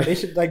hand. Like they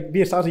should like be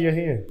the size of your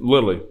hand.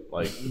 Literally,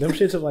 like them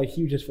shits are like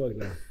huge as fuck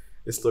now.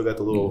 It still got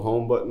the little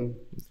home button.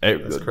 Hey,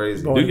 that's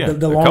crazy. Bro,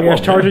 the long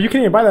ass charger, you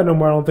can't even buy that no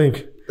more. I don't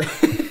think.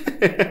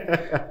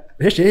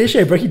 His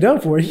shit break you down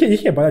for it. You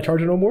can't buy that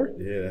charger no more.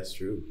 Yeah, that's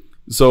true.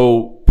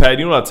 So Pat,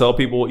 you know what I tell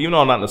people? Even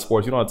though I'm not in the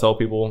sports, you know what I tell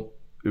people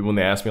when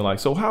they ask me like,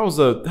 so how's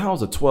the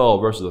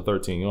 12 versus the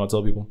 13? You know what I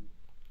tell people?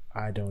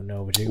 I don't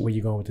know. Where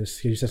you going with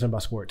this? You said something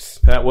about sports.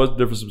 Pat, what's the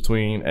difference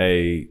between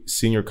a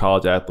senior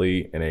college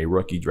athlete and a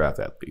rookie draft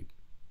athlete?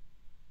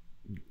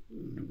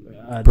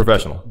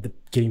 Professional.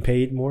 Getting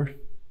paid more?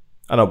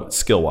 I know, but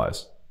skill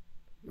wise.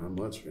 Not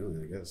much,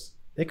 really. I guess.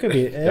 It could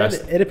be.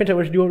 It depends on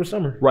what you do over the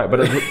summer. Right, but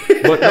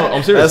no,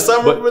 I'm serious.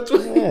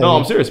 No,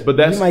 I'm serious. But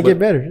that's you might get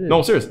better. Yeah. No,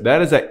 I'm serious.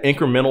 That is that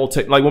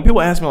incremental. Like when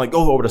people ask me, like,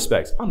 go over the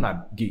specs. I'm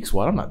not Geek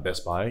Squad. I'm not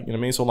Best Buy. You know what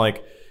I mean? So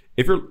like,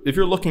 if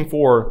you're looking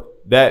for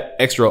that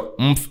extra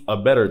oomph, a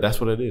better, that's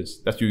what it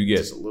is. That's what you get.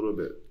 Just a little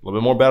bit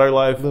more battery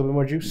life, A little bit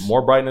more juice.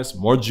 more brightness,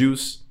 more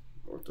juice,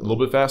 a little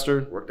bit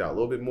faster. Worked out a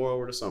little bit more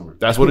over the summer.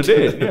 That's what it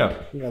did.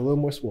 Yeah, You got a little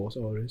more swole. That's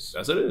all it is.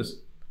 that's what it is.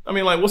 I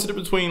mean, like, what's the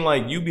difference between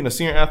like you being a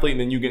senior athlete and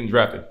then you getting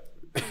drafted?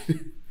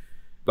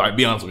 Like,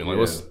 be honest with me. Like,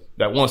 what's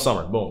that one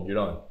summer? Boom, you're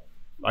done.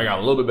 I got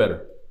a little bit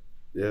better.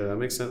 Yeah, that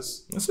makes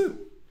sense. That's it.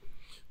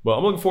 But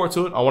I'm looking forward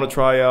to it. I want to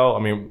try out. I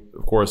mean,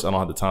 of course, I don't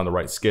have the time to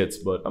write skits,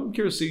 but I'm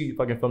curious to see if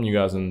I can film you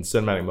guys in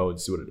cinematic mode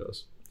to see what it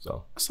does.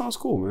 So That sounds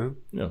cool, man.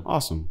 Yeah.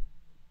 Awesome.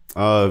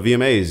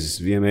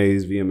 VMAs.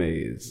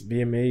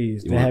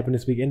 VMAs. That happened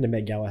this week, and the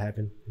Met Gala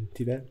happened.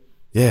 See that?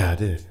 Yeah, I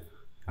did.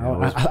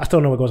 I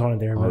still know what goes on in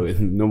there,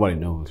 man. Nobody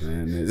knows,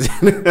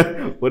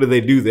 man. What do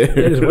they do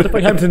there? What the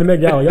fuck happens in the Met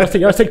Gala?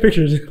 Y'all take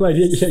pictures. Like,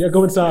 y'all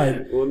go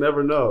inside. We'll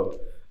never know.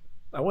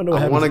 I want to know what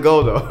I happens. want to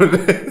go though.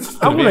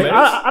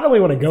 I don't really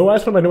want to go. I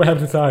just want to know what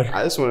happens inside.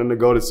 I just wanted to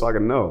go so I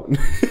can know.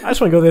 I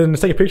just want to go there and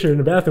take a picture in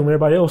the bathroom with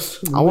everybody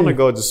else. I want to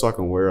go just so I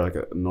can wear like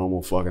a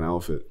normal fucking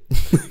outfit.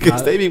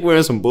 Because they be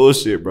wearing some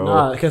bullshit, bro.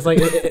 Nah, because like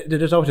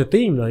there's always a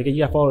theme. Like you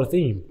got to follow the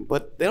theme.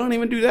 But they don't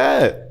even do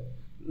that.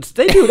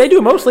 They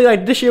do mostly.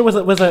 Like this year was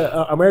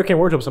a American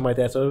wardrobe, something like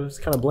that. So it was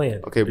kind of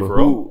bland. Okay, but For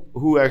real?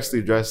 who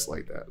actually dressed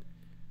like that?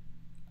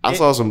 I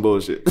saw some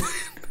bullshit.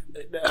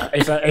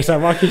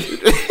 A$AP Rocky,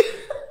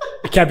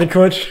 Captain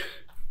Crunch.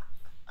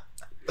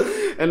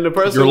 And the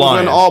person You're was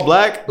lying. in all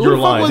black. Who You're the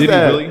fuck lying. was Did he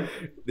that? really?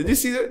 Did you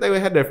see that they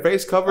had their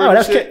face covered? Oh, and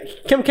that's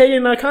shit? Kim K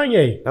and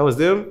Kanye. That was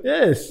them.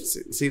 Yes,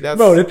 See, that's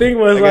bro. The thing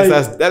was I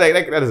guess like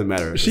that doesn't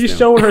matter. It's she's them.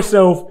 showing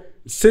herself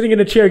sitting in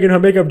a chair getting her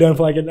makeup done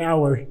for like an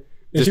hour. And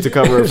Just to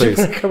cover her face.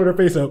 Cover her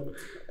face up.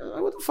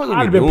 What the fuck are I'd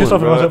you have been doing, pissed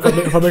off bro?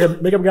 if I'm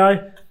a makeup guy.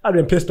 I'd have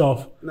been pissed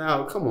off.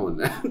 Now, come on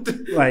now.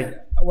 Like,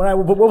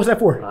 what was that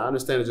for? I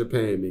understand that you're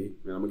paying me,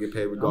 and I'm gonna get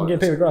paid regardless. getting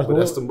paid regardless, But but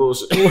that's some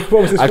bullshit.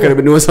 what was this I for? could have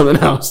been doing something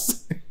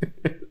else.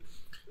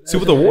 See,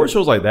 with award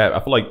shows like that, I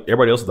feel like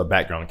everybody else is the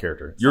background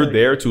character. You're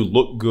there to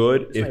look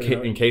good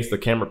in case the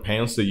camera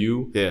pans to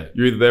you. Yeah.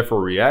 You're either there for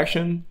a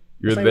reaction,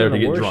 you're It's not there even to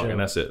an get award drunk, show. and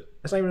that's it.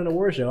 It's not even an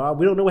award show.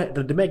 We don't know what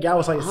the Met Gala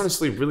was like. I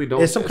honestly really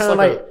don't. It's some kind of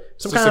like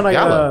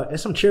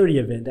it's some charity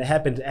event that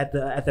happens at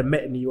the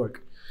Met in New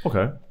York.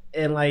 Okay.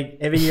 And like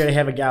every year they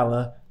have a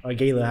gala or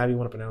gala, however you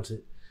want to pronounce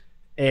it.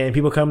 And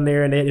people come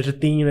there and there's a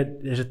theme.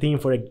 There's a theme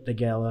for the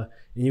gala,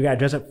 and you got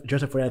to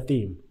dress up for that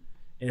theme.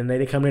 And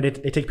they come there, they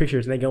take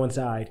pictures, and they go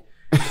inside.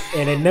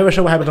 And they never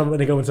show what happens when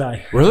they go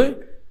inside. Really?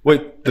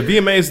 Wait, the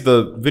VMA is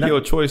the Video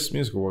Choice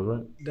Music Awards,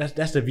 right?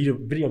 That's the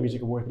video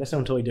music award. But that's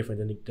something totally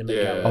different than the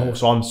Met Gala. Oh,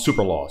 so I'm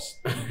super lost.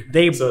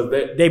 They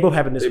both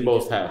happened this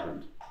week.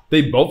 happened.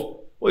 They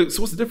both? Wait,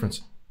 so what's the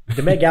difference?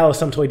 The Met Gala is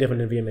something totally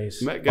different than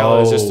VMAs. Met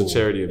Gala is just Oh. a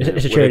charity event.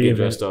 It's a where charity they get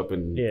event. dressed up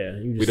and Yeah,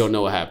 you we just- don't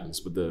know what happens.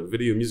 But the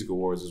Video Music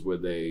Awards is where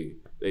they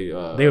They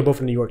were both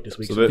in New York this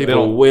week. So So they people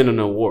don't- win an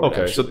award.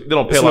 Okay, so actually. they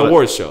don't pay It's a lot an of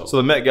award show. So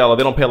the Met Gala,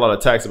 they don't pay a lot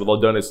of taxes, but they'll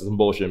donate some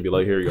bullshit and be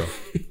like, here you go.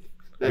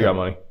 You got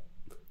money.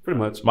 Pretty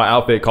much. My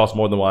outfit costs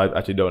more than what I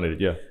actually donated,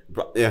 yeah.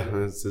 Yeah,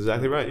 that's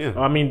exactly right. Yeah,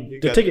 I mean,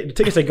 You the got-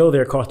 tickets that go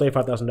there cost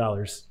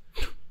 $35,000.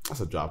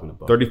 that's a drop in the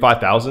bucket.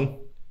 35,000?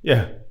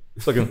 Yeah.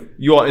 It's looking,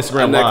 you on A Instagram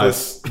Live.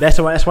 necklace. That's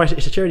why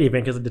it's a charity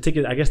event because the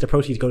ticket. I guess the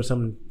proceeds go to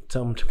some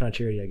kind of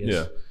charity. I guess.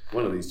 Yeah.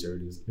 One of these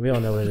charities. We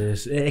don't know what it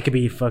is. It could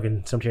be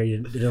fucking some charity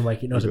that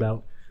nobody knows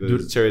about.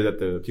 The charity that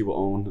the people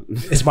own.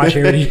 It's my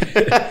charity.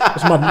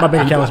 It's my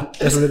bank account.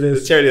 That's what it The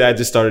is. charity that I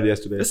just started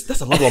yesterday.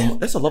 That's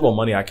a level of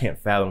money I can't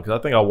fathom because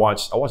I think I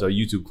watched a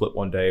YouTube clip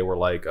one day where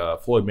like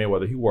Floyd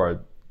Mayweather, he wore a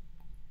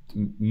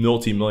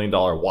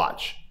multi-million-dollar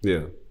watch.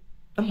 Yeah.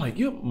 I'm like,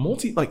 you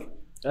have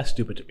That's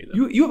stupid to me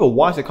though. you have a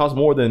watch that costs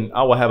more than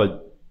I will have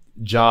a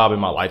job in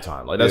my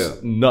lifetime. Like that's Yeah.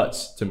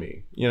 nuts to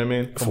me. You know what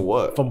I mean? For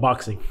what? From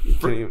boxing,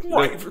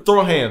 Right, for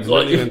throwing hands. You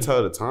Like, can't even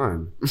tell the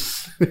time. you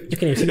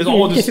can't even see, It's you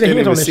all can't just- see the You can't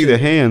hands on even this see shit. the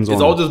hands on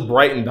it's all it. just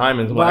bright and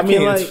diamonds. I'm But I like, mean,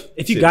 can't- like,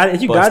 if you shit got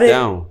it, bust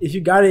down. if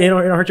you got it, and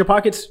it'll hurt your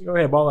pockets. Go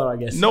ahead, ball out. I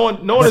guess. no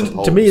one is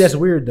To me, that's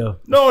weird though.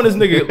 no this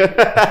nigga.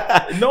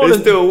 No one It's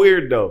is still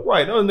weird though.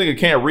 right. No this nigga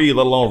can't read,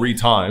 let alone read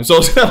time. So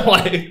it's not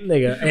like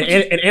Nigga,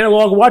 an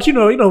analog watch. You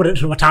know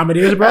what time it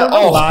is, bro. Don't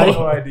Oh, lie.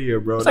 No idea,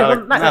 bro. It's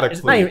like, Not a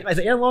it's clue. not even. It's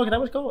an analog. Is that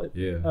what it's called?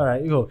 Yeah. All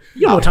right, you go.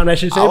 You know what time that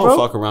shit say, I would bro?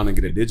 fuck around and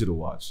get a digital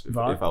watch if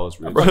Bro. I was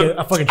rich.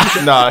 A fucking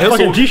G-Shock. Nah, he'll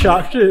fucking so-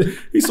 G-Shock. Shit. he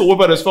used to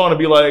whip out his phone and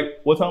be like,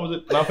 "What time is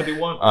it?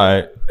 9:51." All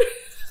right.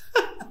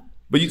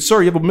 But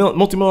sir, you have a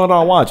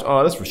multi-million-dollar watch.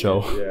 Oh, that's for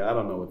show. Yeah, I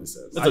don't know what this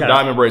says. It's a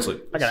diamond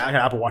bracelet. I got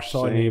Apple Watch. That's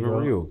all I Shit need, ain't even bro.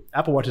 real.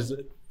 Apple Watch is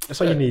that's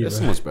all you need, That's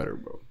so bro. much better,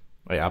 bro.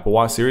 Hey, Apple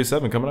Watch Series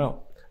 7 coming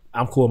out.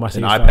 I'm cool with my An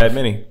Series iPad 5.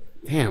 Mini.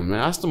 Damn,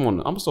 man, I'm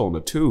still on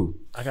the 2.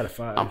 I got a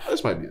 5.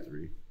 This might be a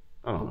 3.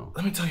 I don't know.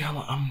 Let me tell you,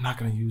 I'm not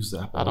gonna use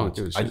that. I don't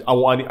give a shit.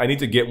 I need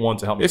to get one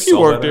to help me. If you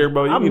sell work better. there,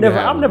 bro, I'm never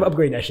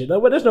upgrading that shit though.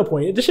 But there's no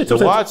point. This shit To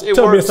took watch, it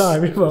me a works.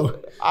 time, bro.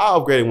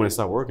 I'll upgrade it when it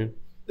stops working.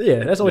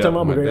 Yeah, that's the only time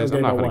I'm I'm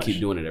upgrading. not gonna keep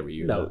doing it every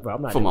year. No, though. bro,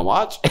 I'm not for my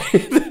watch.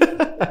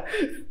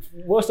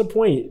 What's the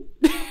point?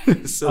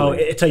 Silly. Oh,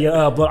 it tell you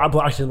blood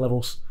oxygen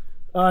levels.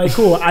 All right,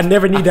 cool. I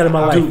never need that in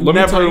my life. Dude, let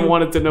me Never tell you,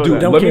 wanted to know dude, that.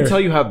 Don't let care. me tell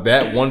you how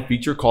that one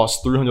feature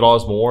costs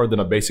 $300 more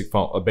than a basic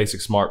phone, a basic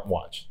smart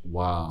watch.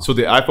 Wow. So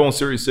the iPhone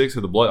Series 6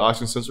 has the blood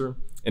oxygen sensor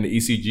and the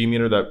ECG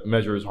meter that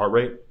measures heart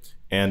rate,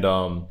 and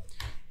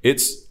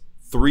it's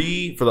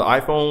 $3 for the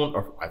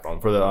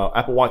iPhone for the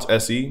Apple Watch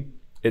SE.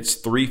 It's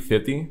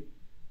 $350.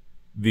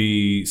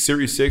 The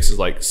Series 6 is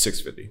like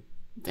 $650.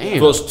 Damn.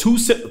 Those two,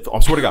 I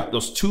swear to God,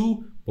 those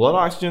two blood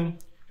oxygen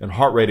and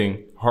heart rate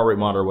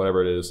monitor,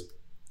 whatever it is,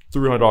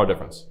 $300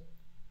 difference.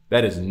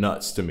 That is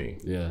nuts to me.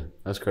 Yeah,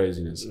 that's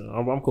craziness.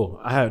 I'm cool.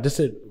 I have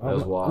this. Is, I'm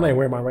That's wild. not even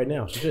wearing mine right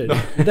now. So shit.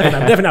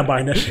 definitely not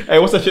buying that shit. Hey,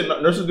 what's that shit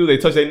nurses do? They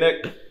touch their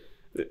neck.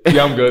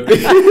 Yeah, I'm good.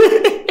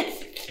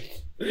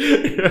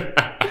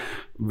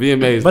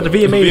 VMAs. But the though.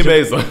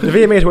 VMAs, the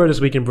VMAs were this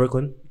week in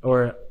Brooklyn,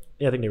 or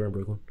yeah, I think they were in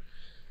Brooklyn.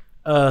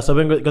 So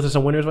we're gonna go through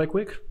some winners right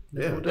quick.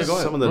 Yeah,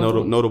 some of the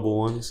notable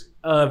ones.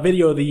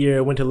 Video of the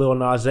year went to Lil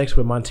Nas X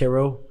with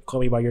Montero.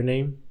 Call Me by Your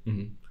Name.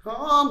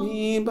 Call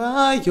me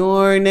by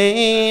your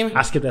name.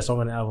 I skipped that song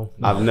on the album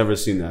I've never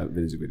seen that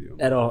music video.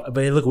 at all,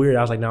 but it looked weird.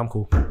 I was like, nah, I'm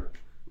cool.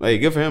 Hey,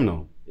 good for him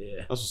though. Yeah.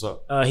 That's what's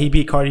up. He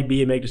beat Cardi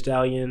B and Meg Thee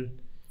Stallion.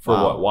 For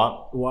Wow.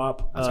 what?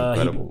 WAP? WAP. That's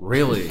incredible.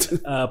 Really?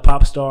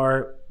 Pop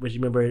Star, which you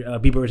remember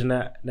Bieber was in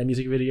that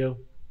music video.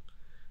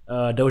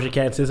 Doja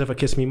Cat and SZA for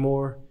Kiss Me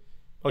More.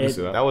 I can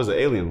see that. That was the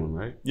alien one,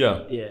 right?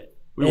 Yeah. Yeah.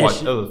 We Ed watched.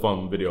 She- That was a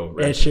fun video.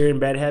 Ed Sheeran,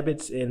 Bad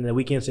Habits, and The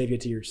Weeknd, Save Your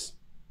Tears.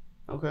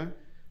 Okay.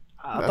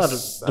 I thought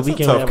That's the a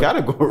Weeknd tough would have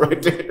category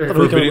right there.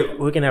 For video-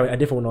 we can have a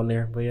different one on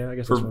there, but yeah, I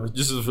guess that's fine.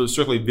 Just for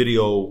strictly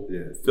video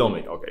Yeah.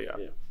 filming. Okay,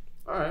 yeah.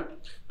 All right.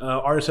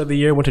 Artist of the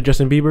year went to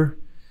Justin Bieber.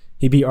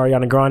 He beat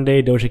Ariana Grande,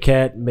 Doja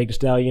Cat, Meg Thee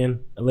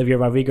Stallion, Olivia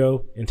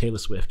Rodrigo, and Taylor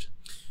Swift.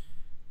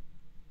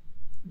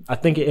 I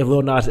think if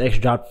Lil Nas X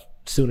dropped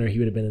sooner, he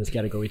would have been in this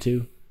category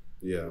too.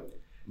 Yeah.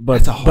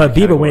 But a hard Bieber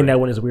category. winning that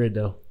one is weird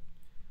though.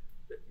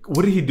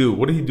 What did he do?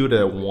 What did he do to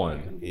that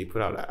one? He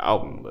put out an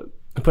album, but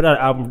He put out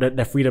an album,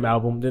 that Freedom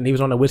album. Then he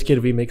was on the Wizkid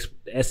remix,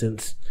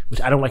 Essence,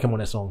 which I don't like him on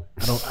that song.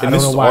 I don't this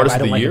know is why, but Artist I of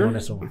don't the like him Year? on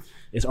that song.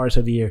 It's Artist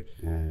of the Year.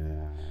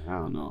 I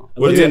don't know.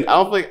 What He is didn't-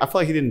 I feel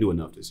like he didn't do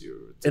enough this year.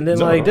 And then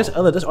No. like this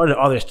other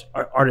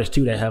artists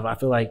too that have I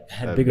feel like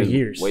had Have bigger been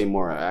years. way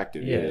more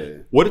active. Yeah. Yeah.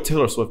 What did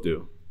Taylor Swift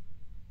do?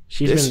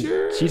 This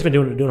year? She's been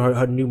doing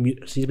her new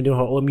she's been doing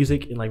her old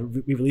music and like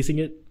re-releasing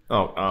it.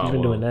 Oh, She's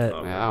been doing that.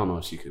 Man, I don't know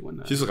if she could win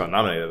that. She just got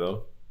nominated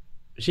though.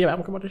 Did she have an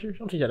album come out this year? I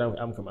don't think she had an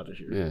album come out this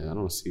year. Yeah, I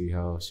don't see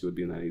how she would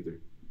be in that either.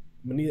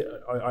 But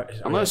neither,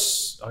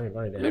 Unless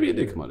maybe it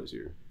did come out this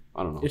year.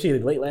 I don't know. It's either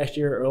late last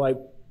year or like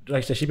I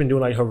said, she's been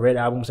doing like her Red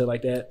album, stuff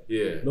like that.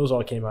 Yeah. Those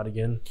all came out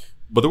again.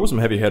 But there were some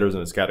heavy hitters in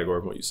this category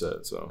from what you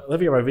said. So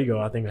Olivia Rodrigo,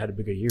 I think, had a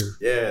bigger year.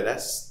 Yeah,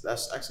 that's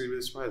actually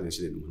really surprising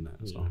she didn't win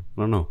that. So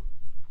I don't know.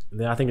 And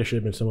then I think there should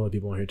have been some other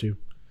people on here too.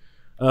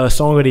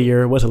 Song of the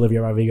year was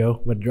Olivia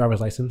Rodrigo with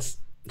Driver's License.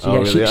 She, Oh, had,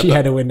 really? she, I she thought-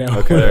 had to win now.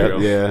 Okay, there you go.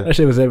 Yeah. That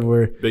shit was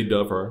everywhere. big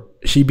dub for her.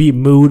 She beat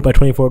Mood by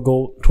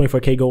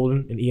 24K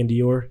Golden and Ian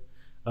Dior.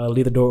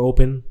 Leave the Door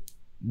Open.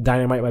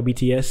 Dynamite by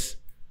BTS,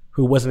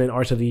 who wasn't in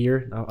Artist of the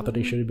Year. I thought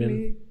they should have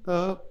been.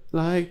 Up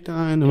like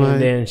dynamite.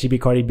 And then she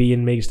beat Cardi B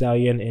and Meg Thee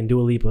Stallion and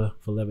Dua Lipa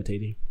for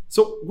Levitating.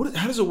 So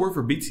how does it work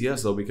for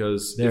BTS though?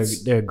 Because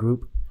They're a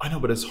group. I know,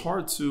 but it's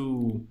hard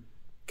to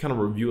kind of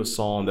review a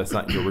song that's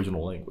not in your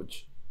original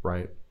language,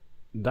 right?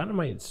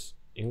 Dynamite's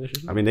English.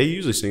 Isn't it? I mean, they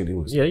usually sing in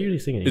English. Yeah, they usually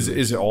sing it.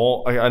 Is it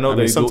all? I know I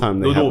they mean,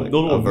 sometimes they'll they have do like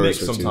they'll do a a mix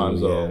verse or two.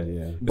 sometimes though.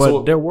 Yeah. but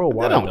So- they're That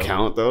worldwide. don't though.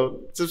 count though.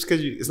 Just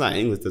because it's not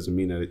English doesn't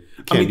mean that it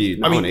can't be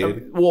I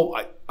nominated.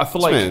 I feel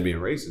This like man is being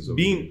racist.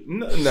 over here. being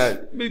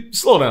that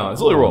slow down,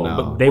 slow roll. no.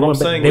 But They what I'm went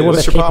back- saying they is, went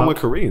What's back your problem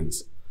K-pop. with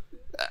Koreans?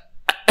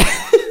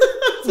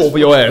 over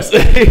your ass.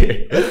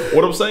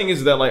 What I'm saying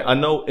is that like I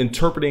know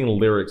interpreting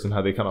lyrics and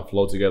how they kind of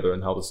flow together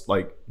and how this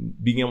like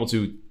being able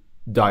to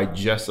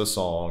digest a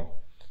song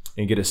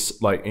and get a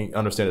like and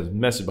understand its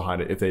message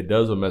behind it. If it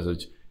does a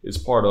message, is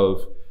part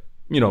of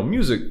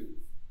music.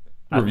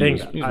 Reviews,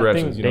 music I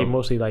reactions, think they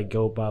mostly like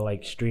go by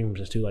like streams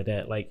and stuff like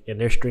that. Like, and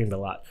they're streamed a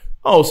lot.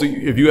 Oh, so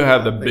if you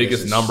have the think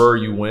biggest it's just- number,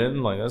 you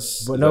win. Like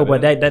that's. But is no,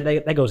 but it?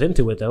 that goes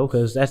into it though,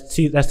 because that's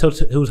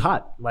who's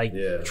hot. Like,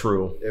 Yeah.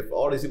 True. If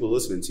all these people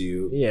listening to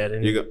you, yeah,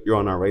 then you're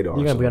on our radar.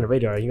 you're gonna be so. on the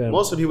radar. You're gonna,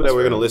 Most of the people that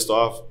we're gonna list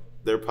off,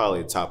 they're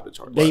probably top of the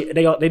chart.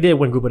 they did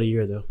win Group of the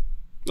Year though.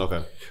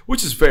 Okay.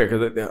 Which is fair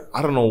because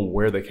I don't know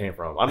where they came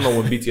from. I don't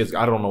know when BTS.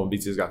 I don't know when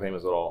BTS got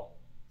famous at all.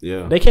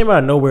 Yeah. They came out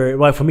of nowhere,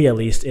 well, for me at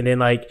least, and then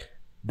like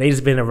They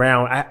just been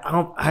around.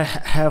 I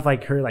have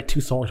like heard like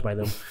 2 songs by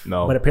them.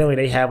 No. But apparently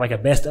they have like a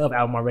best of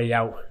album already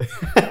out.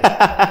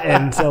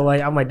 And so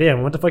like I'm like,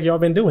 damn, what the fuck y'all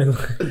been doing?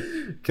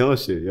 Killing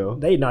shit, yo.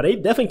 They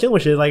definitely killing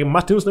shit. Like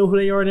my students know who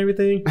they are and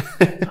everything.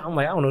 I'm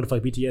like, I don't know what the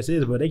fuck BTS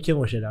is, but they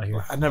killing shit out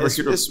here. I never It's,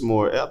 hear it's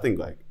more. I think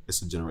like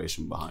it's a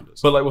generation behind us.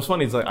 But like, what's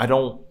funny is like I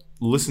don't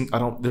listen.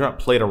 They're not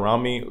played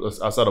around me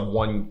outside of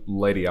one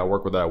lady I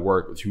work with at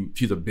work.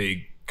 She's a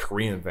big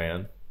Korean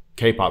fan,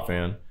 K-pop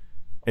fan,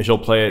 and she'll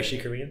play it. Is she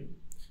Korean?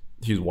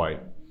 She's white,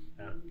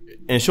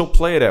 and she'll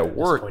play it at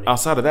work. Disappointing.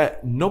 Outside of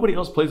that, nobody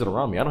else plays it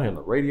around me. I don't hear it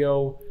on the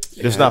radio.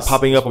 Yeah, It's not it's-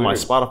 popping up it's on my weird.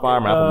 Spotify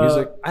or my Apple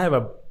Music. I have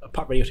a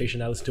pop radio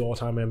station I listen to all the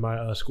time in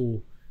my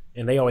school,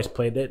 and they always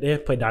play. They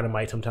play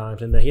Dynamite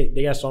sometimes, and they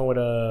got a song with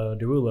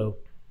Derulo,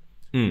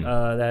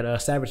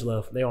 that Savage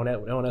Love. They on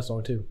that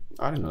song too.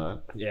 I didn't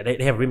know that. Yeah,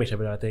 they have a remix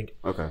of it, I think.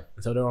 Okay.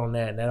 So they're on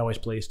that, and that always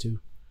plays too.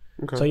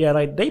 Okay. So yeah,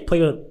 like they play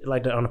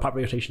like on the pop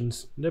radio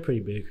stations. They're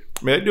pretty big.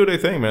 I mean, they do their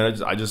thing, man.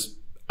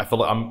 I feel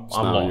like I'm not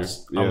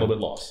lost. your- I'm a yeah. little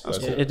bit lost. That's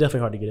It's it. definitely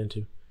hard to get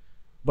into.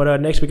 But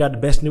next we got the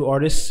best new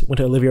artist. Went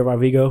to Olivia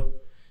Rodrigo.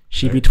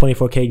 She beat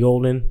 24K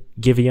Golden,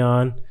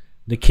 Giveon,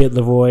 the Kid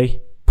Leroy,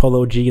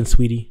 Polo G, and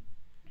Sweetie.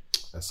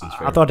 That seems I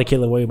fair. thought the Kid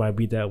Leroy might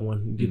beat that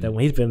one.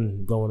 He's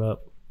been blowing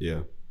up.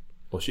 Yeah.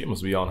 Well, she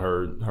must be on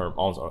her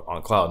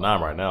on cloud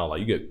 9 right now.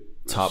 Like you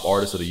get top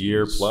artist of the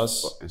year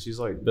plus. And she's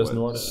like Best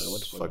new artist? what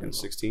the fucking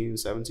 16,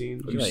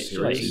 17? She's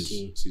like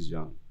 18. She's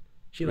young.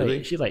 She's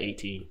Really? like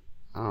 18.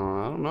 I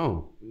don't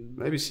know.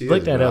 Maybe she Look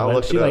is. that but I'll up.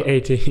 look She's it like up.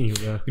 18,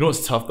 bro. You know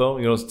what's tough though?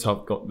 You know what's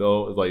tough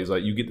though? It's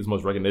like you get this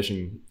much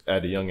recognition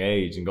at a young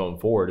age and going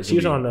forward. She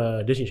was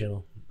on Disney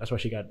Channel. That's why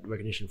she got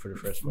recognition for the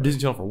first part.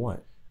 Disney Channel for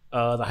what?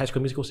 The High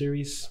School Musical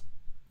series.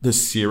 The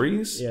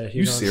series? Yeah,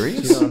 You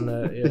serious? She's on,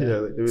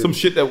 yeah. Yeah, Some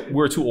shit that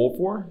we're too old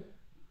for?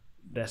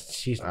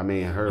 She's. I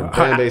mean, her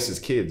fan base is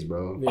kids,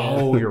 bro.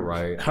 Oh, you're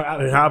right. Her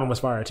album was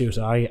fire too,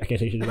 so I can't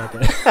say shit about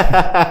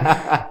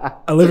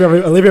that.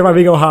 Olivia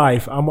Rodrigo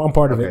Hive. I'm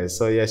part of Okay, it.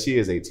 so yeah, she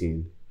is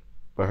 18,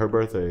 but her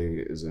birthday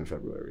is in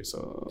February.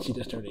 So She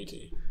just turned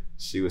 18.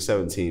 she was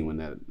 17 when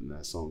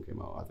that song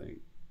came out, I think.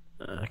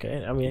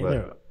 Okay, I mean,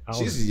 But I don't-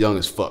 she's young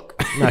as fuck.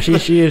 nah, she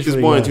is. She was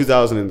really born in young.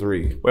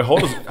 2003. Wait,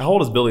 how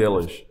old is Billie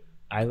Eilish?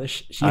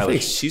 Eilish. I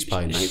think she's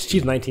probably 19.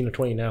 She's 19 or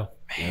 20 now.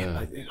 Man,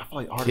 I feel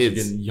like artists Kids.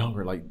 are getting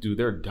younger. Like, dude,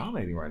 they're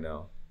dominating right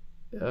now.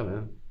 Yeah,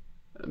 man.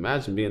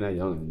 Imagine being that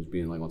young and just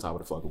being like on top of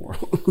the fucking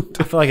world.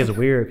 I feel like it's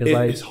weird because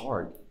like It's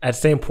hard. at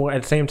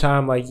the same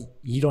time, like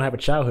you don't have a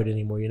childhood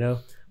anymore. You know,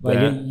 like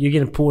Yeah. you're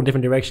getting pulled in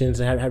different directions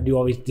and have to do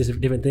all these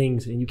different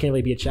things, and you can't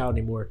really be a child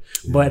anymore.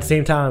 But at the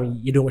same time,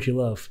 you're doing what you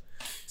love.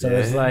 So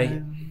it's like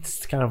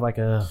it's kind of like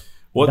a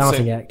Well,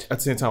 balancing act. At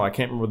the same time, I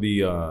can't remember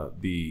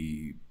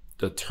the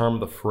term,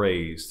 the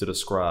phrase to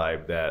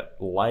describe that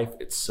life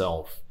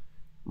itself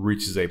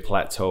reaches a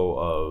plateau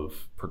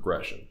of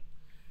progression.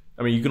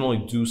 I mean, you can only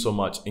do so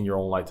much in your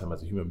own lifetime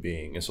as a human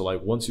being. And so,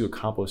 like, once you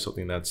accomplish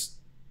something that's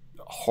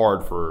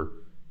hard for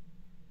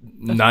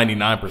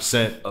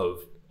 99%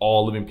 of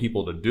all living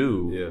people to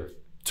do, yeah.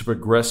 to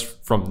progress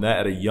from that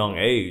at a young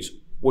age,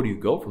 where do you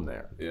go from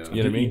there? Yeah. You know what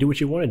I You mean? do what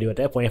you want to do at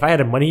that point. If I had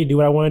the money to do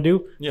what I want to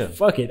do, Yeah.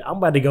 fuck it. I'm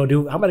about to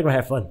go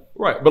have fun.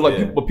 Right. But, like,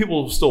 Yeah. but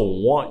people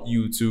still want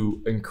you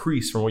to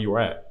increase from where you were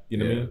at. You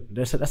know what I Yeah. mean?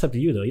 That's up to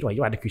you though. You don't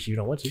have to increase if you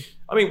don't want to.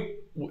 I mean,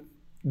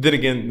 then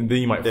again,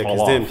 then you might Yeah, fall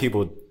because off. then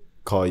people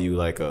call you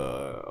like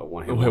a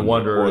one-hit One-hit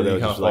wonder, or and they're you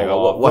just kinda like,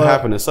 fall oh, off. what But-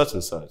 happened to such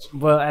and such?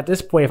 But at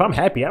this point, if I'm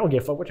happy, I don't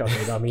give a fuck what y'all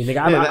say about me.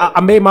 Nigga, Yeah,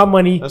 I made my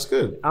money. That's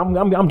good.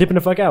 I'm dipping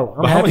the fuck out.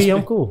 I'm But how happy. much-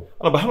 I'm cool.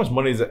 I don't know, but how much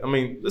money is that? I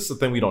mean, this is the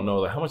thing we don't know.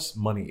 Like, how much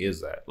money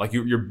is that? Like,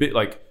 you're bit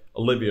like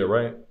Olivia,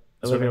 right?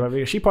 That's her Olivia name?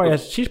 Rodrigo.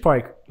 She's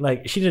probably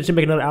like she didn't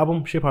make another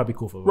album. She'll probably be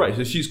cool for a while. Right.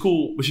 So she's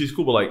cool,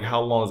 but like,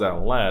 how long does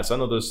that last? I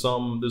know there's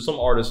some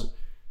artists.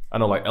 I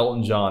know like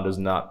Elton John does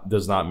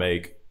not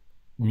make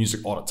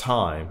music all the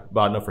time, but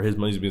I know for his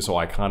music being so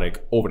iconic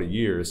over the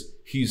years,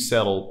 he's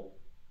settled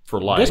for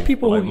life. There's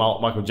people like who-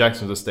 Michael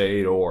Jackson's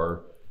estate,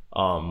 or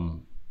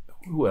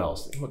who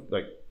else?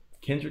 Like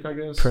Kendrick, I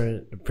guess.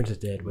 Prince is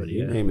dead, but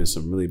You're yeah, naming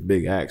some really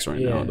big acts right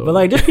yeah. now, though. But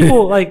like, there's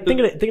people like think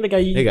of the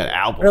guy. they got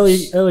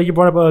albums. Earlier you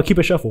brought up Keep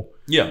It Shuffle.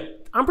 Yeah.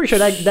 I'm pretty sure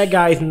that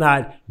guy is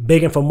not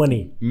begging for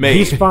money. Made.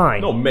 He's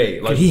fine. No, made.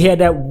 'Cause Like, he had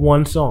that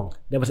one song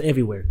that was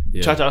everywhere.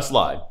 Yeah. Cha Cha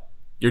Slide.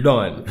 You're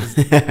done.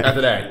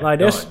 After that, Like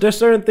done. there's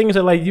certain things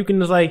that like you can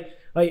just like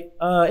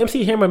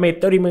MC Hammer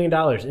made $30 million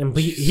and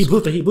he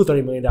blew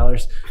 $30 million,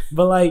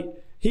 but like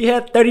he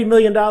had $30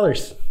 million.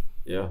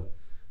 Yeah.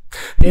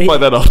 And Play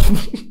that up.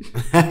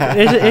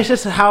 it's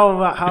just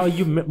how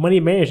you money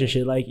manage and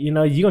shit. Like you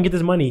know you're gonna get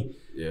this money,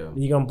 Yeah.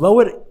 you're gonna blow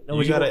it. What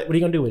You gotta- what are you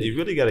gonna do with it? You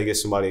really got to get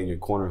somebody in your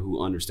corner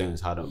who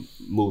understands how to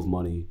move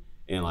money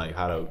and like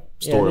how to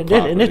Yeah, store it and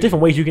properly. there's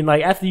different ways you can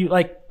like after you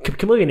like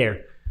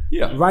Chameleonaire,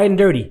 Yeah. Riding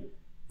Dirty.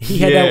 He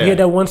had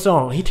that one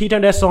song. He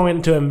turned that song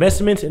into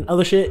investments and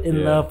other shit in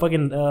Yeah.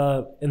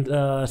 in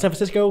San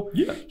Francisco.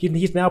 Yeah.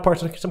 He's now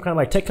part of some kind of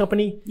like tech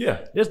company. Yeah.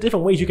 There's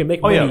different ways you can make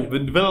Oh money. yeah.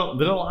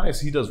 Vanilla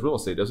Ice. He does real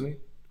estate, doesn't he?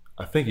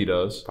 I think he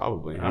does.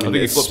 Probably. I think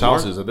he it's flips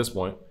smart. houses at this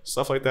point.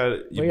 Stuff like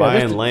that. You Well, yeah, buying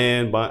that's the-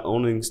 land,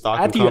 owning stock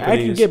in After you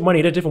companies. get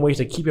money, there's different ways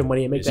to keep your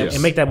money and make that Yes.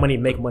 and make that money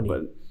make money. But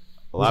a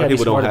You lot gotta of be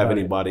people don't smart have about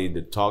it. anybody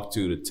to talk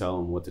to tell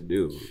them what to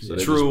do. So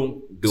they're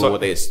True. just doing So-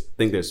 what they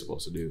think they're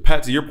supposed to do.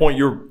 Pat, to your point,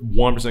 you're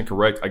 100%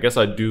 correct. I guess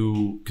I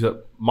do, because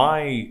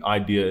my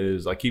idea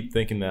is I keep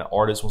thinking that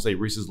artists, once they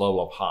reach this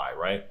level of high,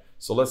 right?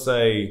 So let's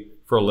say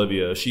for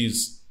Olivia,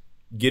 she's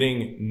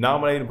getting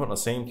nominated and put on the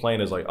same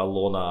plane as like a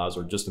Lil Nas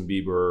or Justin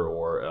Bieber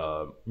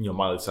or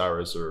Miley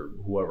Cyrus or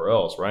whoever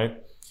else,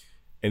 right?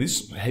 And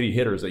these heavy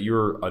hitters that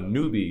you're a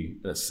newbie in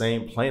the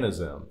same plane as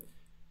them.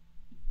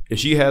 If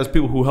she has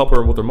people who help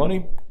her with her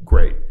money,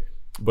 great.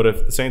 But if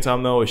at the same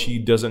time though, if she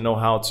doesn't know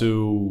how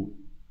to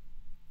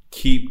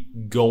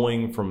keep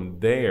going from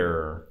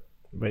there,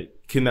 But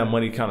can that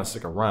money kind of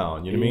stick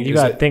around? You know what I mean? you Is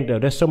gotta it- think though.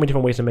 There's so many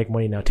different ways to make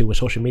money now too, with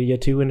social media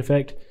too. In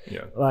effect,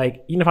 Yeah.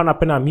 like even if I'm not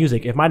putting out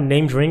music, if my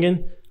name's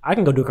ringing, I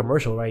can go do a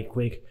commercial right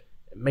quick,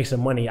 make some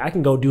money. I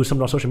can go do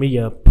something on social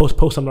media, post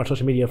something on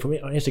social media from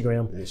on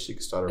Instagram, And she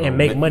can start her And own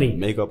make money.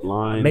 makeup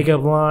line.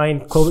 makeup line,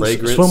 clothes,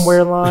 Fragrance.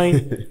 swimwear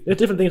line. There's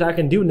different things I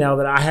can do now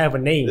that I have a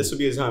name. This would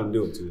be a time to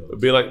do it too. Though.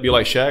 Be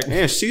like Shaq.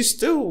 And she's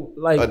still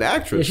Like an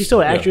actress. Yeah, she's still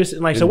an actress,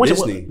 and like so In once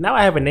Disney. now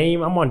I have a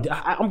name.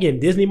 I'm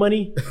getting Disney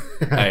money.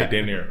 Hey,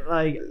 damn near.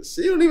 Like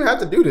She don't even have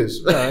to do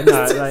this. No,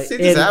 like, she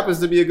and- just happens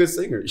to be a good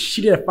singer.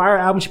 she did a fire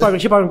album. She probably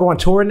gonna go on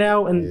tour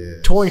now and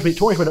Yeah. touring for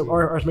the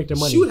artists make their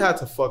money. She would have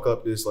to fuck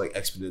up this like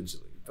exponentially.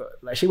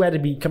 Like she would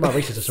have to come out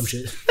racist or some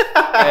shit.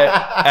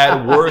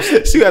 At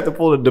worst, she would have to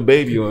pull the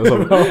baby on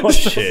something.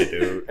 shit,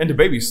 dude. And the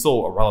baby's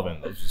still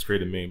irrelevant, which is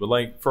crazy to me. But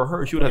like for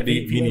her, she would have to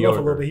If be he lay off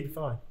a little mediocre. bit, he'd be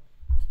fine.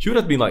 She would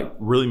have to be like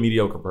really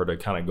mediocre for her to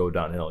kind of go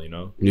downhill, you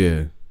know?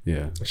 Yeah,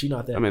 yeah. But she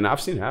not that. I mean,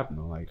 I've seen it happen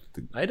though. Like,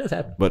 it does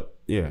happen. but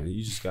yeah,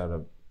 you just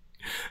gotta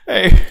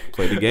Hey,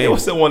 play the Hey, game.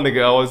 what's that one nigga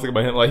I always think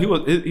about him? Like he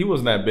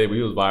wasn't that big, but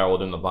he was viral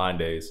during the Vine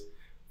days.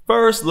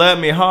 First, let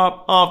me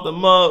hop off the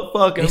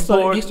motherfucking He's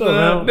still- porch. he's still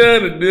around.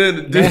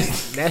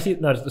 That's Nasty.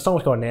 No, the song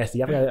was called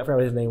Nasty. I forgot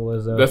what his name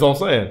was. what I'm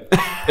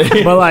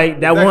saying. But like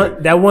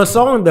that one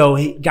song though,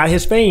 he got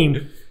his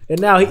fame, and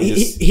now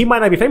he might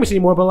not be famous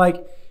anymore. But like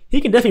he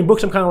can definitely book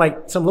some kind of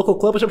like some local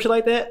club or some shit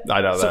like that.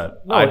 I doubt So-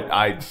 that. no.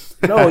 I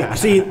No,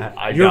 see,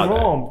 I you're doubt that.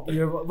 wrong.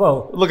 You're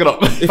well. look it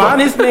up. Find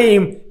his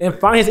name and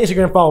find his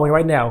Instagram following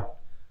right now.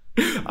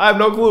 I have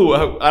no clue.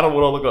 I don't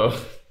want to look up.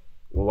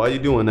 Well, while you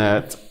doing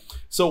that,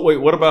 So wait,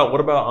 what about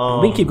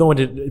We can keep going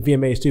to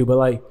VMAs too, but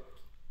like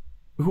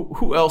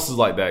who else is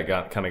like that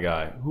guy, kind of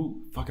guy?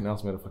 Who fucking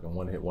else made a fucking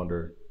one hit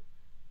wonder?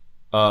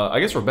 I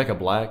guess Rebecca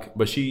Black,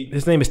 but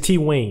his name is T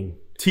Wayne.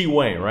 T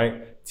Wayne,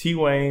 right? T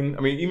Wayne.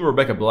 I mean, even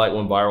Rebecca Black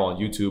went viral on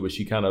YouTube, but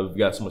she kind of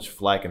got so much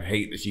flack and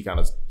hate that she kind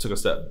of took a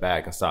step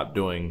back and stopped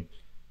doing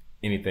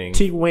anything.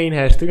 T Wayne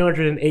has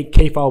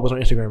 308K followers on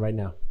Instagram right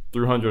now.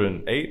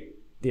 308.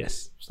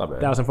 Yes, It's not bad.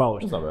 1,000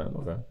 followers. It's not bad.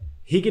 Okay,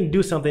 He can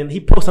do something. He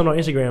posts something on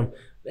Instagram.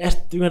 That's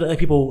 300 other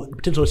people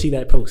potential to see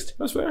that post.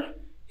 that's fair.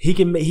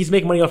 He's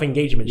making money off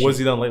engagement. What's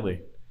he done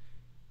lately?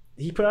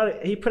 He put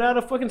out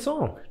a fucking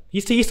song. He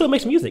still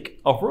makes music.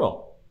 Oh, for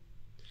real?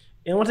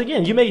 And once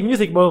again, you make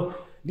music, bro.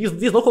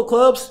 These local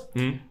clubs,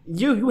 Hmm?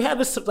 you have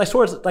this like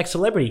sort of like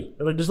celebrity,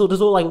 like this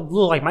little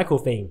like micro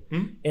fame,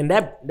 Hmm? and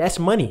that's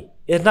money.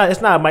 It's not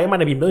it might not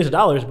be millions of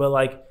dollars, but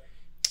like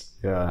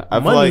yeah, I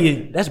feel money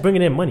like that's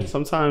bringing in money,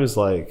 sometimes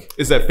like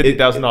Is that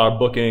 $50,000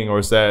 booking, or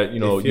is that If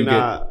you you're get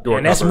not- door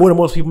and that's cover? more than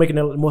most people making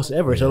the most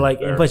ever. So like,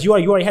 fair. and plus you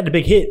already had the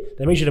big hit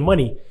that made you the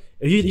money.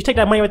 If you take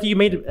that money right there you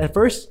made at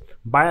first,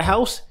 buy a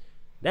house,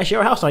 that's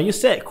your house now. You're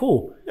set,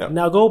 cool. Yeah.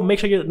 Now go make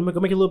sure you make a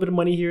little bit of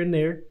money here and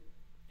there,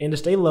 and to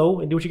stay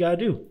low and do what you gotta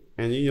do.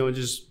 and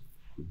just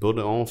build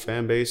their own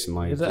fan base and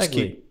like just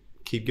Exactly.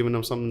 keep giving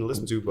them something to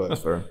listen to. But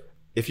That's fair.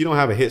 if you don't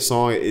have a hit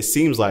song, it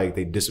seems like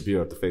they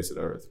disappear off the face of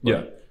the earth. But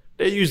Yeah.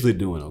 they're usually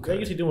doing okay. They're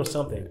usually doing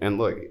something. And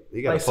look,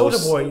 he got Like a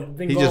post. Soulja Boy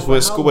been He gone just for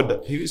went how scuba.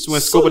 long? He just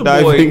went scuba Soulja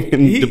diving Boy, in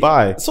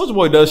Dubai. Soulja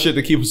Boy does shit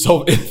to keep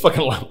himself in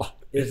fucking limelight.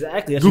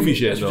 Exactly. That's Goofy what,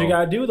 shit, That's what though. you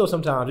gotta do though.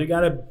 Sometimes you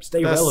gotta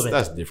stay That's, relevant.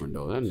 that's different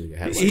though. That nigga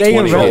had like Stay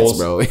 20 relevant. hits,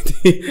 bro.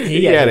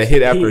 he had a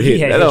hit after he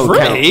hit. had That don't his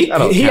count. run. That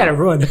don't He had a count.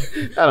 run.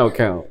 That don't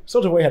count.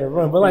 Soulja Boy had a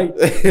run, but like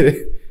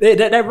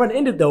that run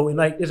ended though, and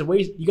like there's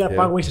ways you gotta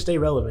Yeah. find ways to stay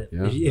relevant.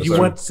 Yeah. If Yes, you sir.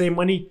 want to save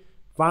money,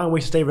 find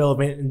ways to stay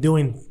relevant and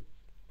doing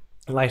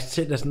like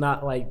shit that's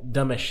not like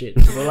dumb as shit,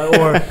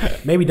 or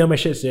maybe dumb as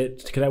shit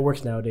because that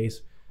works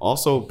nowadays.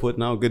 Also,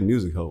 putting out good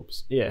music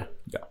helps. Yeah.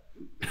 Yeah.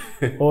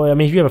 Or I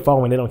mean, if you have a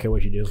following, they don't care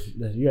what you do.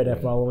 If you have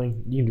that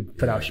following, you can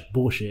put out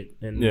bullshit.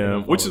 And Yeah,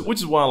 which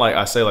is why like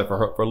I say like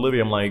for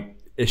Olivia, I'm like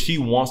if she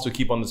wants to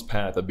keep on this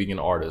path of being an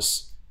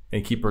artist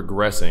and keep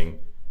progressing,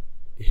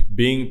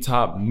 being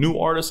top new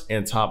artist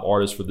and top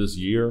artist for this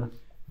year,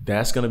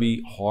 that's gonna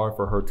be hard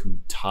for her to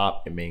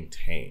top and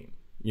maintain.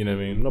 You know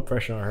what I mean? no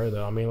pressure on her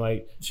though. I mean,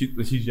 like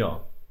She's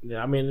young.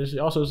 yeah, I mean, it's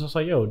also just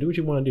like yo, do what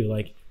you want to do.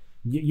 Like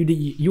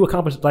you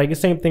accomplished like the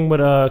same thing with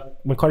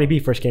when Cardi B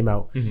first came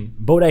out.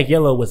 Bodak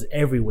Yellow was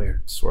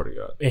everywhere, Swear to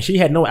God. and she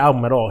had no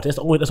album at all. That's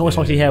the only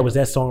song she had was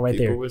that song right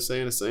People there. were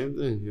saying the same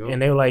thing. Yo.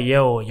 And they were like,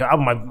 "Yo, your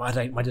album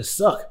might just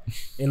suck,"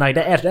 and like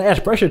that adds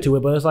pressure to it.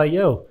 But it's like,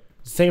 yo,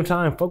 at the same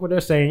time, fuck what they're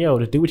saying. Yo,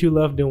 just do what you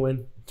love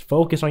doing.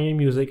 Focus on your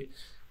music.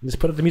 Just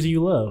put up the music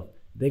you love.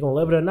 They gonna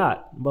love it or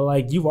not. But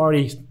like you've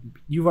already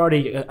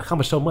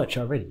accomplished so much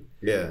already.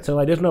 Yeah. So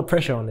like, there's no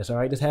pressure on this. All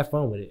right, just have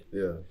fun with it.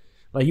 Yeah.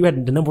 Like you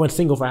had the number one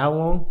single for how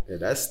long? Yeah.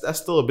 That's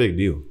still a big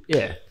deal.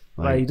 Yeah.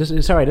 Like just,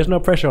 it's all right. There's no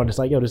pressure on this.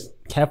 Like, yo, just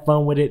have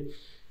fun with it.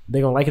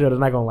 They're gonna like it or they're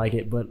not gonna like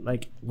it. But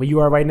like where you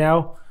are right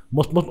now,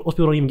 most people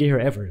don't even get here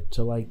ever.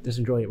 So like, just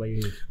enjoy it while you're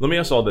here. Let me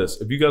ask all this: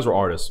 if you guys were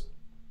artists,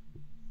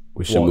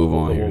 We should move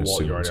on here.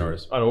 You're already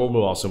artists. I know we'll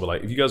move on soon, but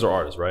like, if you guys are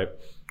artists, right?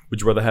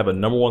 Would you rather have a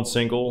number one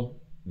single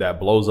that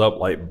blows up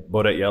like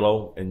Bodak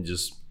Yellow and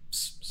just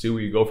see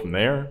where you go from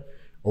there,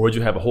 or would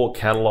you have a whole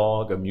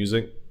catalog of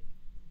music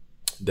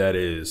that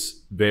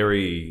is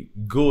very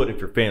good if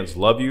your fans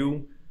love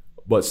you,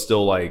 but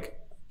still like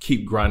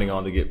keep grinding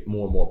on to get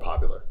more and more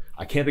popular?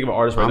 I can't think of an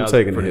artist right now. I'm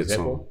taking for the an hit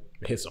example. song.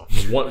 Hit song.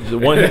 Just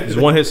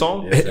one hit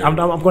song. I'm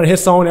going to hit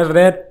song. After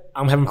that,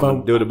 I'm having fun.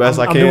 I'm do the best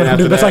I I'm can. doing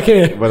After the best that, I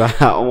can.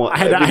 But I want.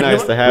 It'd be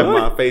nice to have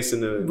What? my face in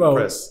the Bro,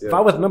 press. Yeah. if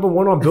I was number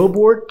one on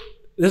Billboard,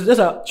 there's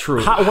a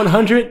True. Hot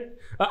 100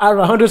 out of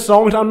 100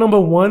 songs. I'm number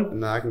one.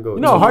 Nah, I can go.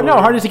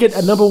 Hard is to get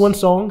a number one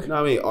song. No,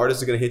 I mean,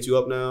 artists are gonna hit you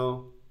up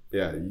now.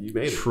 Yeah, you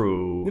made it.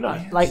 True. You know,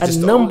 like Just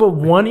a don't- number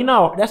one. You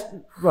know,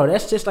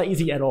 that's just not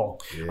easy at all.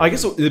 I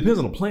guess it depends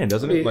on the plan,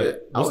 doesn't I it? mean,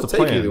 Like, I what's would the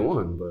take plan? either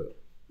one, but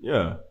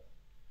Yeah.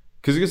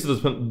 Because I guess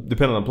it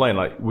depend on the plan.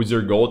 Like, was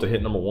your goal to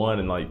hit number one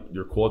and like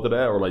you're cool to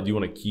that, or like do you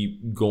want to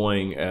keep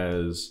going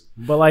as?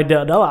 But like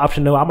the other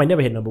option, though, I might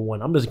never hit number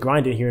one. I'm just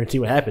grinding here and see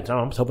what happens.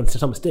 I'm just hoping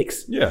something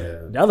sticks. Yeah.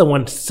 The other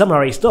one, something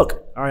already stuck.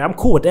 All right, I'm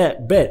cool with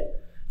that. Bet.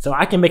 So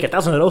I can make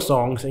 1,000 of those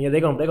songs, and yeah, they're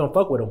gonna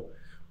fuck with them.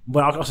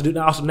 But I also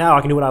now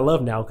I can do what I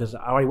love now because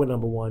I already went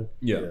number one.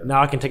 Yeah.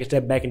 Now I can take a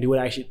step back and do what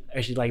I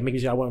actually like, make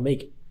music I want to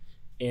make,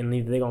 and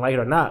either they're gonna like it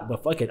or not.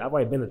 But fuck it, I've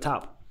already been the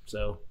top.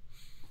 So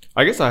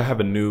I guess I have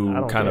a I new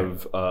don't kind care.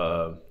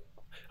 of.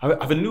 I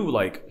have a new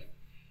like.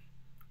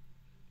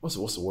 What's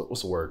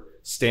the word?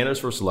 Standards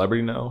for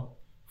celebrity now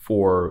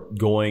for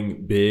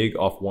going big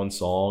off one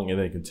song and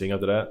then continue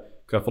after that.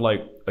 Because I feel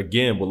like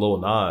again with Lil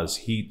Nas,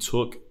 he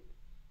took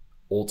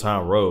Old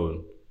Town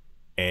Road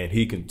and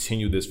he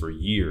continued this for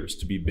years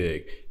to be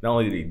big. Not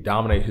only did he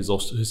dominate his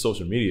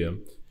social media,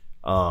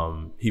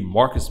 he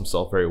markets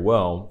himself very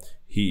well.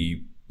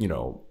 He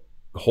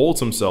holds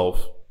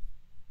himself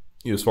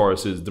as far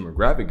as his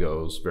demographic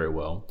goes very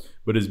well,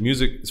 but his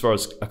music, as far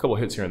as a couple of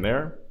hits here and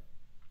there,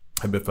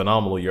 have been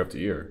phenomenal year after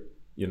year.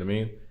 You know what I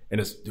mean?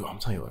 And it's, dude, I'm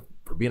telling you, like,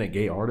 for being a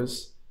gay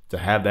artist, to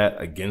have that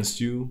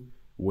against you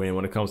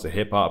when it comes to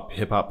hip hop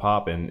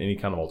pop, and any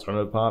kind of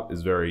alternative pop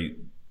is very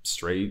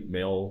straight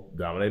male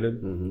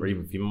dominated, or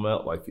even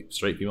female, like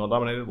straight female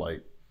dominated.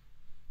 Like,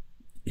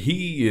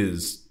 he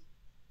is,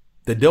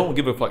 the don't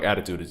give a fuck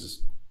attitude is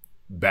just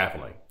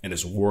baffling, and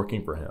it's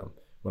working for him.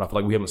 But I feel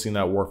like we haven't seen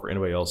that work for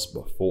anybody else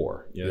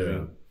before. You know what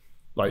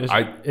I mean?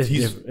 Like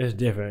it's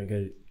different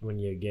because when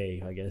you're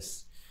gay, I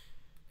guess,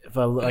 if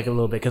I like a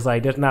little bit, because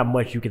like there's not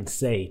much you can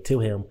say to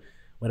him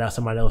without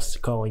somebody else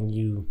calling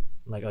you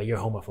like, oh, you're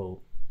homophobe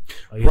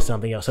or you're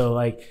something else.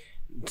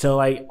 So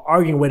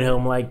arguing with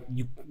him, like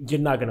you're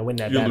not gonna win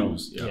that You battle.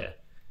 lose, yeah.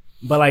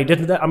 But like,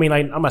 I mean,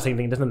 like, I'm not saying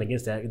there's nothing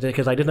against that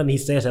because like there's nothing he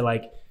says that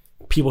like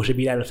people should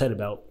be that upset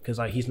about because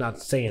like he's not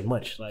saying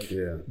much. Like,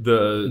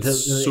 the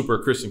super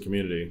Christian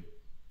community.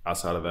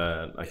 Outside of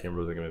that, I can't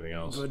really think of anything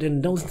else. but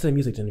then don't listen to the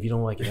music then if you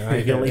don't like it. All right?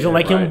 If you don't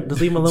like him, Right.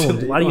 just leave him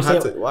alone. Why do you say?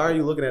 Why are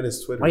you looking at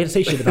his Twitter? Why you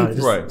say shit about it?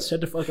 Just Right. shut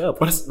the fuck up.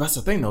 But that's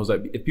the thing, though, is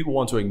that if people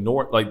want to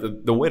ignore, like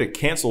the way to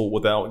cancel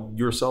without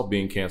yourself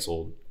being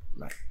canceled,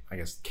 I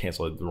guess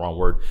cancel is the wrong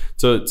word,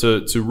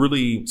 to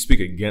really speak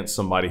against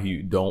somebody who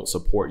you don't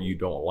support, you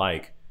don't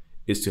like,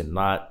 is to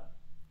not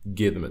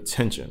give them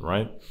attention,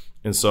 right?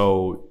 And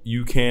so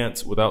you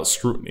can't, without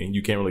scrutiny,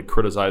 you can't really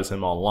criticize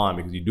him online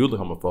because you do look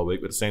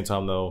homophobic. But at the same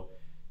time, though,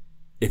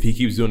 if he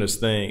keeps doing this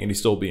thing and he's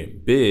still being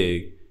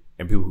big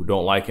and people who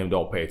don't like him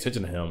don't pay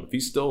attention to him, if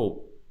he's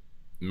still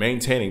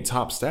maintaining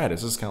top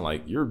status, it's kind of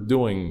like you're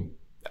doing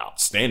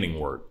outstanding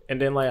work.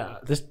 And then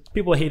like this,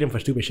 people hate him for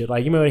stupid shit.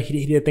 Like, you remember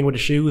he did a thing with the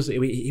shoes.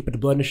 He put the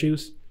blood in the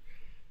shoes.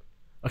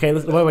 Okay,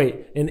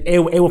 wait. And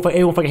everyone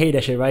fucking hate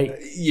that shit, right?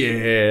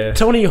 Yeah.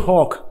 Tony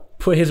Hawk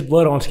put his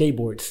blood on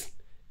skateboards,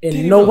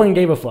 and no one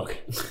gave a fuck.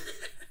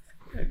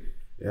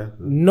 Yeah.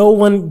 No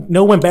one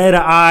batted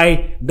an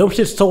eye. Those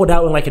shit sold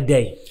out in like a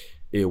day.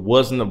 It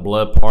wasn't the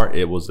blood part,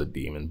 it was the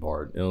demon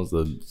part. It was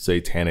the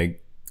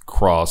satanic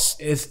cross.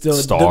 It's still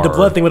star. the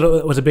blood thing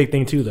was a big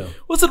thing too, though.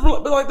 What's the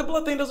blood? Like, the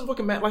blood thing doesn't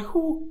fucking matter. Like,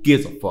 who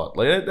gives a fuck?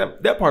 Like,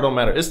 that part don't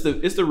matter. It's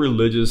the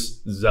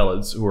religious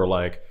zealots who are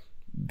like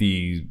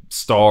the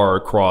star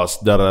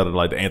cross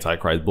like the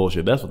Antichrist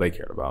bullshit. That's what they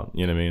cared about.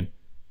 You know what I mean?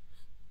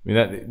 I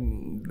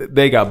mean, that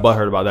they got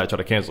butthurt about that, try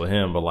to cancel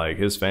him, but like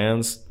his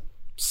fans,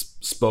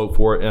 spoke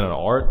for it in an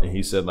art, and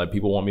he said like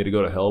people want me to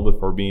go to hell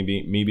for being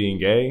me being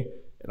gay,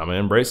 and I'm gonna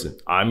embrace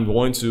it. I'm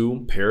going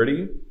to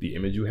parody the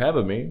image you have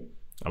of me.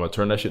 I'm gonna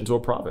turn that shit into a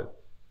profit.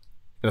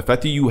 And the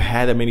fact that you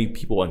had that many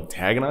people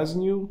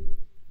antagonizing you,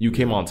 you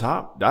came on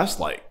top. That's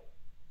like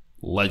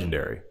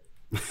legendary.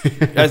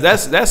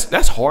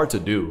 that's hard to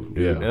do,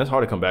 dude. Yeah. And that's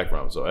hard to come back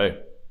from. So hey,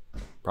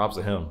 props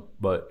to him.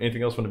 But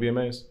anything else from the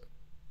VMAs?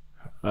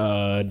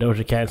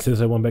 Doja Cat and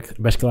SZA won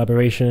best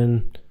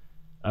collaboration.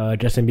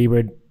 Justin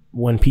Bieber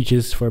won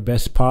Peaches for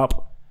best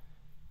pop.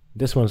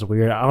 This one's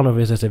weird. I don't know if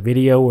it's just a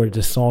video or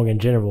just song in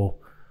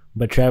general.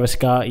 But Travis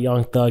Scott,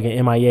 Young Thug,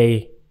 and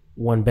MIA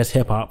won best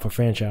hip hop for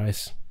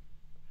franchise.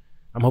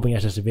 I'm hoping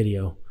that's just a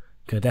video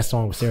because that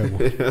song was terrible.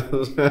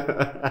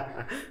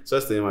 So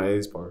that's the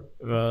MIA's part.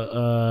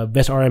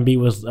 Best R&B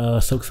was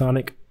Silk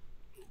Sonic.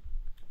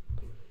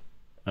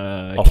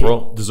 Off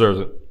roll deserves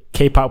it.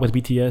 K-pop was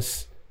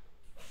BTS.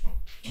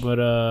 But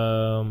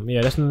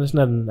yeah, that's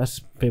nothing. That's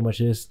pretty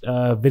much it.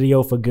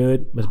 Video for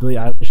Good was Billie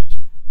Eilish.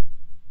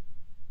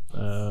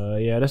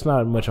 Yeah, that's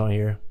not much on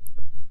here.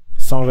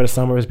 Song of the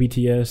Summer is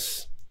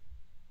BTS.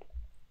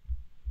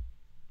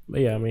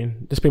 But yeah, I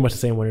mean, it's pretty much the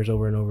same winners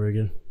over and over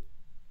again.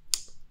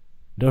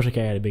 Doja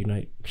Cat had a big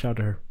night. Shout out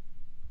to her.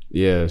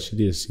 Yeah, she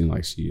did seem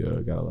like she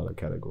got a lot of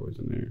categories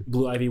in there.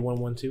 Blue Ivy won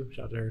one too.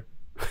 Shout out to her.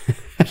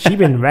 She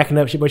been racking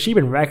up. She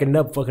been racking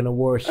up fucking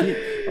awards.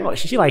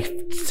 She like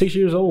 6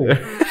 years old.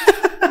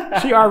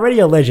 She already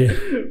a legend.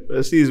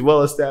 She's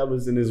well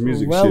established in this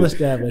music. Well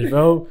established,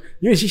 bro.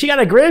 She got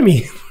a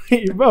Grammy,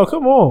 bro.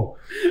 Come on,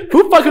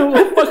 who fucking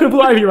with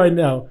Blue Ivy right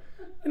now?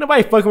 Ain't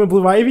nobody fucking with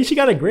Blue Ivy. She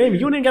got a Grammy.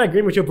 You ain't got a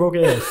Grammy with your broke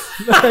ass.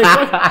 Like,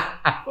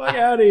 fuck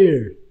out of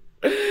here.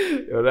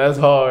 Yo, that's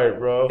hard,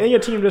 bro. And your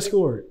team just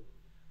scored.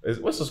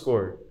 What's the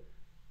score?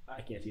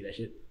 I can't see that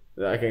shit.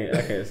 I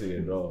can't see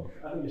it at all.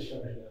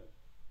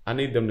 I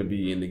need them to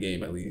be in the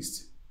game at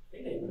least.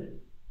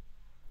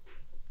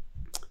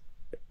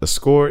 The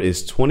score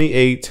is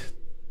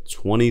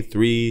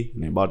 28-23,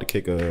 and they're about to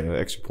kick an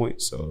extra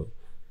point, so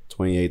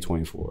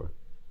 28-24.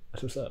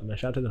 That's what's up, man.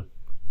 Shout out to them.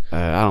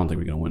 I don't think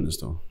we're gonna win this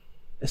though.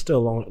 It's still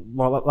a lot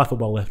of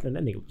football left, and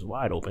that nigga was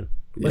wide open.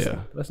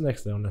 What's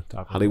next on the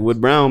top?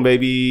 Hollywood Brown,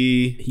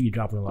 baby. He be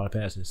dropping a lot of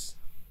passes.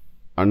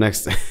 Our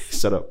next,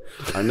 shut up.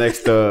 Our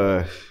next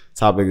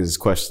topic is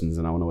questions,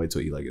 and I want to wait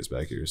till Eli gets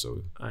back here.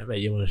 So, I bet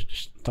you want to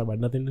just talk about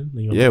nothing then.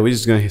 Yeah, we're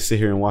just gonna sit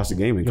here and watch the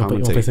game and you want to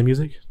commentate. play some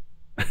music?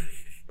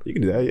 You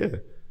can do that, yeah.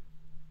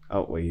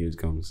 Oh wait, here it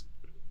comes.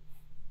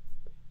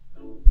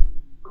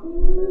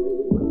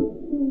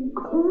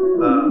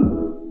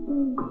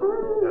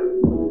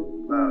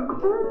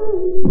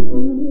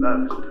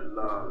 Love is the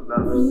law,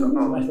 love is the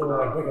only Nice little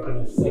law. break up in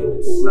the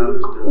segments. Love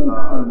is the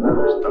law,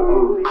 love is the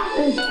only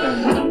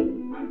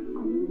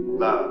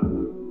love.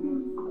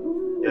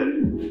 Yeah,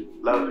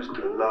 love is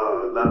the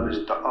law, love is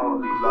the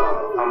only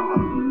law.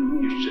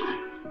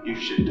 You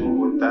should do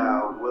what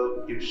thou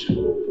wilt. You should.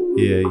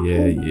 Yeah.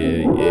 Through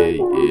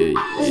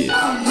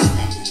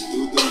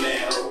the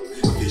mail,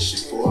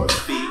 fishing for a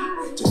fee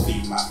to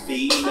feed my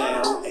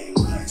female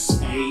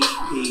ASAP.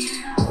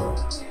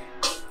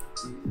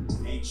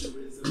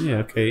 Yeah,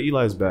 okay.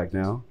 Eli's back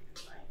now,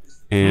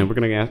 and we're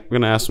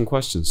gonna ask some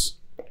questions.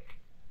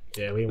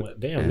 Yeah, we went.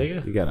 Damn,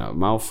 nigga. You got a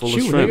mouthful of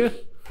Shoot, shrimp. nigga.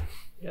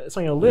 Yeah, it's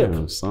on your lip.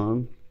 Damn,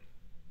 son.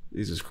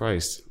 Jesus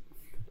Christ.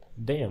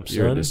 Damn,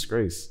 You're a son.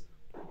 disgrace.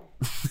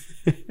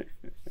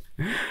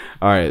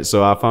 All right,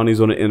 so I found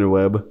these on the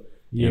interweb,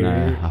 and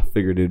I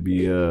figured it'd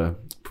be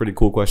pretty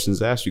cool questions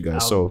to ask you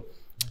guys. So,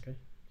 Okay.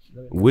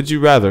 would you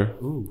rather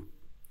Ooh.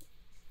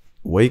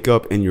 wake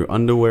up in your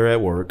underwear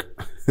at work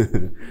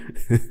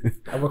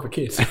I work with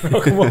kids.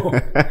 Oh, come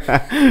on.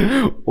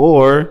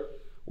 or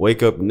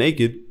wake up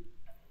naked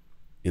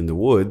in the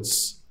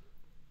woods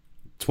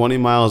 20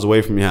 miles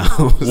away from your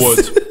house?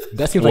 Woods.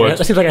 That seems like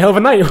a hell of a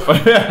night.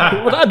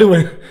 What I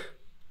doing?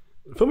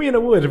 Put me in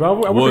the woods,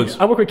 bro. I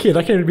work with kids.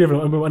 I can't even be able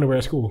to underwear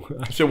at school.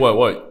 Shit,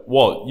 what?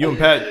 Walt, you and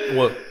Pat,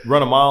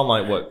 run a mile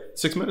in like,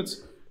 6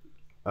 minutes?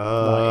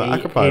 I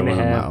could probably eight and a run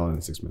a half. mile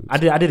in 6 minutes. I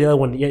did the other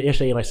one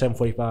yesterday at like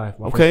 7:45.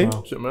 Okay.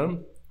 Shit,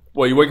 man.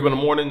 Well, you wake up in the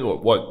morning,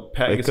 what?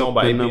 Pat Wake gets on up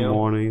by 8 in the p.m.?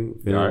 morning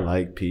feeling Alright.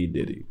 like P.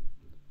 Diddy.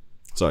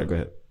 Sorry, go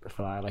ahead.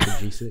 Fly like a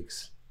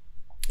G6.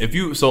 If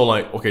you, so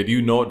like, okay, do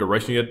you know what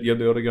direction you have to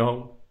go to get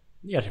home?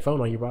 You got your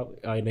phone on you, bro.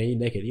 Oh, no, you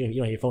naked. You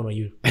don't have your phone on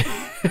you.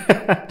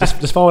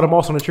 just follow the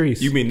moss on the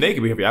trees. You mean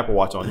naked, we have your Apple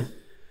Watch on you.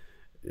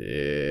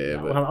 Yeah,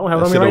 I but don't have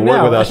it that on me shit right don't work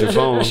now. without your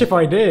phone. That shit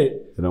probably dead.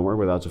 It don't work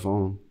without your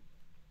phone.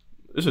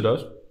 Yes, it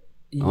does.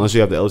 Unless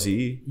you have the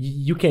LTE.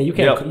 You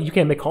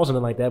can't make calls on it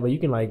like that, but you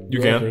can like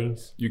You do other can.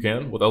 things. You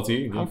can with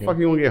LTE. How You the fuck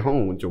can. you gonna get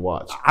home with your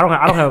watch? I don't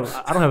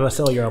have a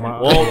cellular on my.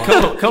 Well,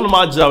 come to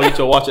my job and get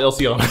your watch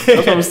LC on. That's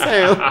what I'm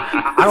saying.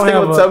 I don't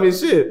have tell me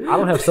shit. I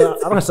don't have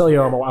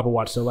cellular on my Apple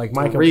Watch, so like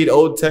mine can Read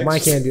old text. Mine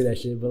can't do that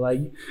shit, but like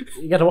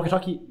you got the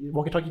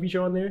walkie-talkie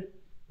feature on there.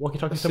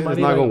 walkie-talkie It's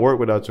somebody. not like, gonna work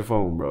without your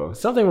phone, bro.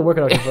 Something will work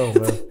out your phone,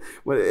 bro.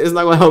 But it's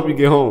not gonna help you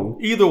get home.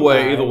 Either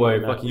way,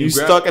 Nah, fucking You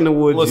grab- stuck in the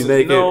woods, Listen, you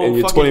naked, no, and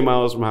you're fucking- 20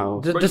 miles from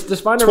house.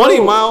 Just find the 20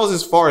 road. miles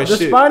is far as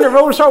Just shit. find the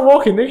road and start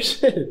walking, nigga.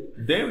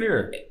 Shit. Damn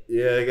near.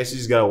 Yeah, I guess you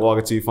just gotta walk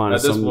until you find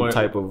At this some point,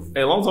 type of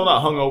Hey, as long as I'm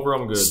not hungover,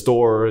 I'm good.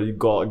 store. You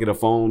go out, get a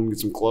phone, get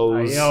some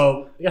clothes.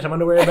 Yo, you got some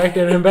underwear back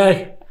there in the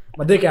bag.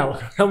 My dick out.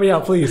 Help me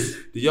out, please.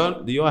 Do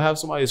y'all have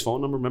somebody's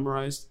phone number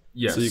memorized?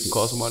 Yes. So you can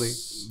call somebody?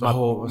 My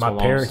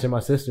mom's- parents and my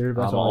sister.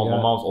 That's all I my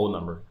got. mom's old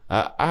number.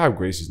 I have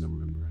Grace's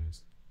number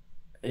memorized.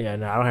 Yeah,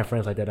 no, I don't have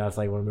friends like that. I was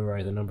like want to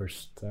memorize the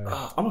numbers. Sorry.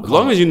 I'm As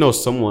long as you know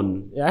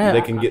someone, Yeah,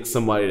 they can get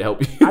somebody to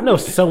help you. I know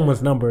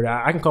someone's number.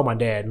 I can call my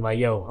dad and like,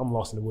 yo, I'm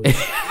lost in the woods.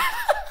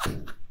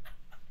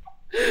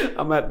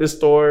 I'm at this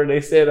store.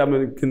 They said I'm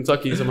in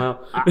Kentucky somehow.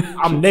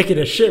 I'm naked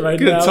as shit right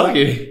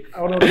Kentucky. now. I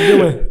don't know what I'm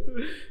doing.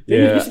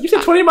 Yeah. You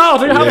said 20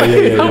 miles. Nigga. How Yeah, am I-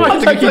 yeah, yeah, how am I yeah. in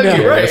Kentucky now?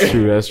 Kentucky, right?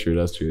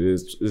 That's true.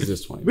 It's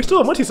just 20. We're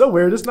still in Muncie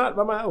somewhere. It's not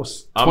by my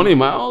house. 20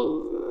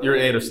 miles? You're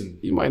in Anderson.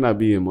 You might not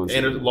be in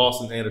Muncie.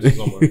 Lost in Anderson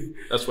somewhere.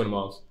 That's 20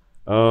 miles.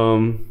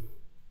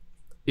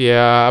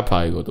 Yeah, I'll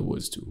probably go to the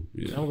woods too.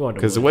 I'm going to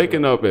Because woods,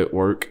 waking up at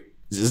work,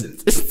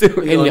 just still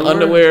in your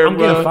underwear, I'm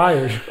bro. getting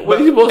fired. What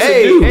are you supposed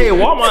to do? Hey,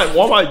 why am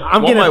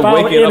I'm I getting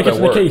fired waking and up at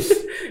catching the work?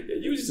 case.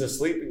 You just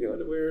asleep in your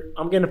underwear.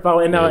 I'm getting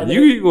fired and now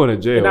You going to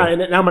jail.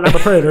 and now I'm a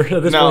predator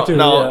at this point too.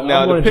 Yeah, I'm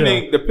going to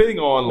jail. Depending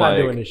on Not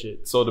like, doing this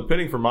shit. so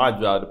depending for my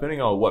job,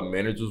 depending on what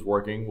manager's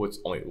working, which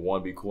only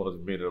one be cool enough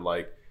to me to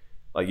like,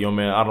 yo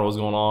man, I don't know what's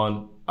going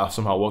on. I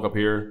somehow woke up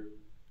here.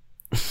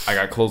 I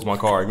got to close my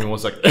car. Give me 1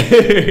 second.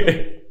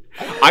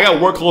 I got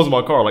work clothes in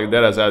my car. Like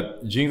that. I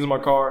had jeans in my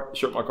car,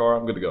 shirt in my car.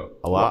 I'm good to go.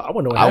 I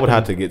wonder what I would happened.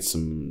 have to get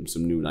some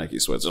new Nike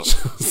sweats or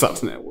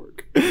something at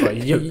work. Bro,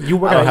 you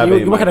work I don't at have you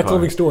any in work my at a car.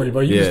 clothing store,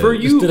 bro. You Yeah. just For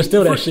you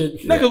steal that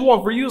shit. Because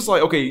one for you, it's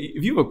like okay,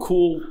 if you have a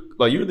cool,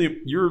 like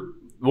you're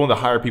one of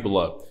the higher people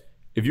up.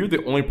 If you're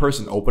the only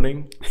person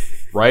opening,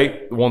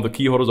 right, one of the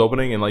key holders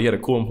opening, and like you had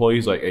a cool employee,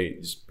 he's like, hey,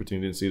 just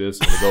pretend you didn't see this.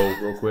 I'm gonna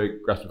go real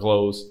quick, grab some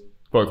clothes,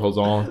 put our clothes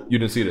on. You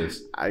didn't see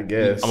this. I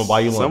guess. I'm gonna buy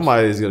you lunch.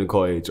 Somebody's going to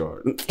call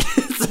HR.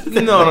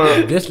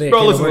 No. This nigga Bro,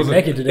 came to listen, work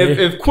naked today.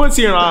 If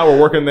Quincy and I were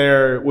working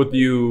there with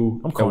you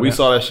and calling we that.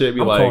 saw that shit,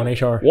 be I'm like, calling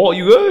HR. Walt,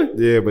 you good?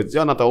 Yeah, but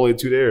y'all not the only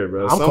two there,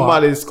 bro. I'm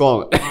Somebody's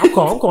calling. I'm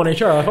calling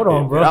HR. Hold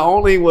on, bro. Not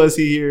only was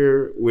he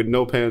here with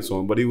no pants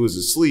on, but he was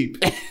asleep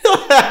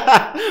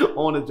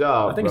on the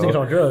job. I think bro. this nigga's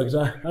on drugs.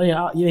 You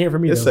didn't hear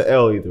from me It's though. an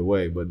L either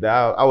way, but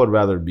I would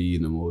rather be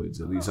in the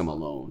woods. At least I'm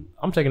alone.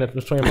 I'm taking it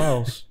for 20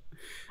 miles.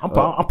 I'm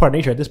part of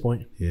nature at this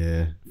point.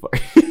 Yeah.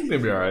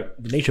 Maybe all right.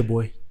 The nature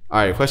boy.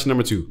 All right, question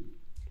number 2.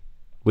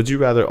 Would you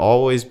rather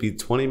always be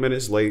 20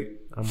 minutes late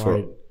for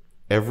alright.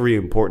 every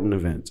important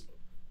event,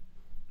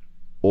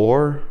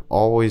 or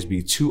always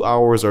be 2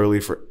 hours early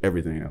for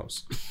everything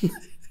else?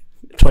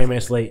 20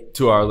 minutes late.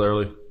 2 hours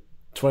early.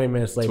 20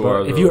 minutes late, 2 bro.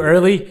 hours If you're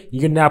early,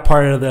 you're not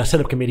part of the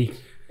setup committee.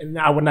 And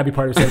I would not be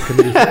part of the setup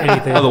committee for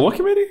anything. Oh, the what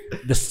committee?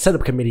 The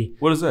setup committee.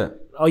 What is that?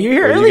 Oh, you're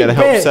here Well, you early? gotta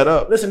help Man, set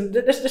up. Listen,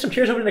 there's some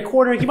chairs over in the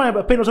corner. You might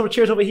have pillows over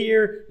chairs over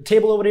here. The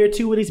table over there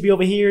too. It needs to be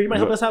over here. You might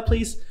help us out,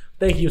 please?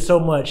 Thank you so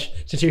much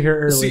since you're here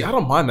early. See, I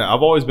don't mind that.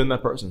 I've always been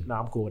that person.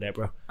 Nah, I'm cool with that,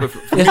 bro.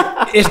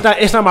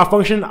 It's not my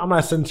function. I'm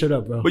not setting shit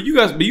up, bro. But you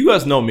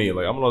guys know me.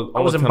 Like I'm I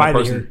was the kind invited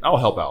of person. here. I'll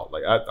help out.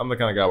 Like I'm the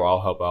kind of guy where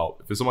I'll help out.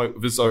 If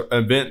it's an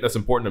event that's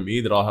important to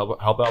me that I'll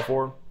help out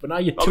for. But now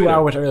you're I'll 2 be there.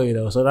 hours early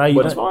though. So now you.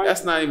 But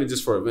that's not even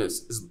just for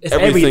events. It's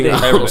everything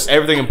everything. else.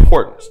 Everything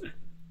important.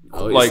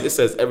 Oh, like- it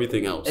says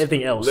everything else.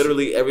 Everything else.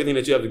 Literally everything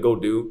that you have to go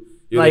do.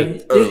 You're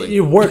Like there early.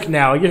 you work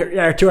now.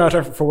 You're 2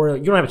 hours for work.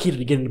 You don't have a key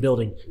to get in the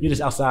building. You're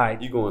just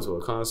outside. You going to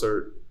a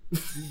concert?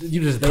 You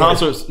just there.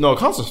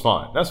 Concerts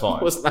fine. That's fine.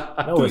 What's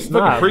not? No, it's Fucking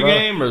not. bro.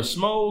 pregame or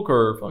smoke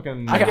or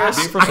fucking. I be can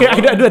for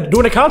some-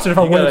 do a concert if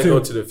I You gotta wanted go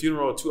to. to the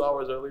funeral 2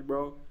 hours early,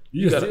 bro.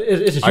 You just,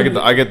 it's just I you-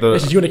 get the.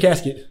 It's just you in the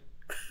casket.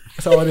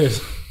 That's all it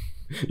is.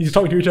 You just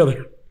talking to each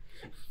other.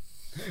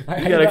 You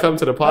gotta come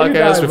to the How you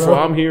podcast die, before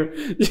bro? I'm here.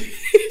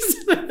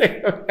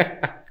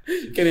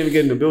 You can't even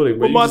get in the building.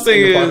 Bro. But my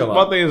thing is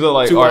that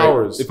like 2 all right,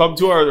 hours. If I'm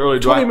 2 hours early,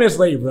 20 minutes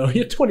late, bro.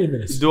 You're 20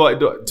 minutes. do I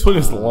 20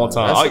 minutes is a long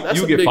time. That's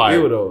You a get big fired.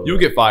 deal, though. You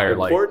get fired.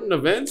 Like Important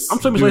events. I'm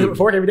 20 minutes late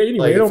for work every day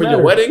anyway. like it don't for matter.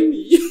 your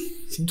wedding.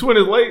 20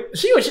 minutes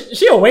late.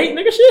 She'll wait,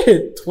 nigga.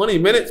 Shit. 20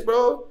 minutes,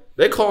 bro.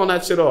 They calling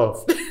that shit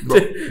off.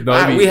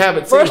 no, we have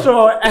it. First too. of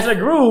all, as a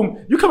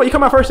groom, you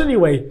come out first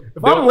anyway.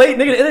 If I'm late,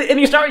 nigga, it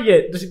didn't start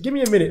yet. Just give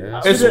me a minute.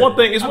 Yeah. It's one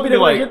thing. It's I'll one be thing. there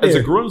when I Like get as a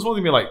there. groom, it's one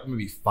thing to be like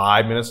maybe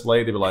 5 minutes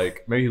late. They'd be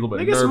like maybe a little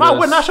bit Nigga, nervous. it's my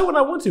wedding. Not show when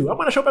I want to. I'm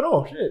not show up at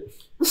all. Shit.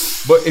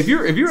 But if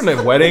you're in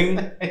a wedding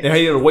and you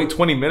had to wait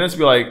 20 minutes,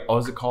 be like, oh,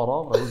 is it called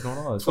off? Like, what's going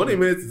on? 20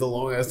 minutes is a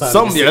long ass time.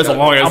 Some yeah, that's a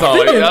long ass time.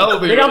 Thinking, Like, I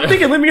don't think- nigga, I'm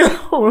thinking. Let me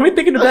alone. Let me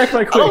think in the back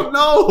like I quick. don't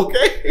know.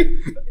 Okay.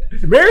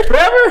 Married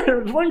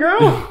forever? One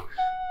girl.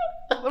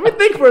 Let me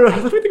think for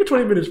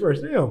 20 minutes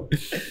first. Damn.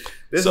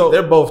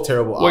 They're both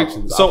terrible Wait,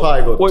 options. so I'll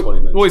probably go to 20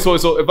 minutes.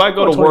 So if I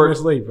go to 20 work,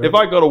 minutes late, bro. if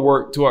I go to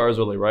work 2 hours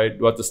early, right?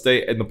 Do I have to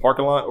stay in the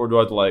parking lot, or do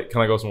I have to like?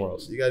 Can I go somewhere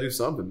else? You gotta do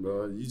something,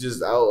 bro. You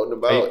just out and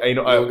about. Hey,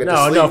 no, You don't get to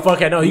No, sleep. no,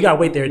 fuck it. No, you gotta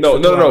wait there. No,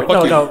 for 2 hours.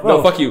 fuck you. bro.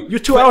 No, fuck you. You're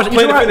 2 hours.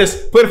 Planet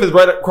Fitness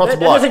right across That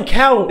the block. doesn't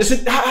count.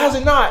 How's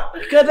it not?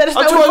 Because that's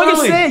I'm not 2 what hours you fucking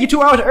early. said. You're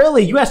 2 hours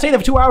early. You gotta stay there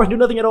for 2 hours and do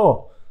nothing at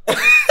all.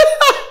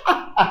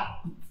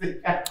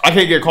 I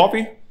can't get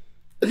coffee.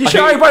 You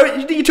sure?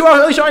 You 2 hours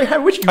early. Sure,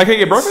 have with you. I can't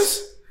get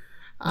breakfast.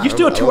 You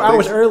still I don't 2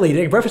 hours think- early.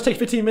 Nigga, breakfast takes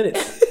 15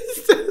 minutes.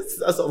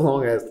 That's a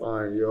long ass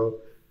time, yo.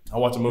 I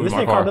watch a movie This in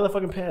my thing called car. another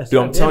fucking pass. Dude,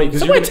 I'm God telling damn. you, 'cause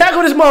Somebody you're-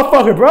 tackle this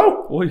motherfucker,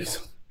 bro.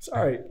 Boys,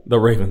 Sorry. the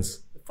Ravens.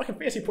 Fucking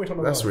fancy points on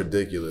the That's wall.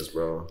 ridiculous,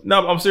 bro.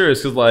 No, I'm serious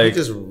because He like,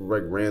 just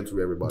like ran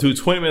through everybody. dude,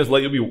 20 minutes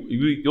late,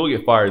 you'll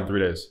get fired in 3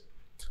 days.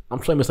 I'm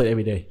 20 minutes late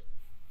every day.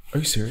 Are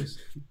you serious?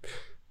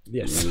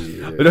 Yes.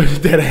 Yeah.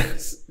 Dead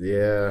ass,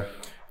 Yeah.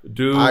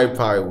 dude. I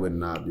probably would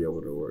not be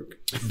able to work.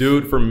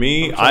 Dude, for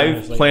me, I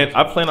it's like-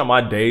 plan out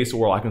my days to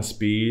where I can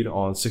speed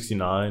on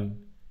 69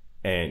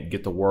 and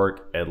get to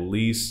work at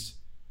least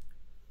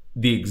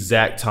the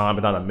exact time,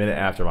 but not a minute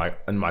after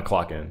my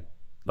clock in,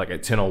 like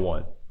at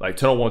 10:01, like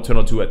 10:01,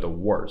 10:02 at the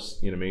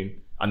worst. You know what I mean?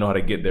 I know how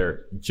to get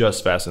there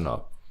just fast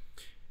enough.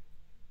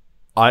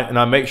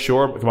 I make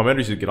sure because my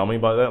mentors used to get on me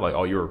about that, like,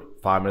 oh, you're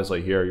 5 minutes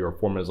late here, you're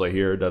 4 minutes late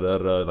here, da da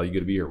da, like you got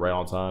to be here right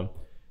on time.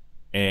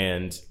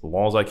 And as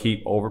long as I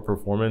keep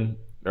overperforming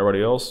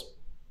everybody else,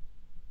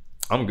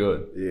 I'm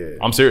good. Yeah.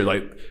 I'm serious.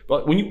 Like,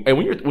 but when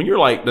you're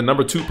like the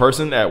number 2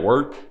 person at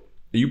work,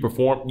 you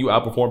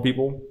outperform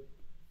people.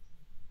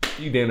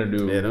 You damn near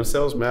do. Yeah, them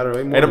sales matter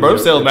way more. Hey, the than bird your-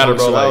 sales your matter,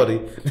 bro, like-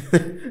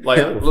 punctuality. Like,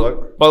 I don't give a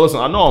fuck. but listen,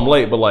 I know I'm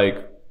late, but like,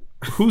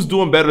 who's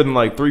doing better than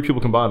like 3 people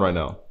combined right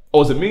now?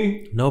 Oh, is it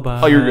me?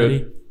 Nobody. Oh, you're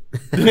good.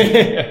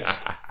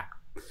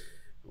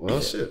 Well,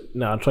 shit.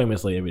 No, I'm 20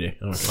 minutes late every day.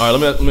 All right,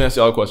 let me ask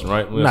y'all a question,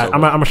 right? Let me ask Nah,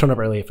 y'all a I'm showing up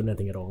early for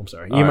nothing at all. I'm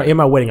sorry. All You're right. in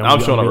my wedding. I'm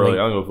showing up gonna be early.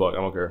 I late. don't give a fuck.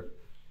 I don't care.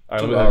 All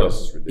right, let me 2 ask hours y'all.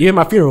 is ridiculous. You in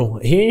my funeral?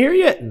 He ain't here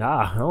yet?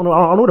 Nah, I don't know. I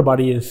don't know who the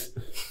body is.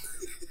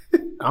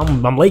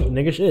 I'm late,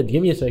 nigga. Shit,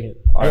 give me a second.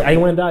 I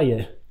ain't want to die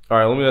yet. All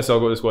right, let me ask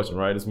y'all this question,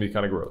 right? This is gonna be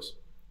kind of gross.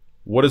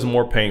 What is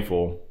more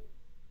painful?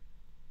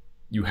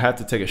 You have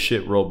to take a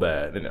shit real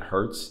bad and it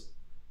hurts,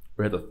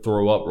 or you have to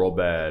throw up real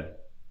bad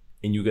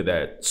and you get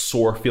that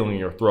sore feeling in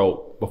your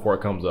throat before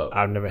it comes up.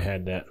 I've never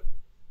had that.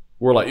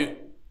 We're like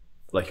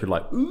you're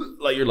like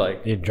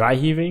You're dry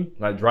heaving?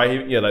 dry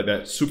heaving, yeah, like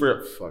that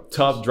super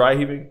tough dry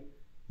heaving.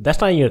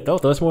 That's not in your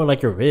throat though. It's more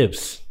like your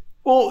ribs.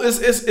 Well, it's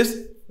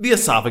the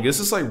esophagus.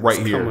 It's like right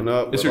here. Coming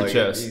up. It's but, your like,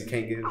 chest. You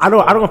can't get I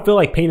don't feel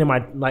like pain in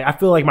my like. I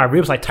feel like my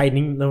ribs like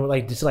tightening,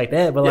 like just like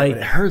that. But Yeah, like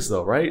but it hurts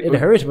though, right? it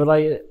hurts. But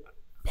like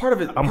Part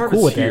of it. I'm part cool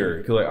of with it's that. here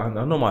because like I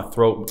know my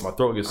throat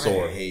gets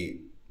sore. I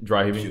hate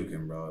Dry heaving.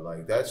 puking, bro.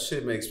 Like that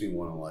shit makes me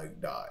want to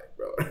like die,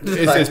 bro.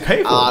 It's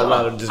painful, I'd bro.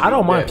 rather just I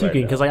don't be mind dead right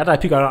puking now. because like after I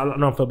puke, I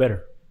don't feel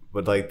better.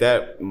 But like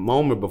that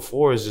moment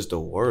before is just the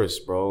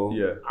worst, bro.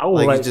 Yeah. I will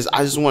Like, like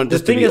I just want the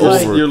this to thing be is,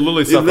 like, over. You're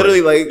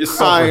literally like You're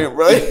crying, suffering.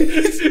 bro.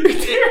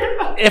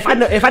 if I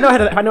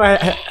know I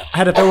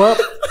had to throw up.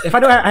 If I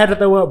know I had to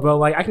throw up, bro,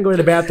 like I can go to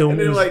the bathroom. And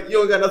then like you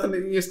don't got nothing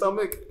in your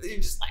stomach. You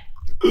just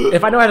like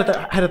If I know I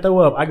had to throw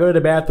up, I go to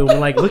the bathroom and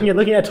like looking at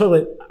the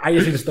toilet, I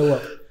just need to throw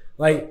up.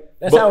 Like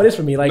that's But- how it is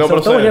for me. Like no, so but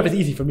I'm throwing saying- up is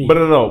easy for me. But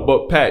no.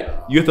 But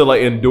Pat, you have to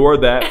like endure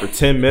that for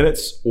 10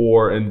 minutes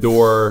or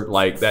endure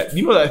like that.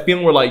 You know that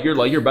feeling where like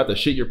you're about to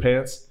shit your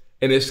pants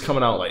and it's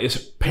coming out like it's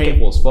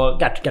painful as fuck.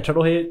 got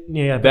turtle head.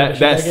 Yeah,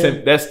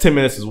 That's 10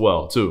 minutes as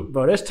well too.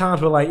 Bro, there's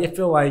times where like it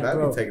feel like that'd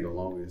bro, be taking the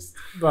longest.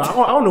 bro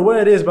I don't know what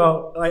it is,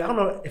 bro. Like I don't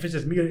know if it's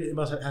just me or it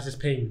must has this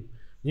pain.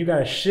 You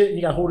gotta shit and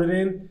you gotta hold it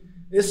in.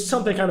 It's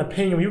something kind of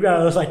pain when you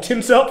gotta just like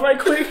tense up right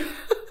quick.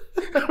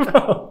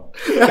 Bro,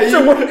 that's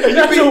the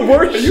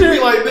worst shit. You be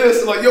like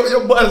this, like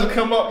your butt will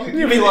come up.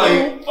 You be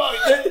like,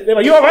 They're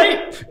like, you all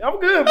right? I'm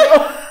good,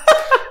 bro.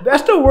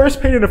 That's the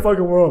worst pain in the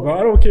fucking world, bro.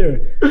 I don't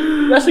care.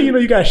 That's when you know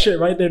you got shit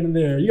right there and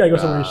there. You gotta go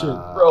somewhere and shit.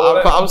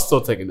 Bro, I'm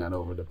still taking that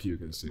over the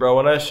puking shit. bro,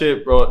 when that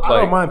shit, bro, I don't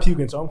like, mind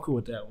puking, so I'm cool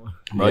with that one.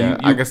 bro, yeah, you,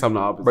 I guess I'm the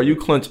opposite. bro, you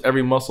clench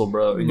every muscle,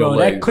 bro, in your Bro,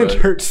 legs. that clench bro.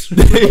 hurts.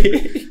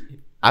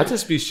 I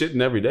just be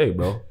shitting every day,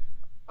 bro.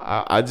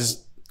 I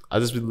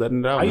just be letting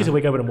it out. I used to man.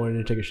 wake up in the morning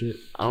and take a shit.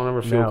 I don't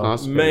ever feel No.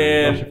 constipated.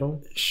 Watch your Man,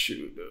 phone?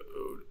 shoot, dude.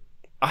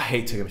 I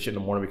hate taking a shit in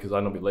the morning because I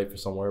know I'll be late for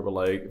somewhere. But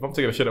like, if I'm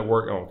taking a shit at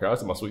work, I don't care.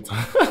 That's my sweet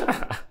time.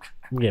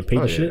 I'm getting paid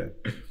Oh, to yeah.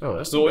 shit. Oh,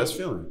 that's So the best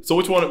feeling. So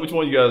which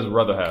one you guys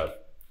rather have?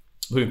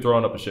 Between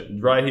throwing up a shit,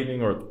 dry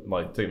heaving, or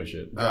like taking a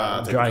shit?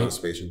 Dry-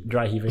 constipation.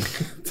 Dry heaving.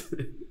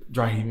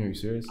 Dry heaving? Are you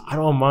serious? I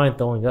don't mind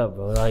throwing up,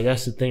 bro. Like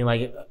that's the thing.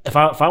 Like if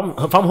I'm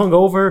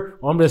hungover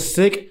or I'm just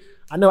sick,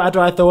 I know after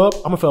I throw up,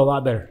 I'm gonna feel a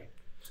lot better.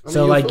 mean, So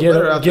you'll like feel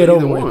better after get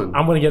over either with. one.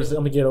 I'm gonna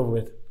get over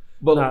with.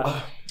 But Nah.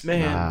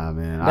 man, Nah,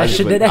 man. That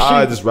shit. That shit.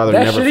 I'd just rather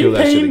that never shitty feel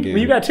that pain shit again.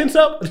 when you got tense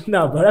up.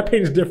 No, bro, that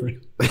pain is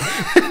different.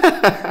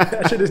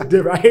 That shit is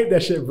different. I hate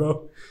that shit,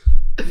 bro.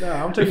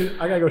 Nah, I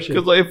gotta go shit.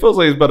 because like it feels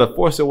like it's about to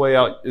force its way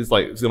out. It's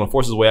like it's gonna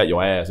force its way out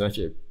your ass, and that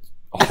shit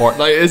hard.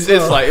 Like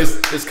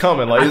it's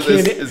coming. Like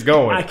it's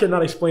going. I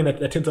cannot explain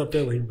that tense up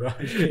feeling, bro.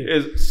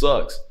 It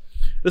sucks.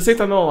 At the same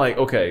time, though, like,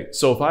 okay,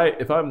 so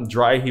if I'm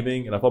dry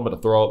heaving and if I'm about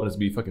to throw up and it's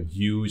gonna be fucking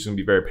huge, it's gonna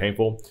be very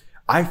painful.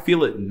 I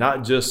feel it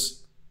not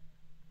just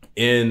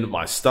in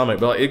my stomach,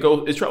 but like it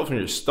travels from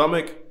your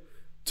stomach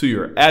to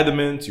your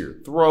abdomen, to your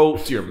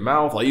throat, to your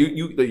mouth. Like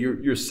you're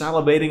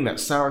salivating, that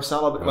sour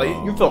salivate. Like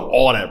you feel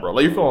all that, bro.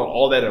 Like you're feeling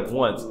all that at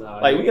once.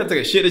 Like we gotta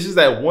take a shit. It's just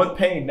that one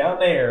pain down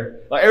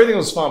there. Like everything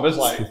was fine, but it's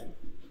like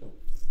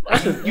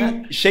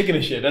you shaking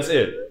and shit. That's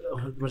it.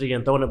 Once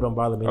again, throwing up don't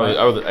bother me.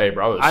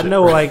 I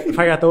know, like, if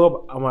I got to throw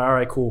up, I'm like, all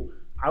right, cool.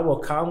 I will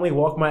calmly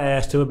walk my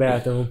ass to a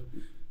bathroom,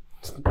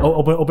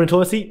 open the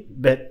toilet seat,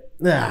 but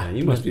nah.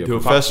 You must be a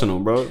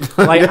professional, bro.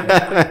 Like,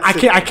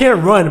 I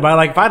can't run, but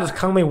like, if I just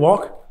calmly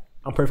walk,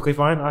 I'm perfectly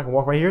fine. I can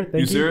walk right here. Thank you.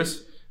 You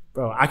serious?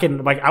 Bro, I can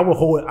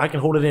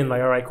hold it in,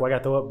 like, all right, cool, I got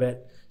to throw up,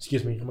 bet.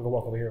 Excuse me, I'm gonna go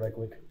walk over here right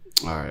quick.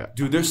 All right,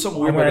 dude. There's some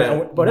weird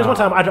that. But there's one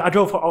time I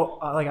drove,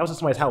 like, I was at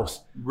somebody's house.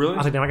 Really? I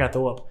was like, damn, I got to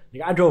throw up.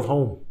 Like, I drove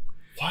home.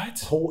 What?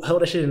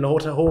 Held that shit in the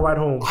whole ride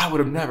home. I would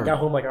have never. Got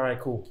home like, all right,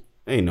 cool.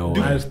 Ain't no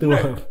I just threw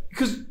up.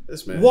 Because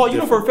this man. Well, you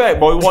know for a fact,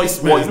 boy. Well, you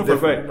know for a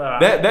fact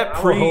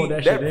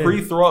that shit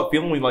pre throw up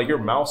feeling when like your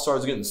mouth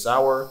starts getting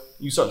sour,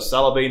 you start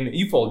salivating,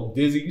 you feel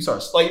dizzy, you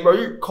start like, bro,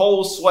 you're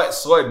cold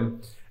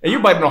sweating, and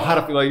your body don't know how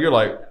to feel. Like you're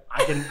like,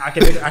 I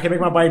can make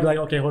my body be like,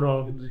 okay, hold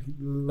on,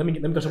 let me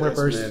go somewhere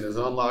first. Man has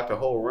unlocked a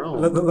whole realm.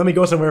 Let me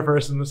go somewhere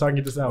first, and so I can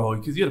get this out. oh,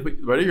 because you got to,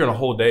 bro, you're in a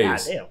whole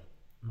days. God damn,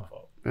 my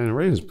fault. Man, the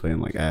Ravens playing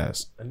like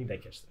ass. I need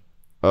that catch thing.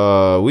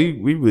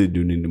 We really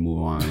do need to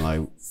move on.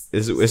 Like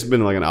it's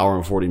been like an hour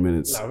and 40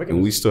 minutes,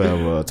 and we still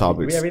have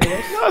topics. We have anything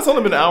else? No, it's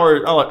only been an hour.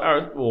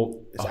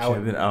 Well, it's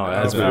been an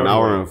hour. It's been an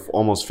hour and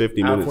almost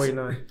 50 Hour minutes.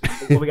 49.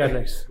 What we got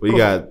next? We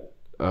got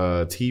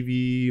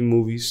TV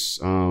movies.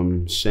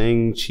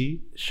 Shang-Chi.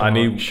 I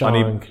need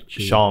Shang.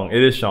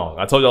 It is Shang.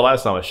 I told y'all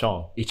last time it's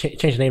Shang. He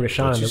changed the name to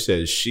Sean. But you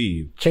said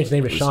she. Changed the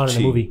name to Sean in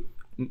the movie.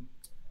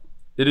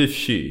 It is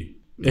she.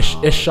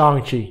 It's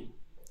Shang-Chi.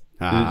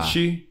 Is it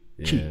she?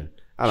 Yeah.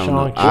 I don't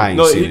know. Shang-Chi. I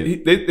ain't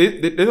seen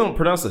it. They don't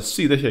pronounce the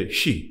C. They say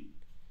she.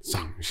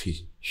 Shang-Chi.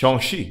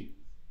 Shang-Chi.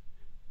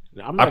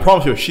 I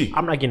promise you, she.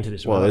 I'm not getting to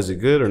this. Well, is it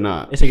good or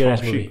not? It's a good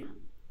ass movie.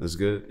 It's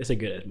good. It's a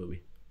good ass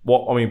movie.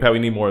 Well, I mean, Pat, we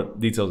need more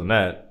details than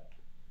that.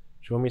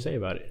 What you want me to say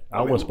about it? I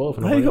don't want to spoil it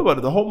for How do you feel about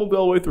it? The whole movie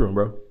all the way through,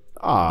 bro.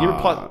 I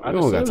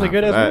just said it was a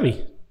good ass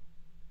movie.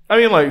 I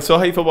mean, like, so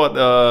how you feel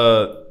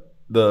about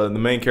the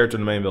main character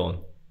and the main villain?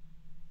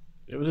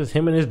 It was just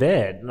him and his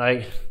dad.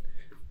 Like,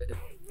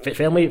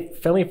 family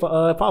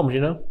problems,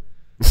 you know?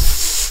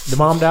 The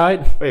mom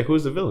died. Wait,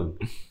 who's the villain?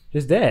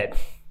 His dad.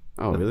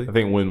 Oh, really? I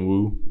think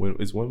Wenwu.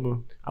 It's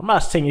Wenwu. I'm not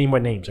saying any more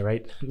names, all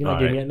right? You're not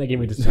giving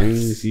me this. How do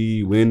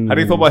you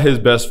feel about his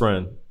best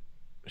friend?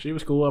 She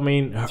was cool. I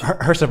mean,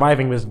 her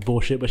surviving was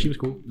bullshit, but she was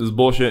cool. This is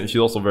bullshit, and she's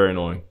also very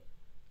annoying.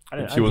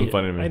 She wasn't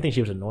funny to me. I didn't think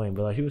she was annoying,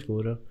 but like she was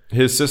cool though.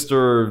 His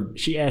sister.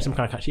 She added some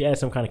kind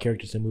of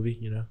characters to the movie,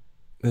 you know.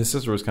 His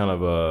sister was kind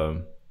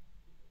of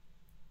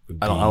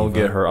I don't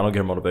get her. I don't get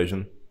her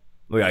motivation.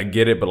 Like I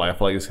get it, but like I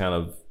feel like it's kind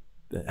of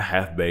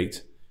half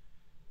baked.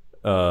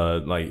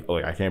 Like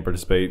I can't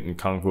participate in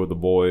Kung Fu with the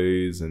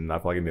boys, and I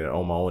feel like I need to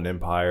own my own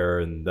empire,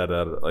 and that.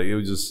 Like it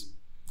was just,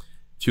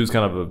 she was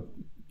kind of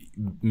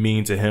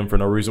mean to him for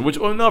no reason.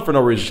 Not for no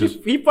reason.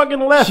 He fucking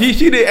left. She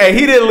did. Hey,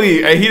 he didn't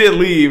leave. Hey, he didn't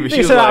leave. She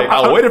was like,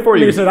 I waited for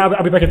you. He said,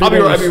 I'll be back in 3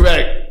 days. I'll be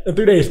back in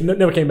 3 days.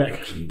 Never came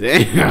back.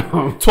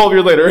 Damn. 12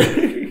 years later.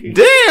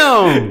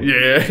 Damn.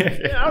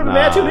 Yeah. I would be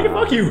mad too. Nigga,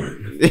 fuck you.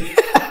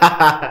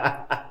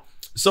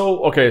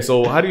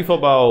 So how do you feel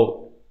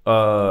about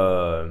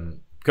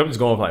I'm just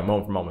going like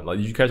moment for moment. Like,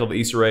 did you catch all the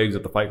Easter eggs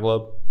at the Fight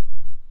Club?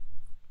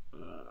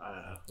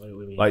 What do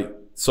we mean? Like,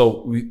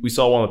 so we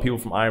saw one of the people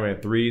from Iron Man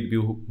 3, the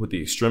people with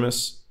the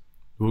extremists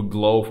who would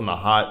glow from the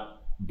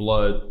hot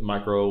blood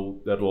micro.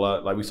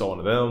 Like we saw one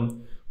of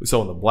them. We saw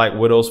one of the Black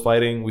Widows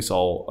fighting. We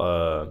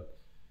saw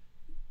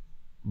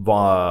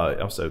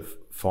Wong.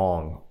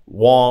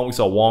 We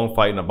saw Wong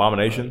fighting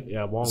Abomination.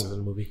 Yeah, Wong was in the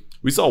movie.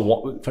 We saw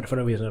Wong for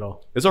no reason at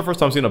all. It's our first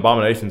time seeing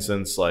Abomination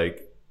since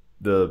like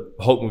the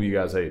Hulk movie you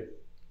guys hate.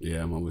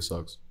 Yeah, movie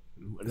sucks.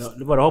 No,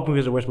 but the whole movie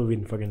is the worst movie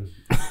in fucking.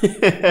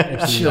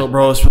 Chill,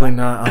 bro. It's really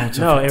not.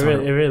 No, it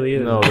really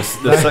is. No, the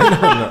second,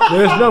 no.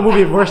 There's no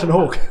movie worse than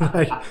Hulk.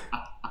 Like,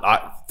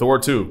 Thor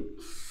 2.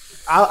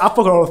 I fuck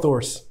with all the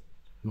Thors.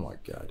 Oh my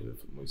god, dude,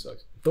 the movie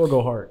sucks. Thor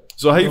go hard.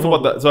 So how do you feel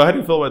about that? So how do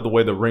you feel about the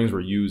way the rings were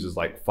used as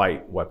like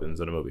fight weapons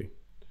in the movie?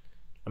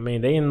 I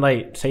mean, they didn't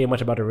like say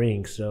much about the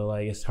rings, so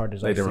like it's hard to.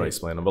 They didn't really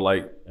explain them, but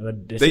like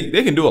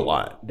they can do a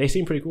lot. They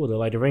seem pretty cool though.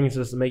 Like the rings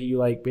just make you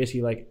like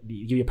basically like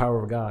give you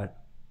power of God.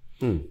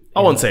 I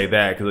wouldn't say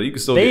that because you can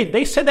still.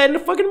 They said that in the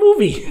fucking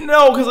movie.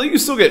 No, because you can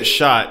still get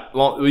shot.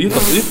 You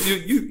have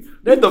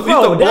to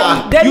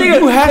block. That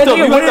You have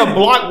to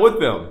block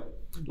with them.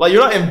 Like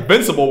you're not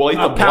invincible. Well, you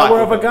have to block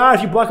Power of with a it. god.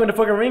 If you block with the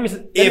fucking rings,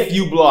 If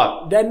you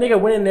block, that nigga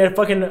went in there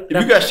fucking. if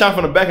you got shot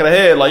from the back of the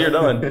head, like you're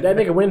done. That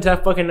nigga went into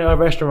that fucking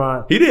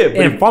restaurant. He did,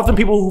 but and he- fought them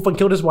people who fucking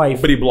killed his wife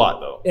But he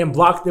blocked though. and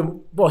blocked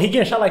them. Well, he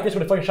getting shot like this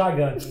with a fucking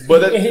shotgun.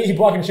 But that- And he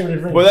blocking shit with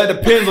his ring. But that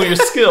depends on your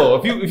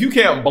skill. If you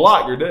can't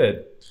block, you're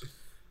dead.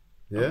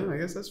 Yeah, I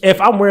guess that's. If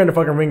I'm wearing the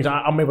fucking rings,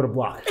 I'm able to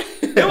block.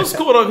 It was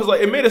cool though because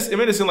like it made it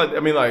seem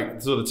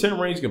like so the 10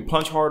 rings you can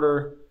punch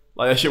harder.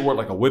 Like that shit worked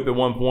like a whip at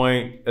one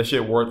point. That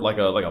shit worked like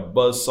a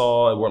buzz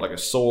saw. It worked like a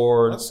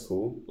sword. That's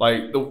cool.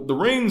 Like the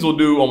rings will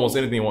do almost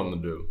anything you want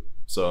them to do.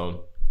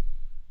 So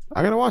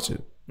I gotta watch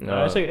it.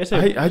 It's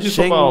I just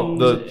talk about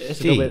the.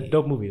 It's a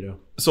dope movie though.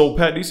 So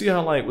Pat, do you see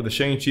how like with the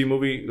Shang-Chi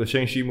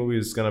movie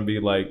is gonna be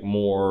like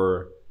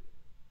more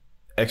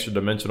extra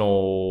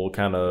dimensional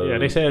kind of. Yeah,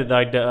 they said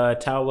like the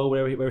Tao Lo,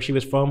 wherever she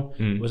was from,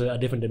 was a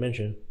different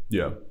dimension.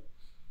 Yeah.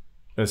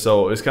 And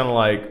so it's kind of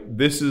like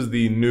this is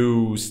the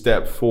new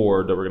step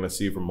forward that we're gonna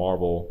see from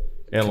Marvel,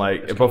 and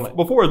like before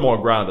it was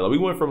more grounded. Like, we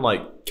went from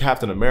like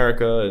Captain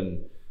America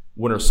and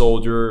Winter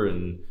Soldier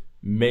and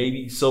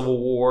maybe Civil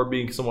War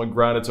being somewhat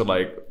grounded to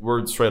like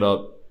we're straight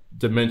up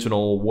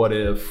dimensional. What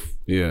if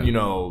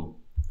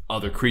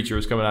other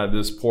creatures coming out of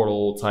this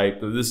portal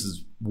type? This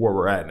is where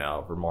we're at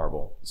now for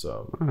Marvel.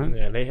 So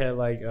Yeah, they had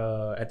like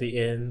at the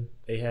end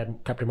they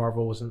had Captain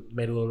Marvel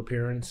made a little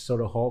appearance, so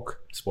the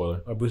Hulk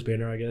spoiler. or Bruce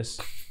Banner, I guess.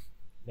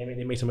 They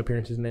made some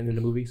appearances in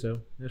the movie, so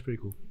that's pretty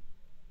cool.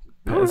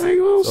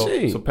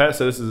 So Pat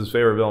said this is his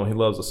favorite villain. He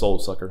loves a soul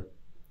sucker.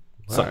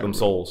 Suck them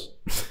souls.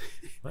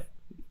 What?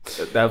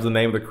 That was the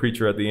name of the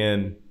creature at the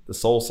end. The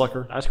soul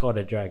sucker. I just called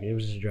it a dragon. It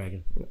was just a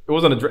dragon. It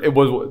wasn't it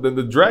was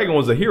the dragon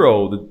was a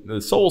hero.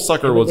 The soul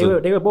sucker was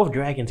They were both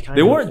dragons, kind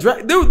they of. weren't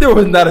there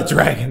was not a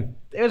dragon.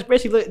 It was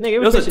basically nigga. It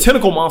was a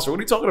tentacle monster. What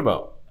are you talking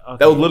about? Okay.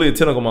 That was literally a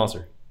tentacle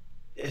monster.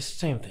 It's the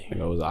same thing. It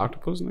was an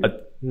octopus.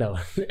 Nigga? No,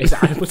 it's no,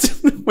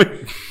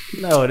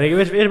 nigga.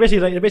 It's basically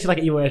like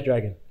an evil ass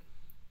dragon.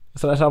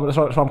 So that's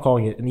what I'm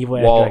calling it, an evil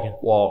ass dragon.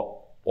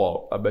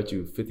 Well, I bet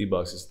you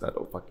 $50 it's not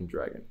a fucking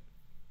dragon.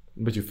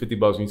 I bet you $50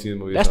 when you see the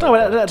movie. That's not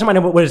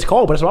what it's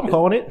called, but that's what I'm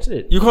calling it. That's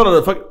it. You call it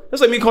a fuck.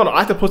 That's like me calling an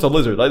octopus a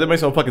lizard. Like that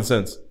makes no fucking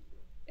sense.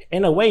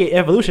 In a way,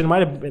 evolution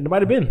might have been.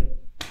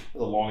 That's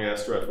a long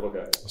ass stretch, but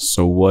okay.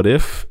 So what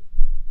if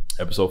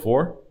Episode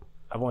 4.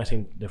 I've only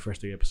seen the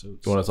first 3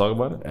 episodes. You want to talk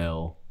about it?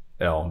 L?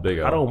 Big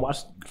L. I don't watch.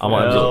 I'm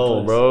on episode.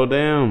 L, bro.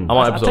 Damn. I'm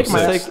on I episode take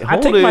my 6. I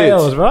take my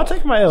L's, bro. I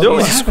take my L's. Dude, Yeah.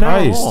 it's half an hour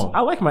Christ. long. I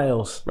like my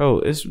L's, Bro,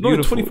 it's Only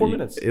beautiful. 24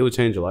 minutes. It would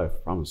change your life.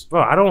 I promise.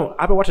 bro.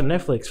 I've been watching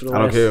Netflix for the I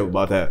don't last. care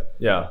about that.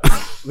 Yeah.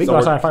 We go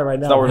outside and fight right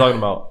now. That's what we're talking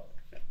about.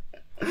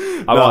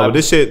 No,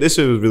 this shit was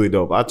really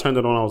dope. I turned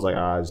it on. I was like,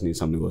 I just need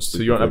something to go sleep.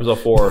 So you're on episode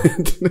 4.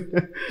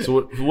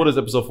 So what is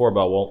episode 4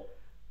 about, Walt?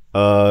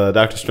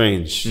 Doctor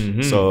Strange.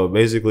 Mm-hmm. So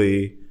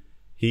basically,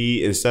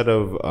 he instead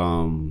of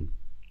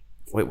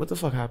wait, what the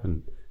fuck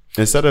happened?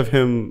 Instead of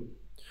him,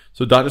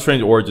 So Doctor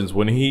Strange origins,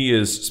 when he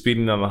is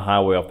speeding down the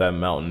highway off that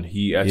mountain,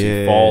 he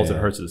actually Yeah. falls and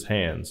hurts his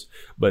hands.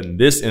 But in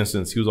this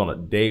instance, he was on a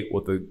date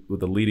with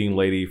the leading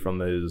lady from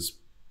his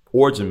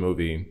origin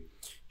movie.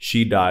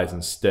 She dies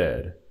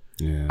instead.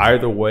 yeah,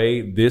 Either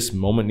way, this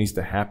moment needs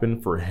to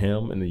happen for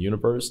him in the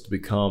universe to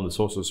become the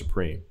Sorcerer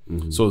Supreme.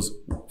 So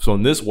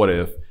in this what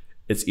if,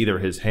 it's either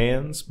his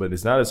hands, but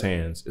it's not his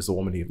hands, it's the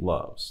woman he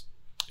loves.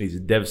 He's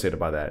devastated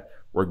by that.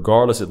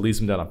 Regardless, it leads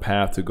him down a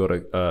path to go to,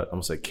 I'm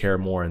going to say Kaer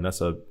Morhen. That's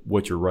a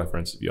Witcher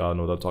reference, if y'all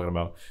know what I'm talking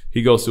about.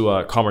 He goes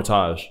to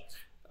Camartage,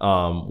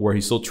 where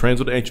he still trains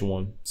with the Ancient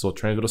One, still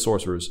trains with the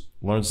Sorcerers,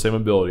 learns the same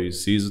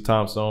abilities, sees the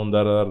Time Stone,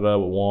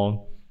 with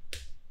Wong.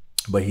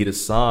 But he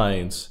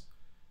decides,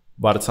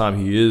 by the time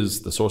he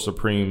is the Sorcerer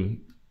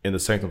Supreme in the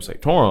Sanctum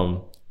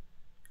Sanctorum,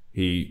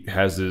 he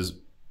has this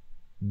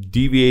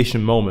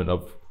deviation moment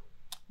of,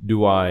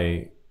 do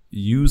I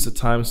use the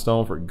Time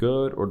Stone for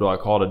good, or do I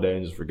call it a day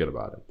and just forget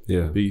about it?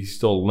 yeah. But he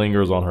still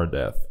lingers on her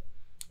death.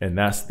 And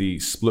that's the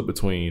split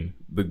between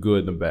the good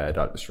and the bad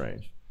Doctor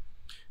Strange.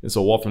 And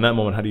so, Walt, from that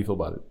moment, how do you feel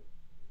about it?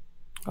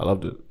 I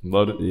loved it.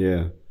 Loved it?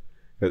 Yeah,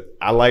 'Cause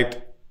I liked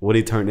what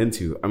he turned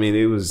into. I mean,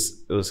 it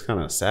was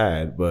kind of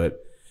sad,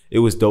 but it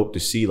was dope to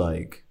see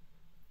like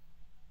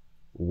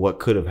what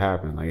could have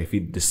happened. Like if he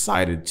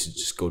decided to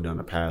just go down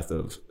the path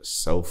of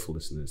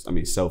selfishness,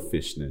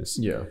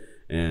 Yeah.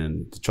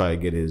 and to try to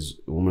get his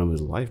woman of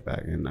his life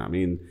back. And I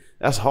mean,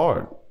 that's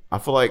hard. I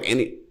feel like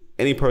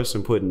any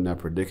person put in that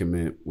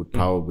predicament would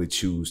probably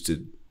choose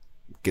to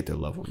get their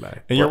loved one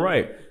back. And you're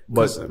right.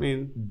 But But I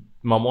mean,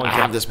 my one I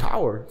have this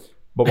power.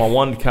 But my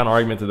one counter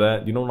argument to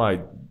that, you know what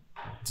I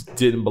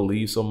didn't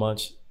believe so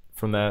much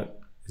from that?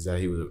 Is that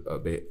he was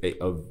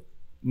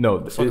No,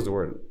 the fuck is the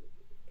word?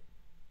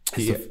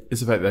 it's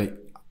the fact that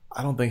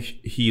I don't think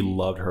he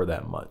loved her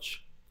that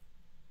much.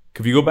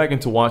 If you go back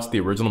and to watch the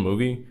original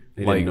movie,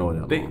 They like didn't know it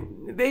that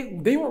long.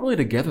 they weren't really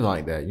together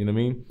like that. You know what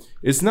I mean?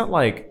 It's not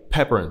like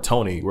Pepper and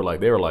Tony were like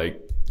they were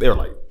like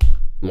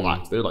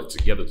locked. They're like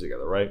together,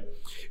 right?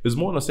 It was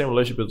more in the same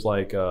relationship as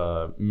like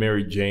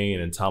Mary Jane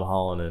and Tom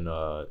Holland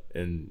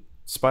and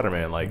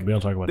Spider-Man. Like We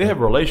don't talk about they that.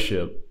 have a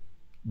relationship,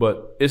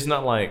 but it's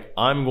not like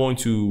I'm going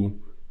to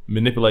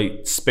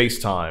manipulate space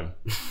time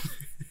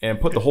and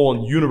put the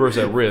whole universe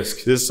at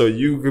risk Just so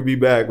you could be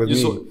back with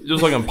just me.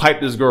 so I can pipe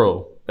this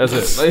girl. That's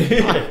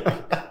it.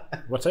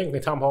 Like, Well, technically,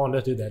 Tom Holland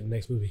does do that in the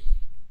next movie.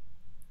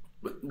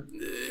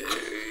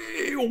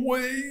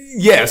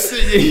 yes,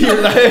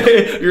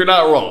 you're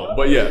not wrong,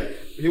 but yeah,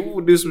 He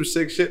would do some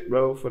sick shit,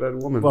 bro, for that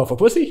woman. Well, for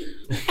pussy,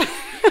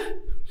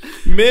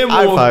 men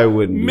I will probably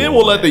wouldn't. do men all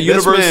will let that. the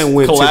universe This man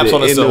went collapse to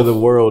on the end itself. of the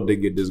world to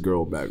get this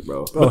girl back,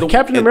 bro. bro,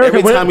 Captain And America.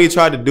 every went, time he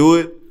tried to do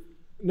it,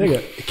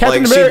 nigga,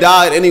 Captain like she America.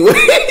 died anyway.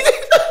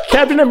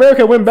 Captain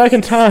America went back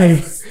in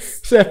time.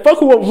 Said, "Fuck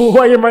who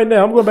I am right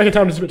now. I'm going back in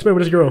time to spend with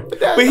this girl." But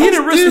he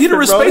didn't risk. He didn't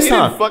risk different, bro. space He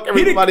time. didn't fuck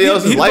everybody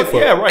else's life up.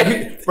 Yeah,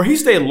 right. He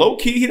stayed low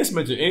key. He didn't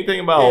mention anything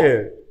about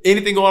Yeah.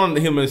 anything going on.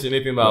 He didn't mention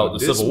anything about Bro,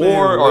 the this Civil man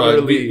War or like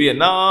literally-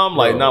 Vietnam,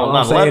 like Bro, all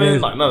I'm saying 9/11,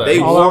 is like none of they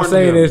that. All I'm warned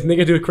saying him. is,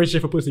 niggas do crazy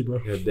shit for pussy, bro.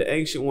 Yeah, the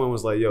ancient one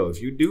was like, "Yo,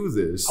 if you do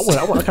this, I kind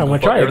of want to try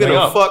it. you're everything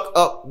gonna up. fuck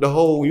up the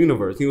whole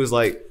universe." He was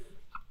like,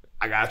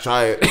 "I gotta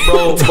try it,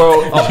 bro.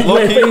 You Low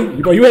ain't,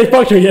 key, bro, you ain't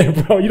fucked her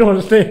yet, bro. You don't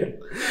understand.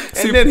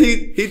 And then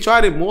he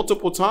tried it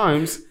multiple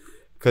times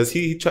because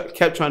he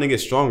kept trying to get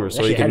stronger so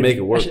That he shit could had to make be-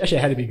 it work. That shit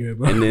had to be good,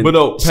 bro. And then But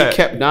no, she Pat-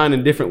 kept dying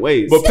in different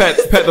ways. but Pat,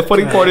 the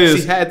funny part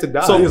is she had to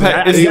die. So He was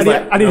Pat, I need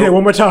to hear it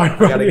one more time,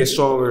 bro. I gotta get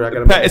stronger. I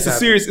gotta. Pat, make it's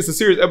this a happen.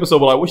 serious episode,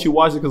 but like, we should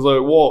watch it because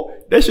like, well,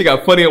 that shit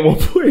got funny at one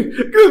point.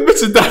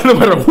 Because bitch died no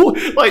matter what.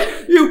 Like,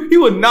 he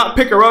would not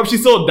pick her up. She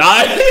still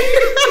died.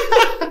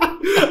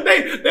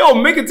 they all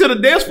make it to the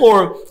dance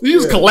floor. She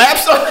just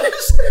collapsed on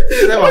us.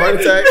 She have a heart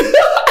attack.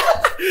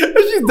 And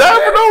she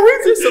died for no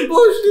reason. Some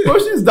bullshit. Bro,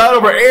 she just died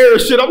over air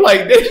and shit. I'm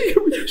like,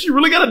 damn, she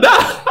really gotta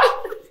die.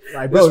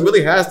 Like, This bro,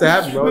 really has to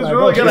happen, bro. It's Like,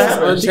 really bro, gonna this is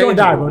happen. she gonna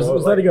die, bro. unchangeable,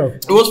 Just let it go.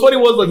 What's funny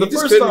was like He the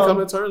just first couldn't time,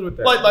 come to terms with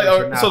that.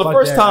 Nah, so the fuck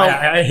first that.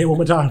 time. I hit one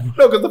more time.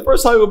 No, because the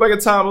first time we went back in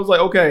time, I was like,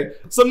 okay,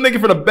 some nigga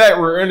from the back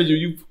rear ended you.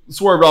 You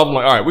swerved off. I'm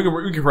like, all right, we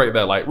can break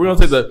that. Like, we're gonna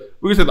take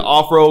the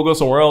off road, go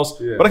somewhere else.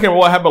 Yeah. But I can't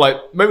remember what happened. Like,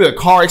 maybe the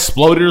car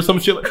exploded or some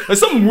shit. Like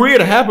something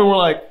weird happened. We're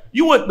like,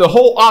 you went the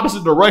whole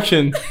opposite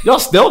direction. Y'all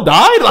still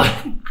died. Like,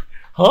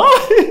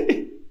 huh?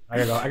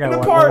 I gotta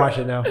The part- watch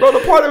it now. Bro, the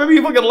part that made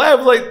me fucking laugh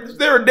was like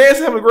they were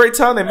dancing, having a great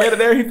time. They made it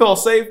there. He felt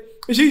safe,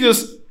 and she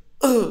just.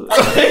 I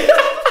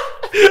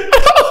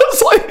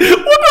was like,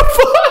 what the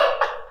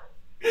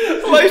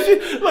fuck?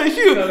 Like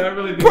she,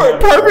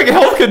 perfect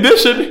health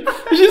condition.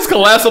 And she just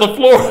collapsed on the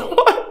floor.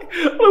 like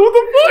what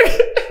the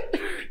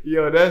fuck?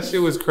 Yo, that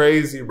shit was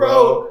crazy,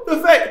 bro. Bro,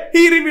 the fact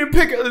he didn't even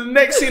pick the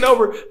next scene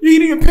over. He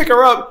didn't even pick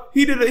her up.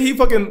 He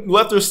fucking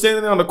left her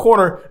standing there on the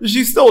corner.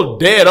 She's still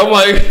dead. I'm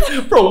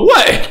like, bro,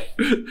 what?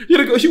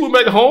 She went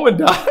back home and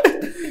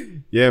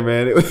died. Yeah,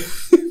 man. It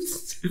was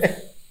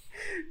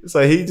it's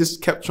like he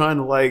just kept trying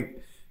to like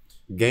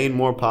gain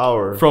more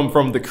power.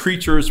 From the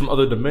creatures from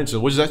other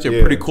dimensions, which is actually a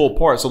Yeah. pretty cool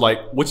part. So like,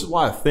 which is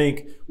why I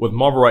think with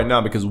Marvel right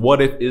now, because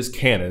What If is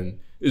canon,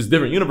 is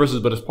different universes,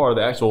 but it's part of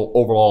the actual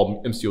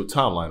overall MCU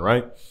timeline,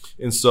 right?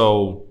 And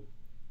so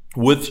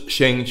with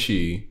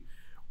Shang-Chi,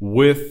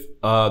 with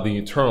the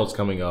Eternals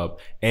coming up,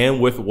 and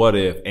with What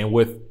If, and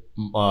with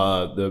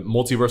the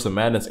Multiverse of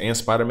Madness and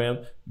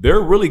Spider-Man,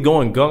 they're really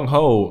going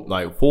gung-ho,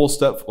 like full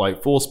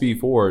speed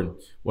forward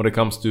when it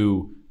comes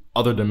to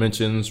other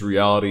dimensions,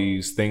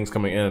 realities, things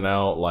coming in and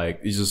out.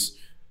 Like, it's just,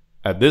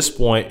 at this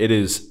point, it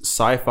is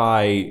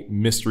sci-fi,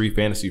 mystery,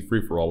 fantasy,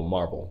 free-for-all with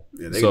Marvel.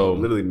 Yeah, they so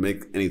can literally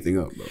make anything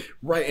up, bro.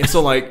 right, and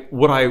so like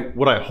what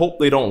I hope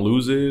they don't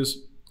lose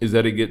is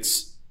that it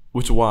gets,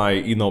 which is why,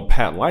 you know,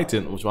 Pat liked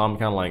it, which I'm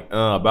kind of like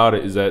about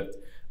it, is that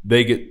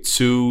they get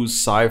too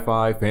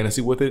sci-fi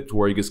fantasy with it to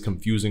where it gets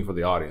confusing for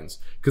the audience.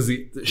 Because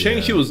the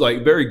Shang-Chi was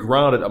like very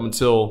grounded up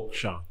until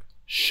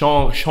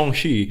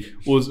Shang-Chi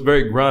was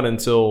very grounded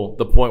until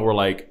the point where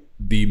like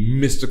the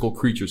mystical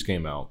creatures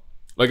came out.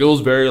 Like it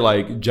was very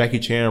like Jackie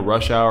Chan,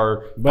 Rush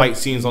Hour fight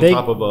scenes on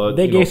top of a.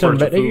 They gave some.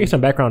 furniture They gave food.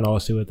 some background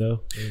knowledge to it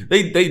though.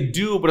 They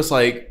do, but it's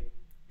like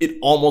it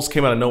almost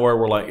came out of nowhere.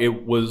 Where like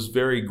it was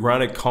very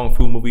grounded kung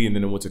fu movie, and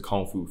then it went to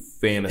kung fu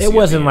fantasy. It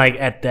wasn't at the like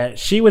end. at that.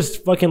 She was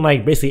fucking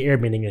like basically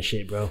airbending and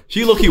shit, bro.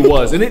 She look he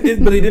was, and but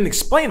they didn't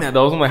explain that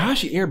though. I'm like, how's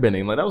she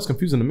airbending? Like that was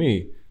confusing to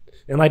me.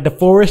 And like the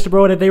forest,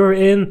 bro, that they were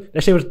in,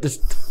 that shit was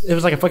just, it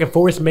was like a fucking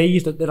forest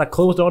maze that like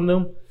closed on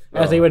them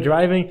as they were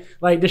driving.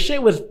 Like the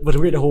shit was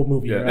weird the whole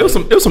movie. Yeah, right? it was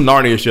some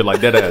Narnia shit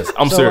like that ass.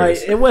 I'm so serious.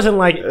 like it wasn't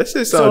like That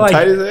shit sounded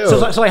tight as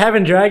hell. So like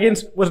having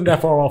dragons wasn't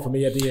that far off for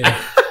me at the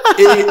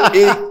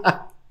end.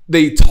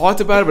 They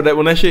talked about it, but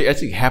when that shit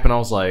actually happened, I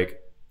was like,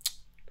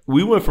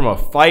 we went from a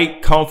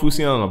fight kung fu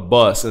scene on a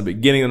bus at the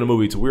beginning of the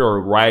movie to we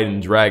were riding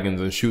dragons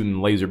and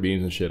shooting laser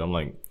beams and shit. I'm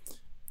like,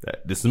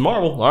 this is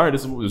Marvel. All right,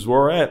 this is where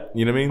we're at.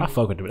 You know what I mean? I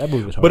fuck with it. That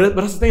movie was hard. But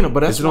that's the thing.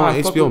 But that's Is it on why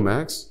I fuck HBO with-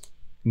 Max?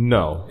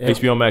 No, Yeah.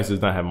 HBO Max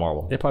does not have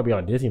Marvel. They'll probably be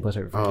on Disney Plus.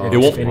 Oh. It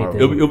won't. anything.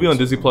 It'll be on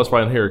Disney Plus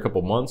probably in here a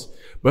couple months.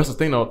 But that's the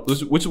thing though,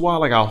 which is why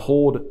like I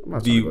hold I'm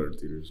not trying to go to the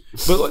theaters.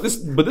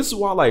 but this is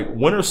why like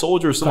Winter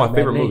Soldier is still my Like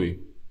favorite matinee. movie.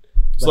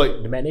 It's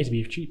like, the matinees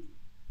be cheap.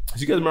 do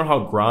you guys remember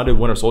how grounded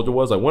Winter Soldier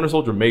was? Like Winter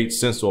Soldier made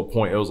sense to a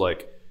point. It was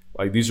like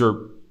these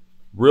are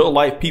real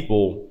life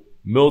people,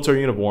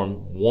 military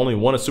uniform. Only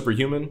one is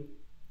superhuman,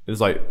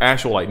 It's like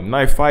actual like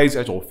knife fights,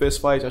 actual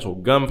fist fights, actual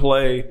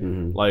gunplay,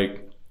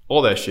 like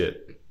all that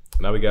shit.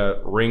 Now we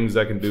got rings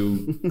that can do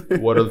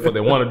whatever the fuck they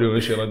want to do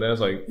and shit like that.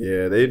 It's like,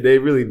 Yeah, they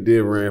really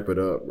did ramp it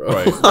up, bro.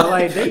 Right. But,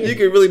 like, they- you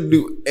can really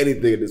do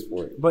anything at this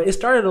point. But it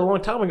started a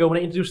long time ago when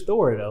they introduced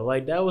Thor, though.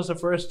 Like that was the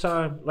first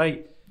time.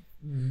 Like,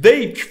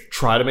 they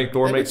try to make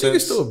Thor make You can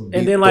sense. still beat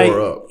and then like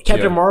Thor up.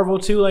 Captain Yeah. Marvel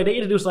too. Like they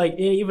introduced like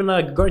even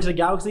Guardians of the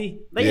Galaxy.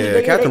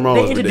 Captain Marvel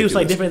They was introduced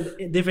like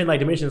ridiculous. different like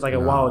dimensions like a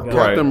while ago.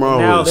 Right. Captain Marvel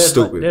Now was there's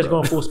stupid. Like, there's bro.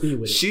 going full speed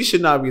with it. She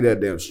should not be that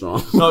damn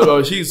strong.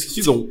 No,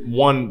 she's a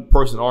one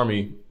person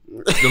army.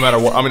 No matter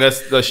what, I mean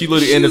that's she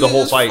literally ended the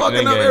whole fight. In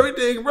Fucking up Endgame.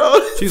 everything, bro.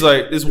 She's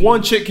like, this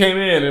one chick came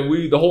in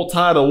and the whole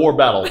tide of the war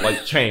battle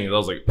like changed. I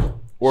was like,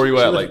 where were you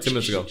at like 10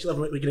 minutes ago? She left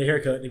to get a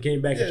haircut and came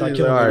back and tried He's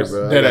killing like, all right, her.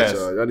 bro. Dead I got ass.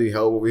 y'all. I need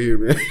help over here,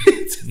 man.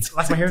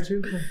 Like my hair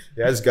too.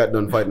 Yeah, I just got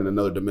done fighting in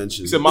another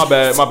dimension. He said, my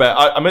bad.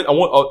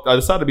 I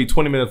decided to be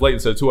 20 minutes late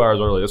instead of 2 hours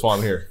early. That's why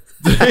I'm here.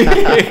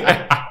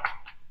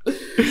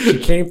 She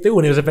came through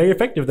and it was very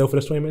effective though for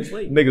those 20 minutes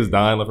late. Niggas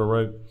dying left and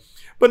right.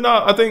 But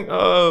no, I think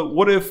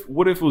what if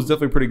it was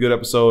definitely a pretty good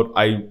episode.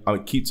 I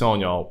keep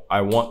telling y'all,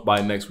 I want by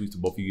next week to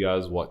both of you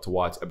guys to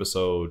watch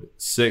episode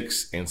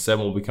 6 and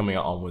 7 will be coming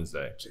out on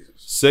Wednesday.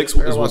 6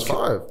 is watch with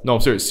 5. No,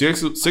 I'm serious.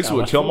 6 is with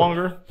watch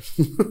Killmonger.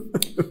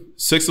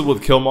 6 is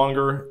with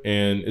Killmonger,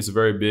 and it's a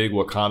very big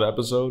Wakanda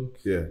episode.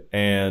 Yeah.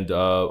 And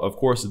of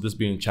course, this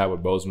being Chadwick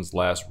Boseman's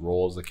last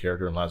role as a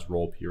character and last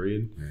role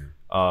period.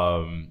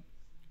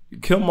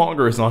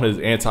 Killmonger is on his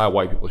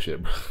anti-white people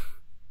shit, bro.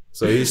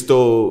 So he's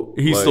still.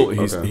 He's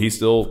okay.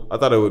 still, I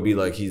thought it would be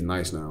like he's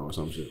nice now or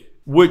some shit.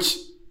 which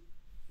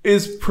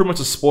is pretty much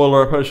a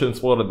spoiler. I probably shouldn't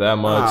spoil it that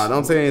much. Nah,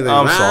 don't say anything.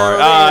 I'm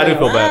sorry. I didn't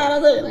feel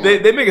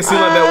bad. They make it seem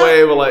like that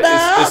way, but like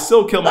it's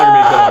still Killmonger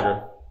being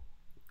Killmonger.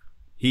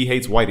 He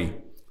hates Whitey.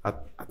 I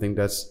think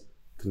that's.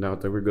 Now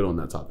that we're good on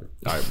that topic.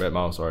 All right, Brett,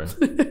 I'm sorry.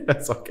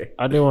 That's okay.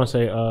 I do want to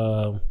say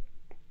about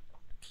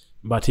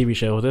TV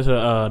shows. There's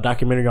a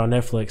documentary on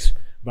Netflix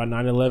about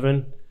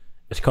 9/11.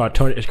 It's called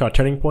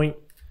Turning Point,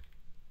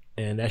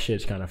 and that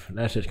shit's kind of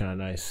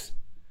nice.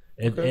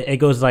 It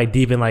goes like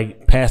deep in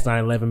like past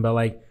 9/11, but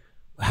like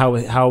how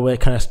it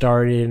kind of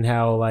started and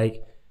how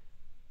like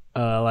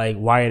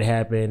why it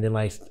happened and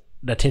like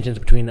the tensions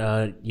between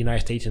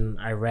United States and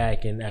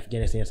Iraq and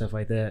Afghanistan and stuff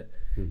like that,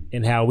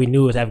 and how we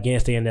knew it was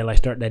Afghanistan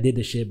that did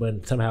this shit,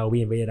 but somehow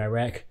we invaded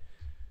Iraq.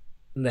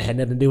 And that had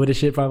nothing to do with this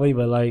shit probably,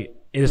 but like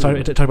it's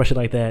talk about shit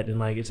like that, and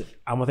like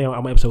I'm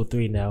on episode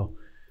 3 now,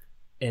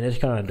 and it's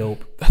kind of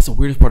dope. That's the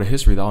weirdest part of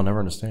history that I'll never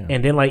understand.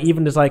 And then like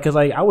even just like because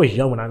like I was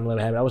young when 9/11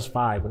 happened. I was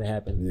 5 when it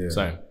happened. Yeah.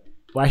 Same.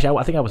 Well, actually,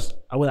 I think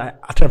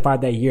I turned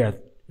 5 that year.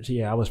 So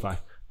yeah, I was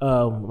 5.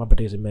 My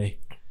birthday's in May.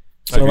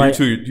 So like,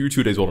 you're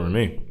 2 days older than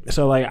me.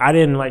 so like I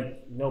didn't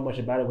like know much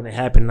about it when it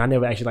happened. I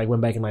never actually like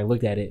went back and like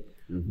looked at it.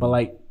 But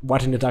like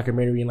watching the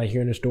documentary and like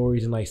hearing the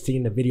stories and like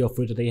seeing the video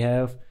footage that they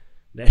have,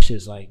 that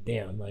shit's like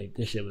damn. Like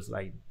this shit was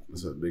like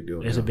It's a big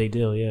deal. it's a big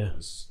deal. Yeah.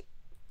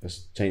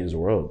 It's changed the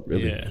world,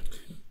 really. Yeah.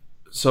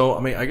 So,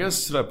 I mean, I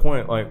guess to that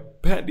point,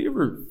 like, Pat, do you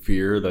ever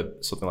fear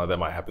that something like that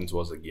might happen to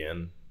us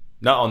again?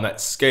 Not on that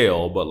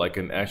scale, but like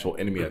an actual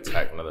enemy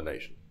attack another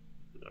nation.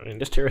 I mean,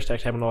 this terrorist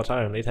attacks happen all the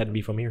time. They had to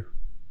be from here.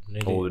 And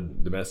they Oh,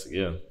 did. domestic,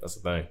 yeah, that's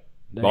the thing.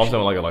 That But I'm shit-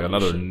 saying like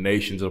another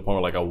nation to the point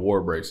where like a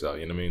war breaks out.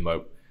 You know what I mean?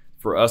 Like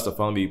for us to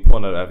finally be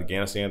pulling out of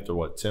Afghanistan after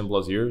what 10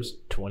 plus years,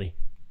 20.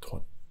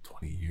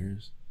 20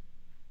 years.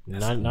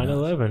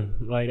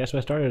 9/11. Like that's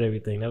what started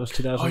everything. That was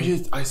 2000. Oh yeah,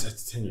 I said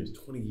 10 years,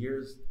 20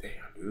 years. Damn,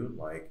 dude.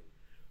 Like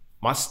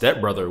my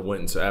stepbrother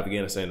went into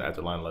Afghanistan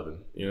after 9/11.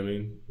 You know what I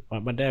mean?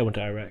 My dad went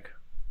to Iraq.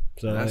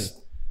 So like,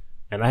 That's-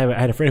 and I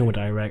had a friend who went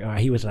to Iraq.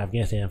 He was in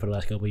Afghanistan for the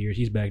last couple of years.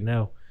 He's back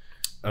now.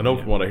 I know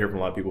from what I hear from a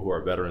lot of people who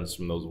are veterans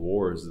from those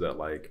wars that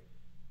like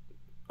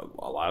a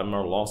lot of them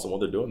are lost on what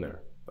they're doing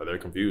there. Like, they're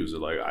confused.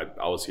 They're like,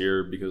 I was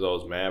here because I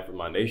was mad for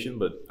my nation,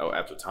 but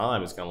after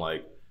time, it's kind of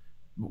like,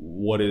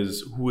 who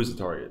is the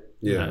target?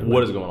 Yeah.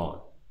 What is going on?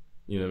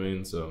 You know what I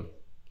mean? So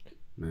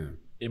Man.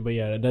 But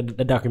yeah, the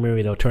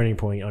documentary though, Turning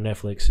Point on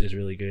Netflix is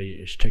really good.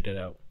 You should check that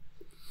out.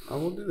 I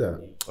will do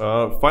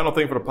that. final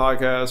thing for the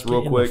podcast,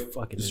 real Get in the quick,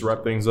 fucking just to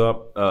wrap things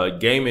up.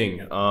 Gaming.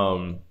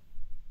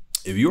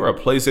 If you are a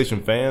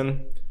PlayStation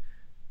fan,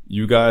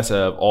 you guys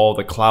have all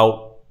the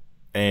clout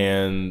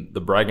and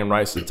the bragging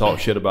rights to talk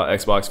shit about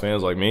Xbox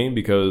fans like me,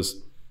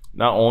 because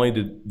not only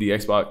did the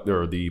Xbox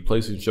or the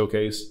PlayStation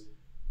Showcase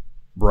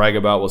brag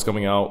about what's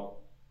coming out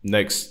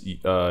next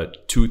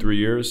 2-3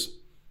 years,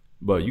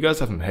 but you guys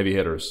have some heavy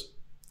hitters.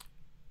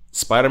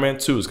 Spider-Man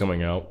 2 is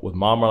coming out with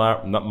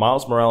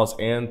Miles Morales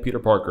and Peter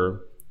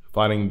Parker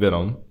fighting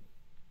Venom,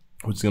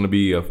 which is going to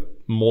be a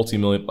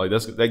multi-million, like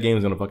that game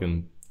is going to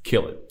fucking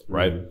kill it,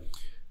 right? Mm-hmm.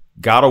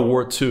 God of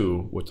War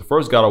 2, which the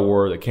first God of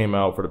War that came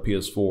out for the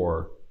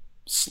PS4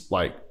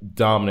 like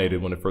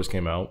dominated when it first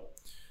came out.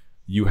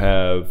 You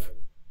have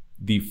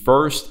the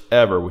first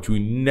ever, which we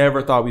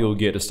never thought we would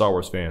get as Star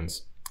Wars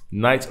fans,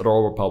 Knights of the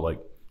Old Republic.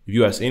 If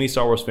you ask any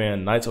Star Wars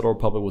fan, Knights of the Old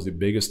Republic was the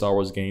biggest Star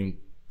Wars game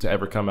to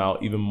ever come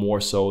out, even more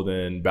so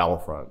than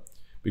Battlefront.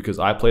 Because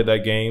I played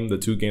that game, the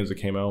 2 games that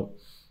came out.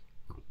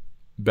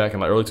 back in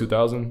like early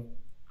 2000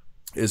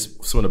 is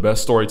some of the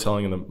best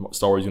storytelling in the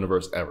Star Wars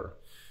universe ever.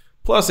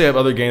 Plus, they have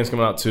other games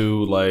coming out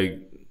too, like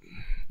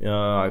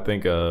I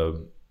think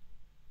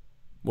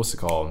what's it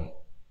called?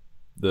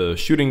 The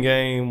shooting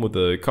game with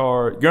the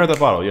car, Grand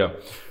Theft Auto. Yeah,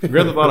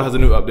 Grand Theft Auto has a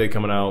new update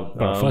coming out.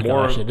 Fuck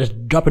all that shit.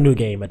 Just drop a new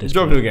game at this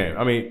point. Drop a new game.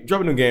 I mean,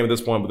 drop a new game at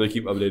this point, but they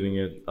keep updating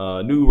it.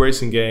 New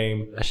racing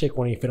game. That shit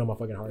won't even fit on my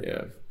fucking heart.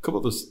 Yeah, couple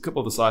of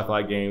the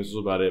sci-fi games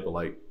was about it, but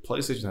like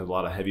PlayStation has a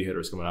lot of heavy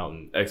hitters coming out,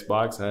 and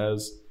Xbox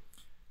has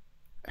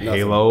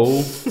Halo.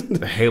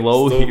 The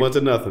Halo. Still a bunch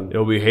of nothing.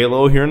 It'll be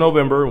Halo here in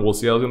November, and we'll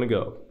see how it's gonna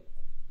go.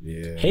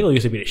 Yeah. Halo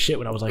used to be the shit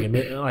when I was in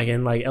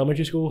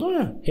elementary school. Oh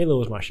yeah, Halo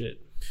was my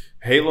shit.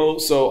 Halo.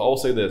 So I will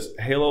say this: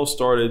 Halo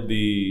started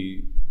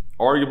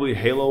arguably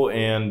Halo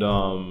and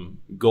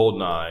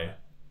GoldenEye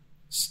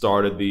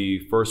started the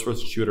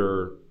first-person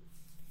shooter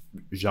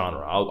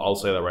genre. I'll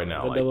say that right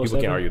now. Like people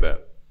 007? can't argue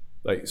that.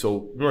 Like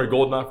so, remember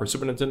GoldenEye for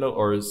Super Nintendo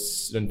or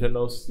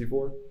Nintendo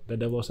 64?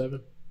 The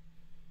 007.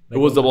 It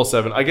was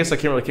 007. I guess I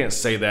can't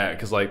say that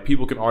because like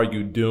people can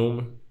argue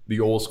Doom, the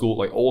old school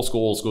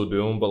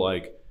Doom, but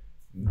like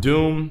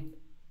Doom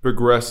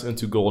progressed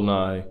into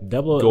GoldenEye.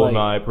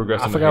 GoldenEye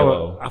progressed into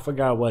Halo. I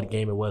forgot what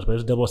game it was, but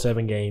it was a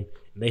 007 game.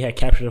 And they had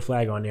Capture the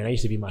Flag on there. And that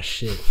used to be my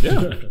shit.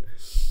 Yeah.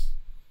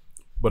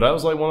 But that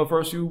was like one of the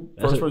first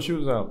first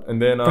shooters out.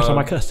 And then first time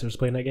I cussed, I was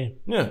playing that game.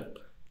 Yeah.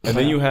 And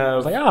then you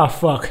have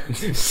fuck.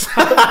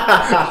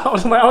 I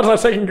was in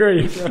second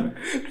grade.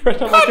 First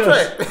time I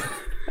cussed.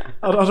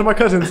 I was with my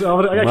cousins. I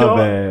got killed.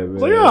 Bad, I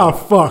was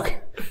like, fuck.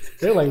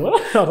 They're like,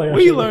 what? I was like, where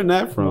you learn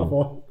that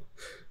from?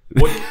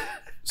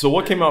 So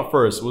what came out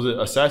first? Was it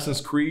Assassin's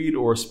Creed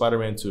or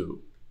Spider-Man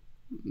 2?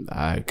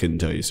 I couldn't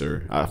tell you,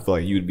 sir. I feel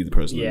like you'd be the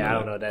person. Yeah, I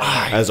don't know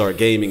that. As our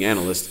gaming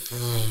analyst.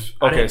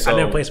 Okay, I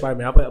didn't play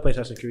Spider-Man. I play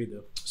Assassin's Creed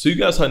though. So you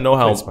guys know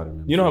how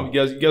Spider-Man. you know how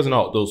you guys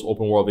know how those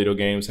open world video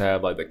games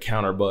have like the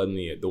counter button,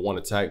 the one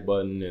attack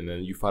button, and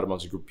then you fight a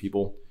bunch of group of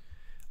people.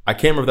 I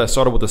can't remember if that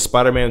started with the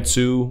Spider-Man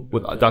 2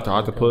 with Dr.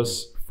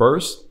 Octopus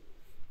first,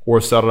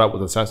 or started out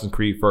with Assassin's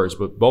Creed first.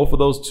 But both of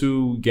those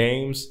two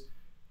games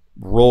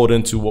rolled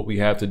into what we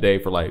have today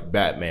for like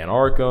Batman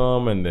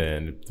Arkham, and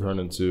then turned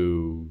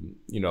into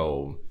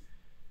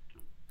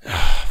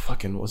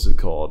fucking what's it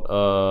called?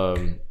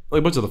 Like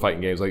a bunch of the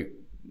fighting games like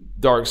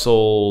Dark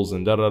Souls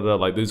and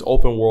like these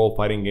open world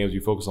fighting games.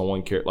 You focus on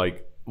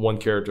one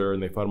character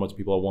and they fight a bunch of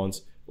people at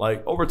once.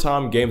 Like over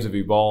time, games have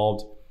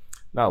evolved.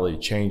 Not really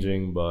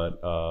changing, but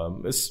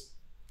it's as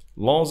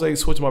long as they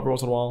switch them up every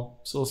once in a while,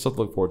 still stuff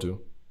to look forward to.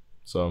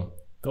 So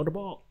throw the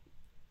ball,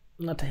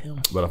 not to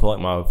him. But I feel like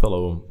my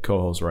fellow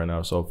co-hosts right now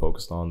are so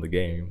focused on the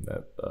game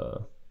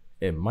that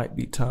it might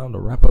be time to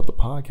wrap up the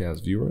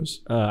podcast,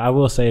 viewers. I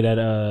will say that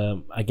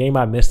a game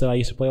I missed that I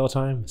used to play all the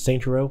time,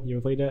 Saints Row. You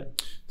ever played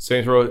that?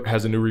 Saints Row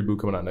has a new reboot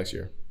coming out next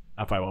year.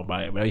 I probably won't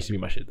buy it, but that used to be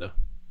my shit though.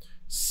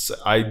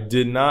 I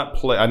did not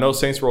play. I know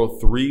Saints Row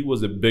 3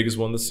 was the biggest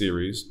one in the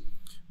series.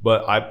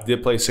 But I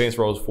did play Saints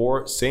Row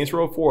 4. Saints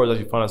Row 4 is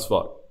actually fun as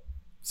fuck.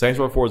 Saints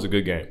Row 4 is a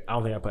good game. I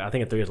don't think I played. I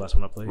think 3 is the last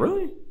one I played.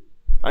 Really?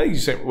 I think you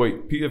say wait.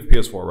 You have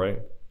PS4, right?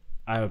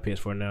 I have a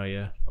PS4 now.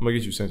 Yeah. I'm gonna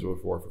get you Saints Row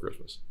 4 for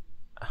Christmas.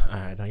 All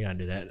right, now you gotta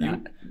do that.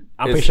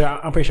 I'm pretty sure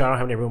I don't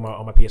have any room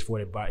on my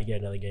PS4 to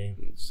get another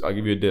game. I'll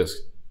give you a disc.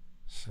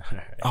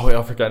 Right. Oh wait,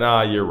 I forgot.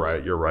 Nah, you're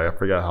right. I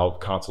forgot how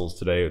consoles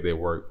today they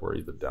work, where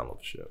you just download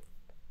the shit.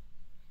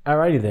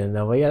 Alrighty then.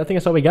 No, but yeah, I think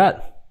that's all we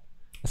got.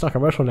 It's not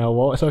commercial now,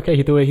 Walt. It's okay.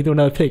 He threw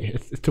another pick.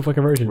 It's 2-point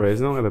conversion. Wait,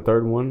 isn't it only the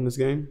third one in this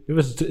game? It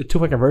was a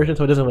 2-point conversion,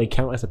 so it doesn't really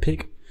count as a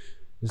pick.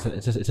 It's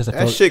just a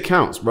that shit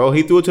counts, bro.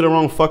 He threw it to the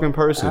wrong fucking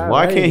person.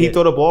 Why can't he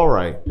throw the ball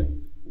right?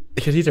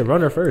 Because he's a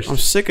runner first. I'm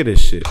sick of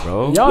this shit,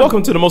 bro.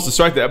 Welcome to the most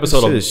distracted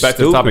episode of Back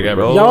to the Topic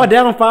ever. Bro. Y'all are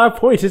down on 5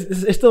 points.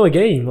 It's still a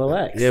game.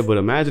 Relax. Yeah, but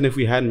imagine if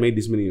we hadn't made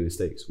these many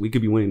mistakes. We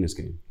could be winning this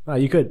game. Oh,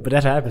 you could, but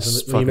that's what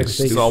happens when you make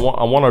mistakes. So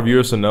I want our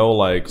viewers to know,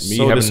 like, me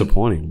so having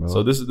disappointing, bro.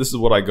 So this is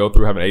what I go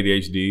through having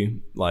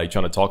ADHD, like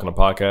trying to talk on a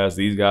podcast.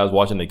 These guys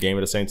watching the game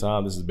at the same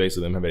time. This is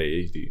basically them having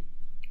ADHD.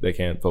 They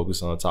can't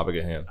focus on the topic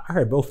at hand. I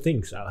heard both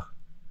things.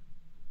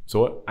 So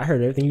what? I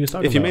heard everything you was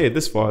talking about. If you made it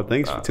this far,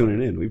 thanks for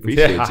tuning in. We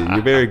appreciate you.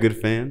 You're very good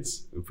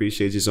fans. We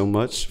appreciate you so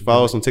much.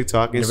 Follow us on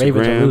TikTok,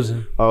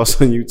 Instagram. Follow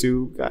us on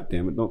YouTube. God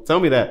damn it. Don't tell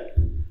me that.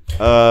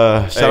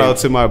 Shout out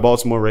to my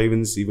Baltimore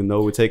Ravens, even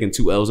though we're taking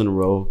 2 L's in a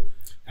row.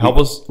 Help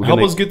us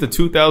get to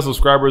 2,000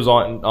 subscribers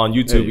on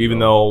YouTube, even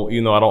though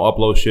I don't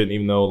upload shit,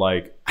 even though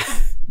like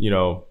we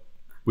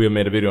haven't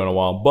made a video in a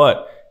while.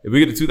 But if we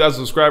get to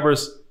 2,000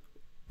 subscribers,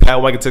 Pat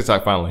will make a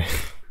TikTok finally.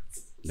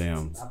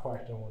 Damn. I probably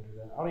don't want to do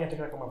that. I don't even have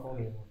TikTok on my phone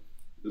anymore.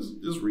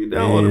 Just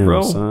re-download it,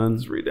 bro. Son.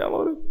 Just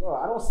re-download it. Bro,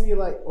 I don't see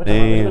like. We're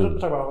talking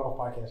about our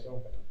podcast.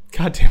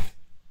 God damn.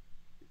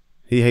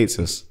 He hates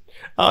us.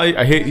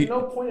 I hate. There's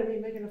no point in me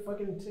making a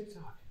fucking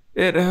TikTok.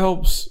 It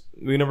helps.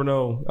 We never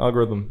know.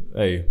 Algorithm.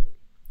 Hey,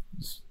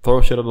 just throw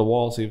shit at the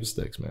wall, see if it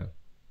sticks, man.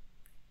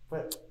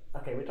 But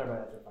okay, we talk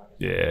about that after the podcast.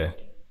 Yeah.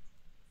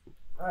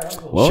 All right,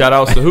 cool. Well, Shout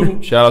outs to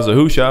who? Shout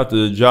out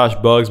to Josh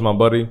Bugs, my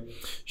buddy.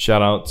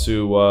 Shout out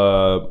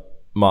to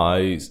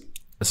my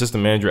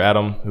assistant manager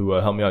Adam, who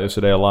helped me out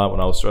yesterday a lot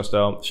when I was stressed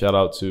out. Shout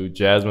out to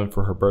Jasmine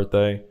for her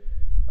birthday.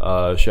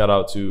 Shout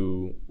out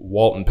to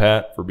Walt and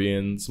Pat for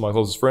being some of my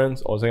closest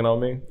friends, always hanging out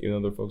with me, even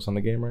though they're focused on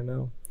the game right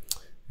now.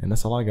 And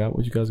that's all I got.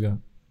 What you guys got?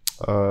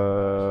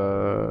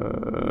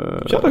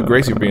 Shout out to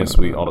Gracie for being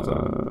sweet all the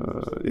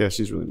time. Yeah,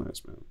 she's really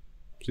nice, man.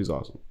 She's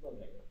awesome.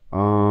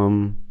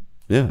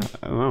 Yeah,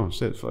 I don't know.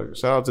 Shit, fuck.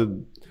 Shout out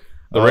to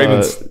The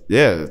Ravens.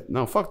 Yeah,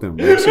 no, fuck them,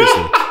 bro.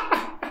 Seriously.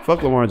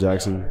 Fuck Lamar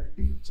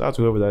Jackson. Shout out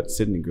to whoever that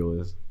Sydney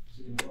girl is.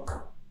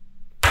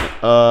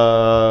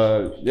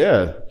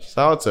 Yeah.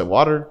 Shout out to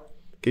water,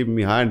 keeping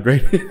me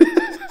hydrated.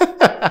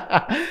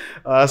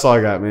 That's all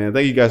I got, man.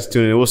 Thank you guys for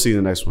tuning in. We'll see you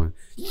in the next one.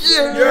 We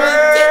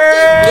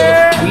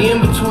in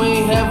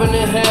between heaven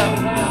and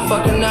hell.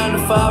 Fucking 9 to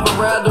 5, I'd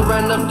rather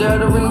end up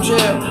dead or in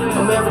jail.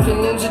 American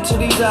ninja to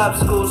these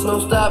obstacles, no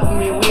stopping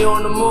me. We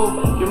on the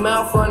move. Your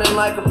mouth running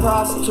like a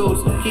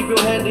prostitute's. Keep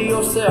your head to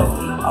yourself.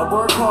 I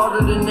work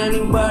harder than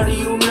anybody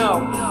you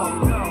know.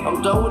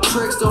 I'm done with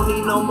tricks, don't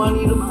need no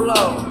money to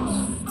blow.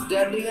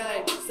 Deadly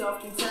aim,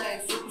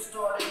 self-contained,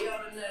 superstar, they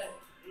yell the name.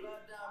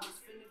 Blood diamonds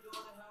finna go to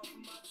hell for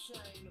my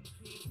chain. The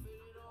piece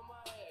fitted on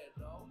my head,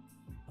 though.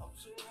 I'm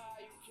too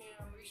high, you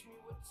can't reach me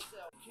with the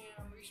cell.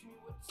 Can't reach me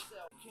with the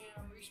cell.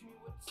 Can't reach me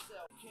with the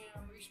cell.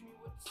 Can't reach me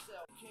with the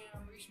cell.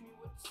 Can't reach me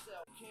with the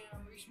cell.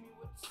 Can't reach me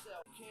with the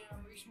cell. Can't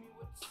reach me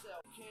with the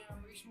cell.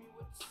 Can't reach me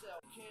with the cell.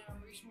 Can't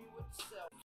reach me with the cell.